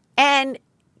and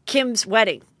Kim's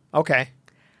wedding. Okay.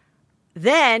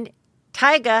 Then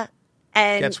Tyga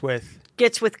and gets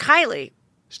with Kylie.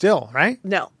 Still, right?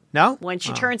 No. When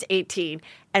she turns 18,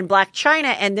 and Blac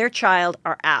Chyna and their child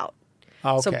are out.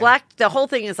 Okay. So the whole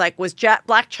thing is like, was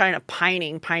Blac Chyna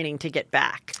pining to get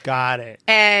back? Got it.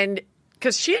 And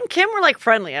because she and Kim were like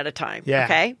friendly at a time. Yeah.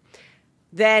 Okay.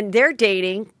 Then they're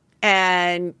dating,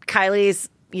 and Kylie's,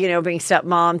 being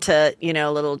stepmom to,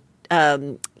 little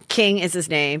King is his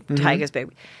name, Tyga's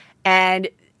baby. And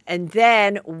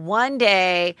then one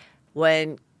day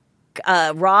when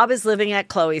Rob is living at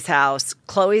Chloe's house,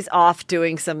 Chloe's off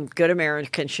doing some Good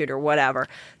American shit or whatever.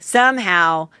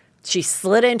 Somehow she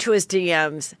slid into his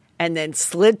DMs and then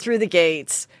slid through the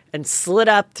gates and slid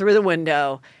up through the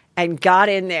window and got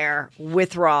in there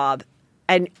with Rob.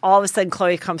 And all of a sudden,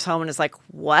 Chloe comes home and is like,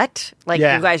 what? Like, you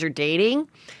guys are dating?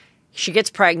 She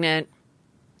gets pregnant.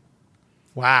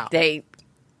 Wow. They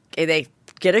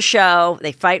get a show.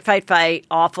 They fight.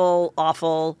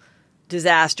 Awful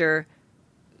disaster.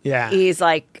 Yeah. He's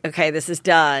like, okay, this is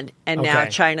done. And now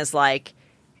Chyna's like,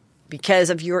 because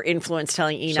of your influence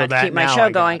telling E not to keep my show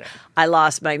going, I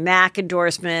lost my Mac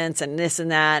endorsements and this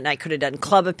and that, and I could have done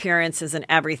club appearances and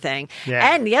everything.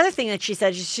 Yeah. And the other thing that she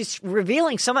said, she's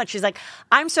revealing so much. She's like,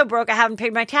 I'm so broke, I haven't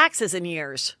paid my taxes in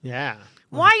years. Yeah.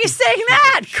 Why are you saying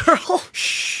that, girl?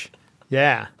 Shh.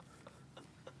 Yeah.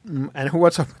 And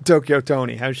what's up with Tokyo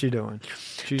Tony? How's she doing?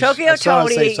 Tokyo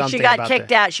Tony, she got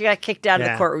kicked out. She got kicked out of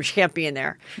the courtroom. She can't be in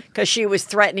there because she was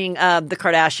threatening the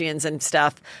Kardashians and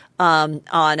stuff on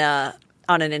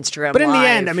an Instagram. But in Live. the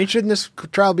end, I mean, shouldn't this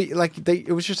trial be like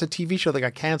it was just a TV show that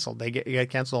got canceled? They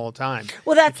get canceled all the time.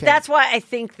 Well, that's why I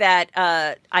think that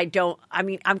I don't. I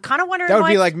mean, I'm kind of wondering. That would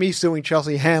be like me suing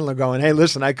Chelsea Handler, going, "Hey,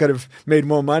 listen, I could have made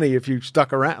more money if you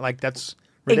stuck around." Like that's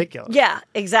ridiculous. Yeah,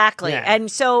 exactly. Yeah.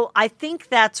 And so I think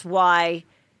that's why,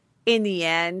 in the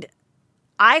end,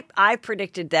 I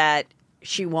predicted that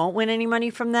she won't win any money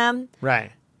from them.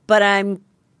 Right. But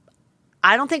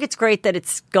I don't think it's great that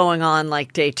it's going on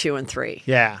like day 2 and 3.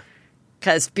 Yeah.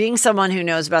 Because being someone who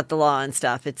knows about the law and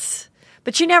stuff,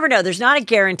 But you never know. There's not a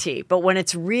guarantee. But when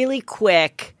it's really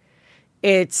quick,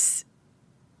 it's,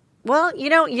 well,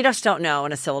 you just don't know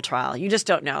in a civil trial. You just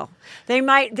don't know.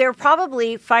 They're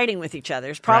probably fighting with each other.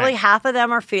 There's probably half of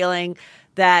them are feeling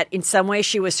that in some way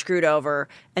she was screwed over,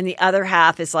 and the other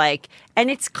half is like,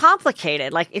 and it's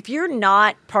complicated. Like, if you're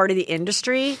not part of the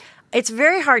industry, it's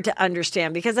very hard to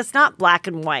understand because it's not black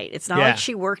and white. It's not like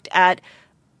she worked at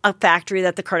a factory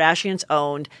that the Kardashians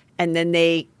owned, and then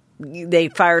they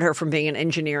fired her from being an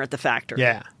engineer at the factory.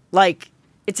 Yeah. Like,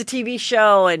 it's a TV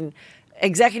show, and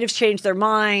executives change their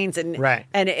minds, and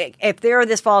if they're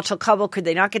this volatile couple, could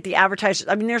they not get the advertisers?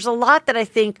 I mean, there's a lot that I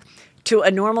think to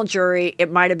a normal jury,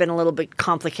 it might have been a little bit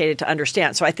complicated to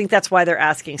understand. So I think that's why they're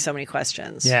asking so many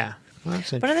questions. Yeah. Well,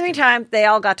 that's but in the meantime, they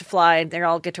all got to fly, and they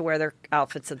all get to wear their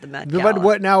outfits at the Met Gala. But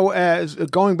what now,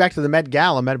 going back to the Met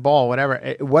Gala, Met Ball,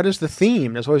 whatever, what is the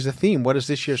theme? There's always the theme. What is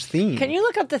this year's theme? Can you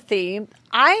look up the theme?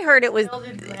 I heard it was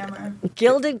Gilded glamour.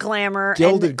 Gilded glamour.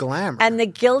 Gilded glamour. And the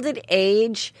Gilded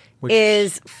Age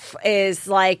is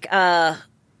like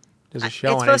there's a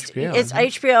show on HBO. It's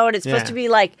HBO, and it's supposed to be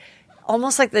like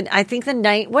almost like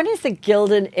when is the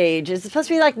Gilded Age? Is it supposed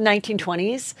to be like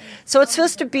 1920s? So it's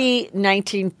supposed to be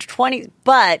 1920s,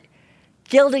 but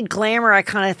Gilded Glamour I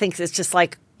kind of think is just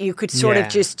like you could sort of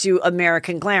just do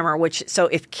American Glamour, so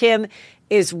if Kim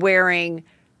is wearing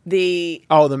the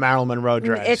Marilyn Monroe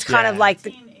dress. It's kind of like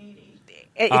the 1880.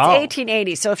 It's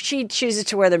 1880. So if she chooses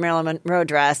to wear the Marilyn Monroe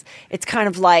dress, it's kind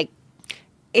of like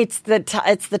it's the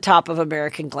top of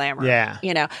American glamour.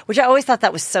 Yeah. Which I always thought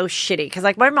that was so shitty because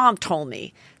like my mom told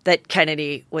me that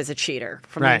Kennedy was a cheater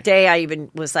from the day I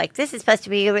even was like, this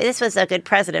was a good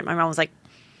president. My mom was like,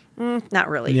 not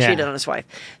really. Yeah. Cheated on his wife.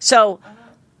 So,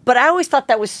 but I always thought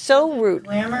that was so rude.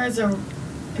 Glamour is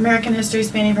American history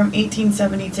spanning from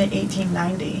 1870 to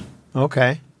 1890.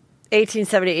 Okay.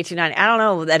 1870, 1890. I don't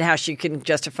know then how she can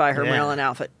justify her Marilyn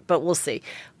outfit, but we'll see.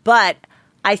 But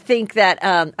I think that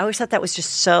I always thought that was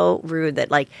just so rude that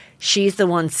like she's the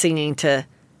one singing to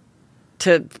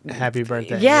Happy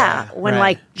Birthday. Yeah, when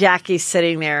like Jackie's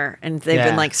sitting there and they've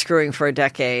been like screwing for a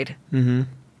decade. Mm-hmm.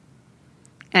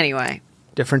 Anyway,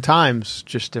 different times,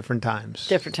 just different times.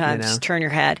 Different times. Just turn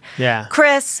your head. Yeah,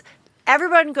 Chris.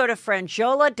 Everyone go to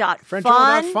frangiola.fun.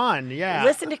 Frangiola.fun, yeah.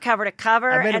 Listen to Cover to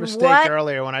Cover. I made a mistake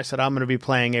earlier when I said I'm going to be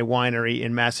playing a winery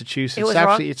in Massachusetts.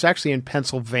 It's actually in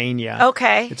Pennsylvania.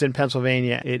 Okay. It's in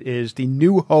Pennsylvania. It is the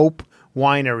New Hope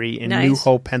Winery in New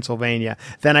Hope, Pennsylvania.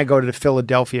 Then I go to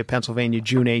Philadelphia, Pennsylvania,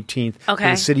 June 18th. Okay. To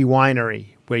the City Winery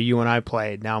where you and I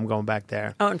played. Now I'm going back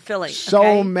there. Oh, in Philly.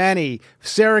 So many.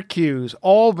 Syracuse,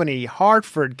 Albany,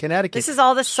 Hartford, Connecticut. This is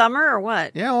all this summer or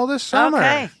what? Yeah, all this summer.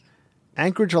 Okay.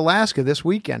 Anchorage, Alaska this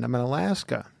weekend. I'm in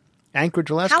Alaska. Anchorage,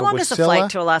 Alaska. How long is the flight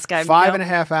to Alaska?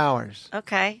 5.5 hours.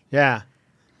 Okay. Yeah.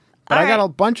 But I got a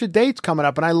bunch of dates coming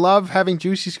up, and I love having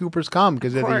Juicy Scoopers come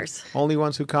because they're the only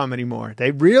ones who come anymore.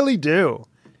 They really do.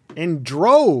 In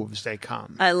droves, they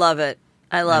come. I love it.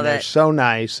 I love it. They're so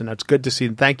nice, and it's good to see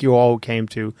them. Thank you all who came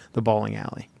to the bowling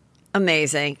alley.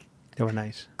 Amazing. They were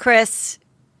nice. Chris,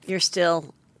 you're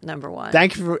still number one.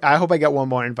 Thank you. I hope I get one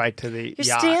more invite to the You're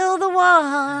yacht. still the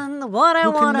one I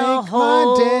want to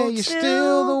hold. My day. You're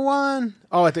still the one.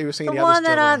 Oh, I thought you were singing the other one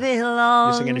that I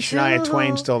belong You're singing Shania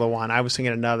Twain, Still the One. I was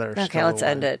singing another. Okay, let's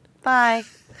end it. Bye.